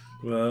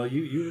 Well,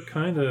 you're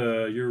kind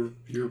of you're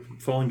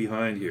falling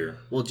behind here.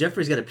 Well,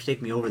 Jeffrey's got to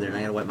take me over there, and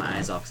I gotta wipe my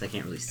eyes off because I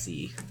can't really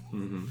see.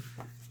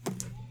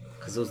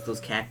 Because those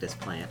cactus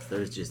plants,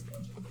 they're just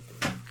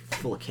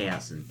full of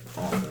chaos and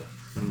awful.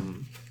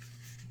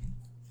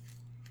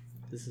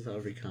 This is how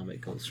every combat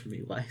goes for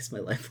me. Why is my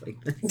life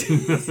like this?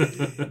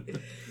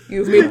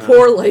 You've made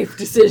poor life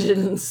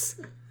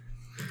decisions.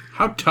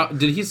 How tough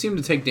did he seem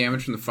to take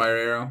damage from the fire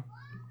arrow?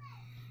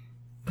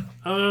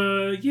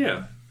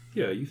 Yeah.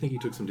 Yeah, you think he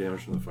took some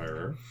damage from the fire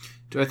arrow.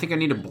 Do I think I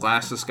need to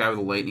blast this guy with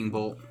a lightning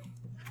bolt?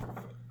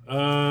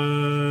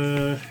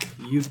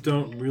 You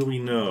don't really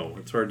know.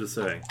 It's hard to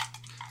say.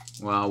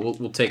 Well,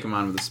 we'll take him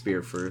on with a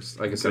spear first.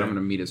 Like I said, I'm going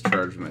to meet his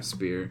charge with my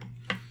spear.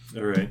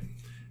 All right.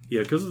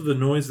 Yeah, because of the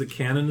noise the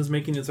cannon is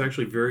making, it's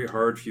actually very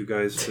hard for you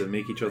guys to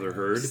make each other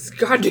heard.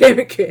 God damn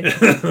it, kid.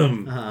 It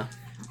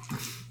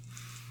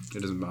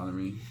doesn't bother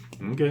me.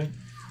 Okay.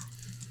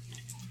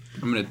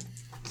 I'm going to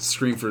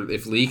scream for...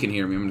 If Lee can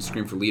hear me, I'm going to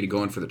scream for Lee to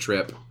go in for the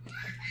trip.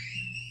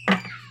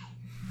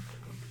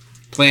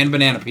 Plan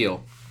banana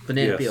peel.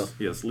 Banana peel.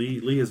 Yes,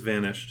 Lee has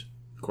vanished.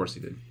 Of course he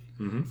did.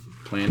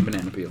 Plan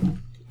banana peel.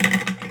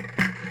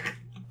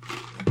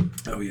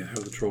 Oh yeah,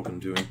 how's the Trollkin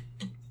doing?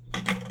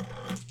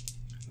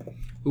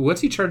 Ooh,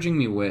 what's he charging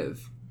me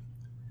with?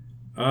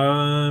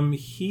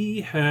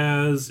 He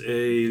has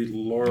a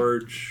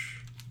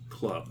large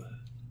club.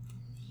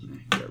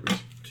 Garbage.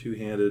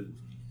 Two-handed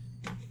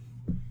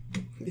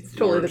It's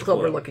totally the Large club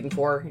we're club. looking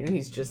for. And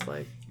he's just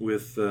like...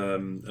 with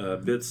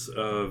bits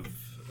of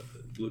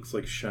looks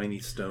like shiny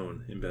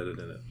stone embedded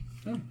in it.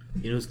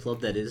 You know whose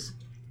club that is?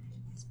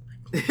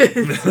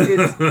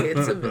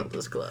 it's a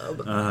Vilda's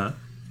club.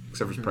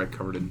 Except for it's probably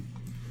covered in,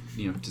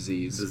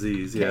 disease.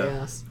 Disease, yeah.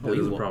 Chaos. That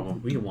is a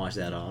problem. We can wash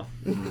that off.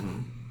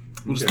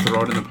 We'll just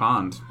throw it in the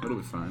pond. It'll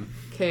be fine.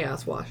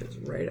 Chaos washes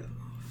right up.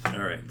 All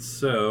right,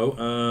 so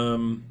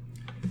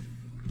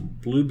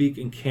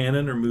Bluebeak and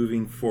Cannon are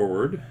moving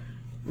forward.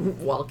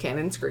 While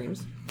Cannon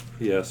screams.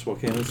 Yes, while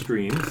Cannon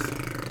screams.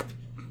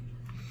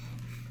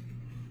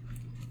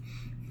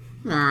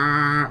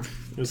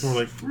 It's more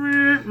like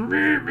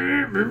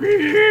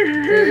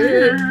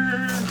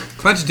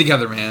Clench it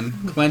together, man.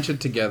 Clench it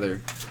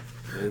together.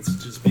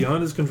 it's just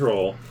beyond his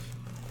control.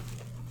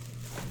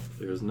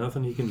 There's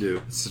nothing he can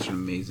do. It's such an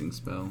amazing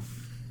spell.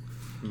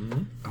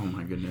 Oh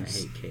my I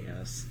goodness. hate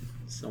chaos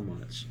so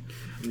much.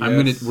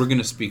 Yes. We're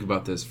gonna speak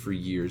about this for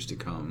years to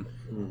come.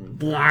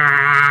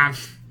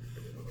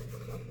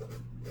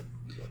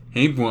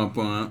 Hey, Bwomp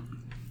Bwomp.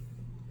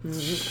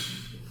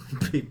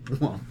 Big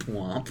womp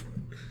womp.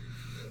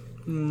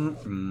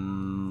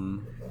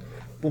 Mm-mm.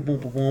 Boom, boom,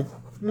 boom,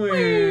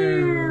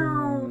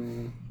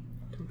 boom.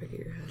 Don't pick at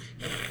your head.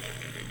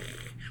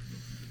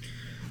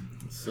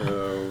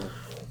 So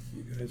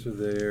you guys are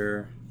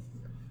there.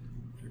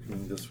 You're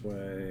coming this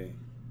way.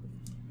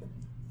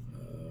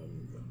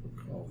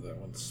 We'll call that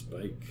one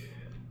Spike.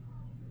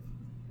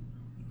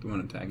 The one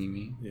attacking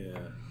me. Yeah.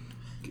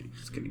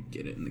 Just gonna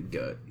get it in the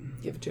gut.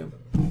 Give it to him.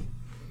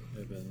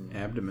 Evan.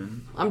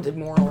 Abdomen. I'm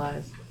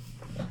demoralized.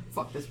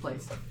 Fuck this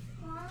place.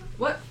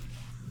 What?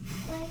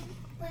 When we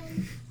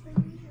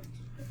have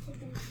to put the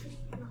baby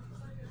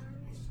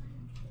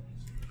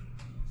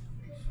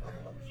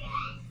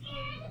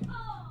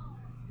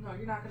on No,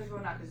 you're not gonna go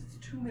now because it's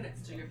 2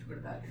 minutes till you have to go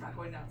to bed. You're not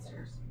going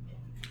downstairs.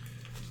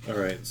 All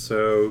right,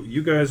 so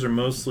you guys are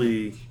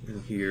mostly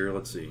in here.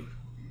 Let's see.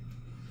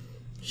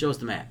 Show us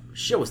the map.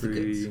 Show us the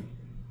goods. Three.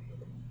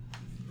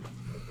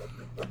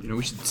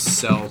 We should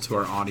sell to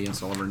our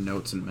audience all of our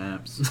notes and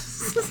maps.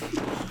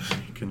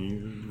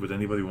 Would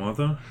anybody want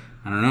them?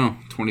 I don't know.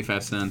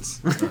 25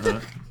 cents.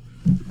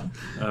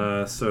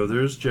 So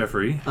there's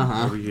Jeffrey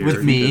over here.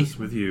 With me. He is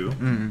with you.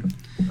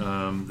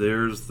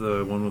 There's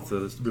the one with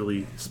the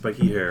really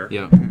spiky hair.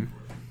 Yeah.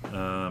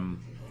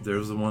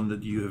 There's the one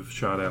that you have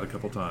shot at a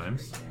couple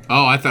times.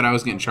 Oh, I thought I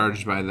was getting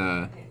charged by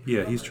the...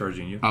 Yeah, he's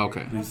charging you. Oh,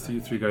 okay. These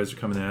three guys are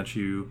coming at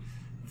you.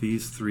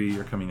 These three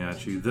are coming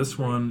at you. This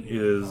one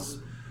is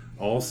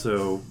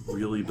also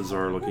really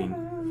bizarre looking.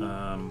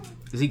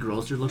 Is he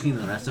grosser looking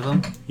than the rest of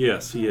them?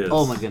 Yes, he is.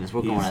 Oh my goodness,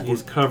 we're going at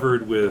He's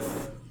covered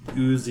with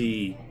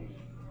oozy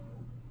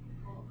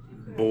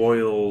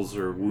boils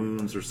or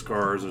wounds or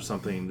scars or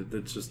something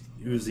that's just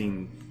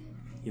oozing,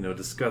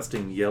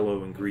 disgusting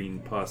yellow and green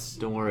pus.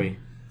 Don't worry.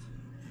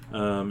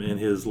 And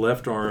his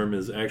left arm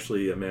is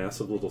actually a mass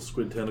of little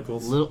squid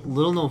tentacles.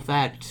 Little known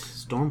fact,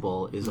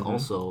 Stormbolt is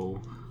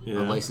also a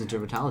licensed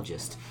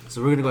dermatologist. So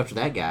we're going to go after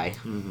that guy.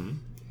 Mm-hmm.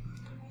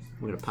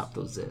 We're going to pop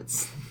those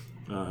zits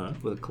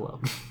with a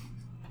club.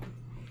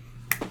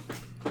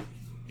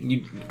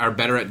 You are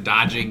better at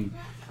dodging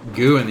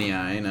goo in the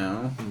eye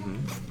now.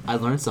 Mm-hmm. I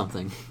learned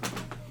something.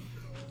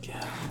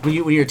 Yeah. When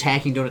you're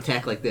attacking, don't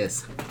attack like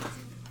this.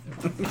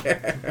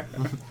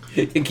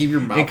 And keep your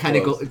mouth and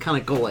kind closed.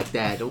 of go like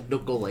that.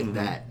 Don't go like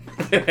that.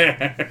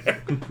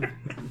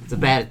 It's a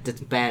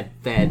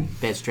bad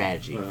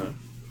strategy.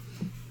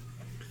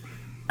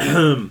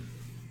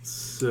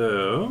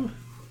 So,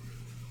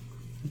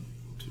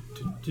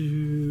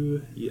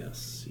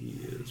 yes, he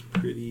is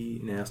pretty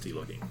nasty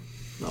looking.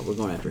 No, we're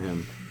going after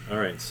him. All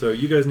right, so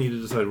you guys need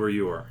to decide where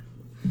you are.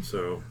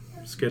 So,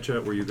 sketch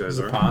out where you guys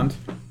are. The pond?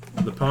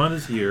 The pond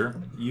is here.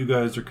 You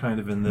guys are kind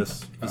of in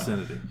this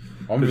vicinity.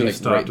 I'm gonna be like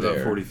stopped right about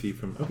there. 40 feet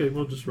from. Okay,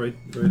 well, just write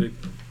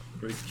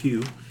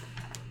Q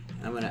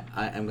I'm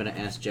gonna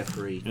ask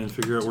Jeffrey and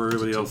figure out where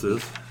everybody else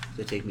is.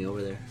 to take me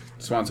over there.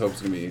 Swan's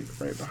Hope's gonna be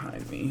right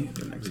behind me,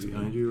 next to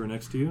Behind you or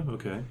next to you?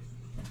 Okay.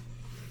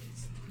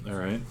 All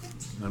right.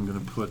 I'm gonna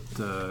put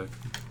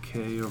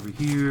K over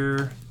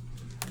here.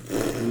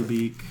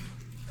 Bluebeak.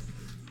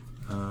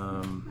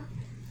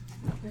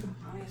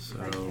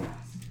 So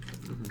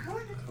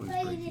we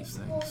break these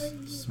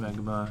things.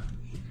 Smegma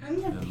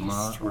and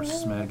Ma, or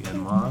Smeg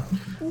and Ma.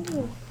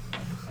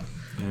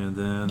 And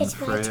then It's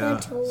my Freya turn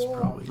is to war.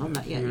 probably No,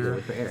 not yet. You here.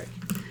 wait for Eric.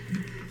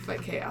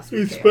 Fight chaos. Hey,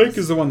 With Spike chaos.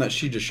 is the one that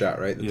she just shot,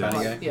 right? The Yeah.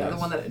 tiny guy? Yeah, the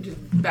one that just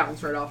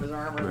bounced right off his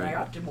armor and I Right.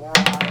 got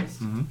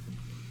demoralized.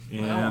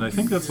 And I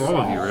think that's all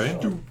of you,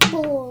 right?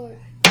 4.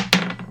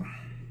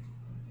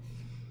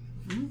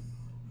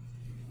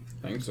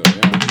 I think so,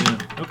 yeah.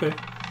 Yeah. Okay.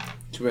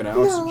 Too bad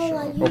Alex No, is I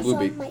shot. use Oh,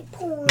 Bluebeak. on my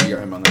porn. You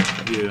got him on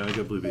that. Yeah, I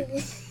got Bluebeak.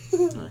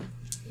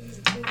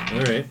 All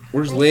right.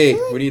 Where's Lee?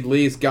 We need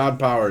Lee's god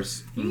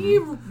powers. He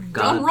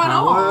God done run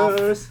off.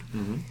 powers.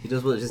 He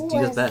does what he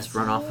does best.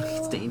 Run off.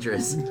 It's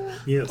dangerous.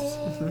 Yes.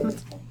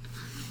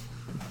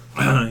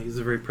 He's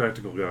a very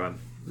practical god.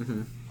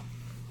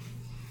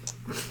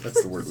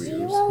 That's the word we use.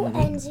 0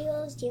 and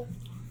 0, 0.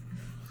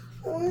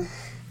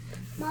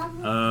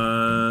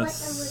 Mom,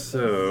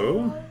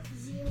 So,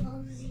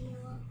 0,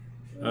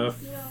 0.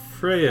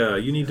 Freya,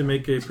 you need to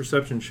make a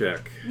perception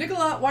check.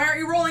 Nicola, why aren't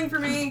you rolling for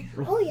me?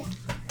 Oh, yeah.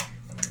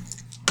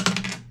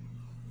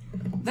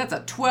 That's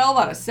a 12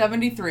 out of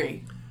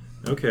 73.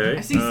 Okay.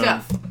 I see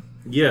stuff.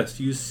 Yes,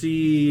 you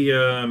see.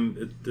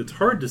 It's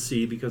hard to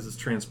see because it's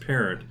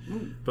transparent,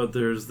 but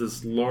there's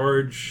this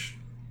large,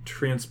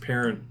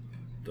 transparent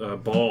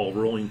ball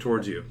rolling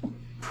towards you,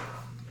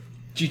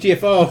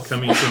 GTFO.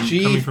 coming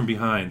from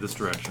behind this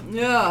direction.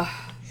 Yeah.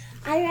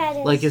 I rather.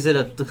 Like, is it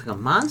like a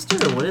monster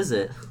or what is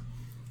it?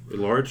 A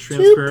large,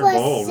 transparent 2 +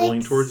 ball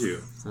rolling 6. towards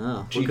you.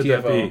 Oh, What could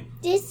that be?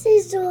 This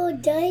is all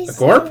dice. A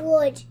gorp?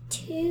 Wood.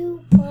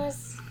 2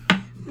 plus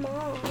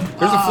Mom.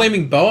 There's a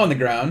flaming bow on the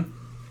ground.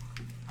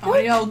 I'm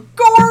gonna yell,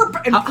 Gorp!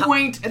 And How-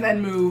 point and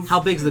then move. how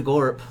big's the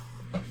gorp?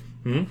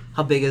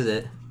 How big is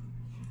it?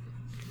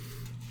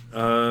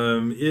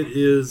 It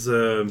is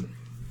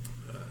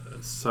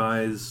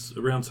size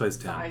around size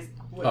 10. Size,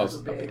 Oh, whatever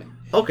big.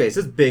 Okay, so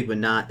it's big but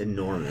not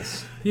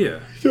enormous. Yeah.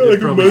 like It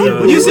probably a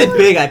When you does. said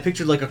big, I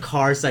pictured like a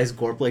car-sized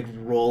gorp like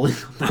rolling.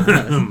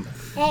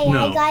 Hey,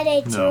 No, I got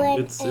it to no,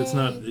 an it's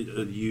not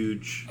a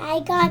huge I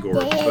got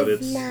gorp, this. but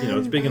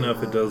it's big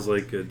enough. It does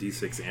like a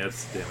d6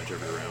 acid damage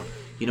every round.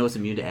 You know what's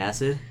immune to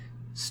acid?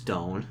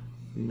 Stone.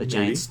 A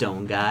giant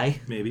stone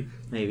guy. Maybe.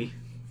 Maybe.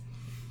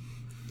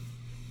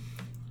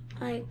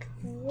 Like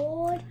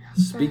wood.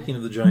 Speaking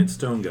of the giant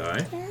stone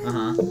guy, Uh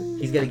huh.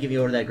 He's got to give me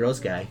over to that gross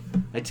guy.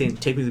 Take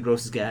me to the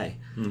grossest guy.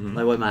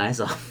 I wipe my eyes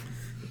off.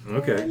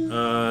 okay.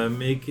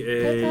 Make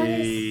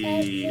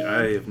a.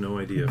 I have no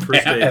idea.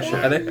 First aid Are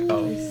check. they?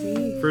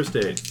 Oh. First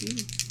aid.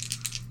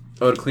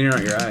 Oh, to clean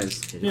out your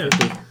eyes. Yeah.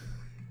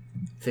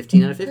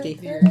 15 out of 50.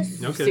 Okay.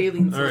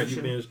 Saline All right. You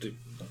solution. managed to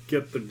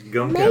get the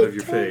gunk out of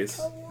your face.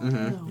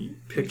 Mm-hmm. You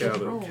pick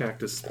out a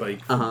cactus spike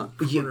Uh from huh.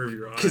 the corner of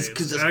your eye. It's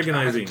it's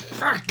agonizing.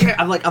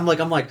 I'm like.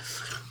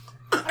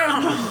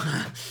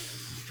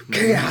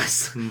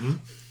 Chaos. Mm-hmm.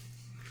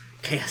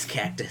 Chaos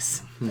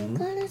cactus. I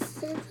got a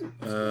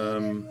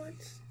 7.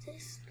 What's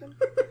this?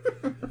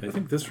 I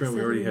think this round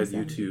we already had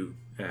you two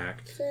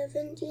act.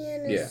 70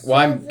 and a Yeah. Well,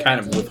 I'm 70. kind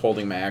of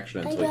withholding my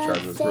action I until he got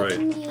charges. Right.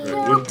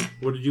 70.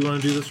 What did you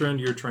want to do this round?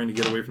 You're trying to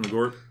get away from the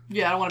gorp?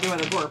 Yeah, I don't want to be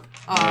with a Gorp.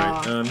 All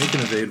right. Make an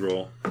evade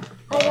roll. I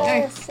got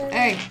Hey, a 70.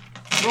 hey,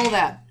 roll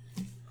that.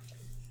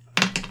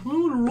 I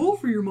want to roll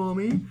for your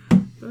mommy.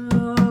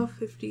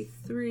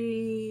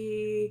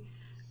 53.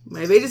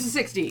 My evade is a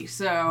 60,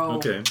 so.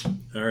 Okay.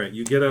 All right.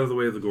 You get out of the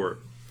way of the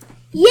gorp.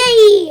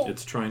 Yay!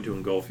 It's trying to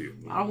engulf you.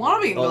 I don't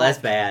want to be Oh, engulfed. that's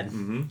bad.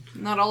 Mm-hmm.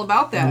 I'm not all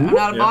about that. I'm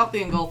not about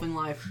the engulfing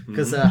life.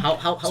 Because how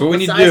So what we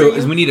need to size do are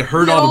is you? we need to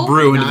herd all the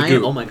brew into the 9?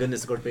 goop. Oh my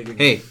goodness, Gort bigger.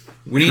 Hey,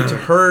 we need to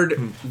herd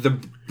the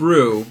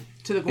brew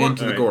To the gorp.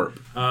 into the All right.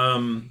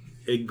 gorp.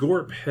 A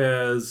gorp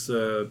has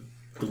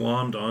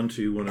glommed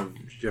onto one of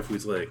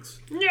Jeffrey's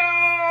legs.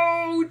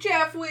 No,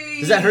 Jeffrey.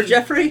 Does that hurt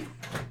Jeffrey?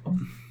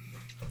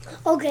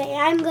 Okay,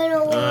 I'm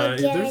gonna win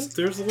again.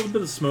 There's a little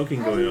bit of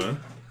smoking going on.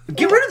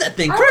 Get rid of that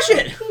thing. Crush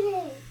it.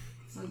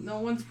 No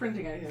one's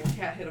printing anything. I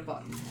can't hit a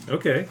button.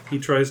 Okay, he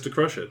tries to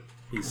crush it.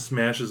 He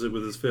smashes it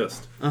with his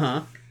fist.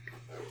 Uh-huh.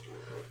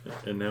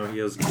 And now he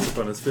has goop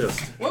on his fist.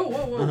 Whoa,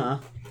 whoa, whoa. Uh-huh.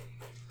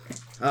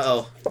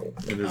 Uh-oh.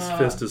 And his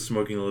fist is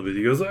smoking a little bit.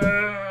 He goes,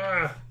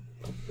 ah!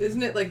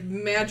 Isn't it like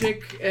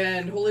magic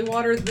and holy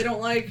water that they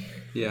don't like?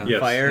 Yeah.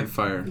 Yes. Fire. And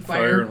fire.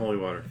 Fire and holy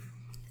water.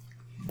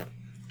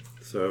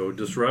 So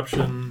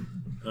disruption,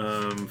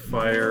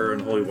 fire,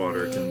 and holy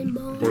water can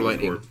Or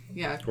lightning.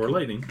 Yeah. or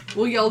lightning.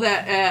 We'll yell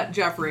that at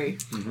Jeffrey.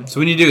 So what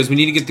we need to do is we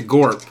need to get the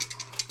gorp.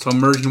 So I'll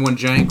merge in one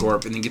giant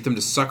gorp and then get them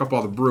to suck up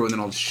all the brew and then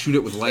I'll shoot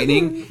it with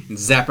lightning and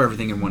zap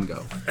everything in one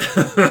go.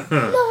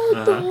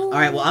 All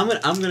right. Well, I'm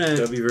gonna.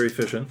 That'd be very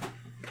efficient.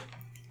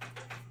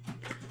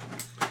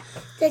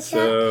 The cat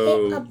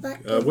So, hit a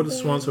button. what does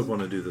Swanshope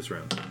want to do this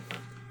round?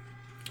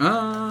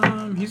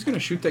 He's gonna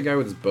shoot that guy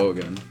with his bow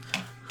again.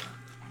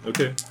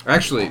 Okay.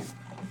 Actually,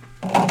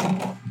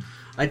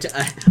 I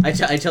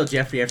tell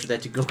Jeffrey after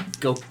that to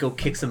go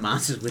kick some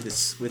monsters with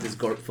his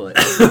gorp foot.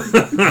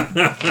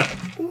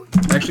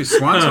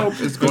 Swanshope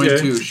is going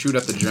Okay. to shoot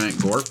at the giant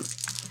gorp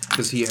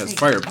because he has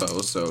fire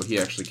bow, so he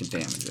actually can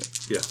damage it.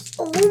 Yes.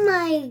 Oh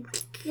my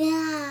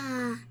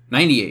god.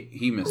 98,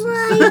 he misses.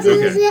 Why does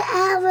it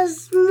have a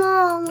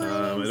small one?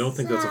 I don't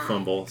think that's a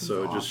fumble,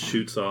 so it just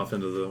shoots off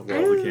into the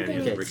wall of the canyon and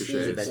Is it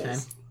ricochets. bedtime?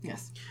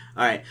 Yes.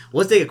 All right. Well,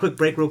 let's take a quick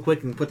break real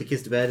quick and put the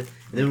kids to bed, and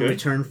then we'll Okay.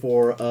 return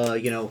for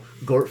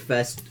Gorp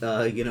Fest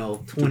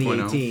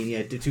 2018,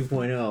 yeah, to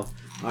 2.0.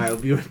 All right,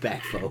 we'll be right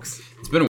back, folks.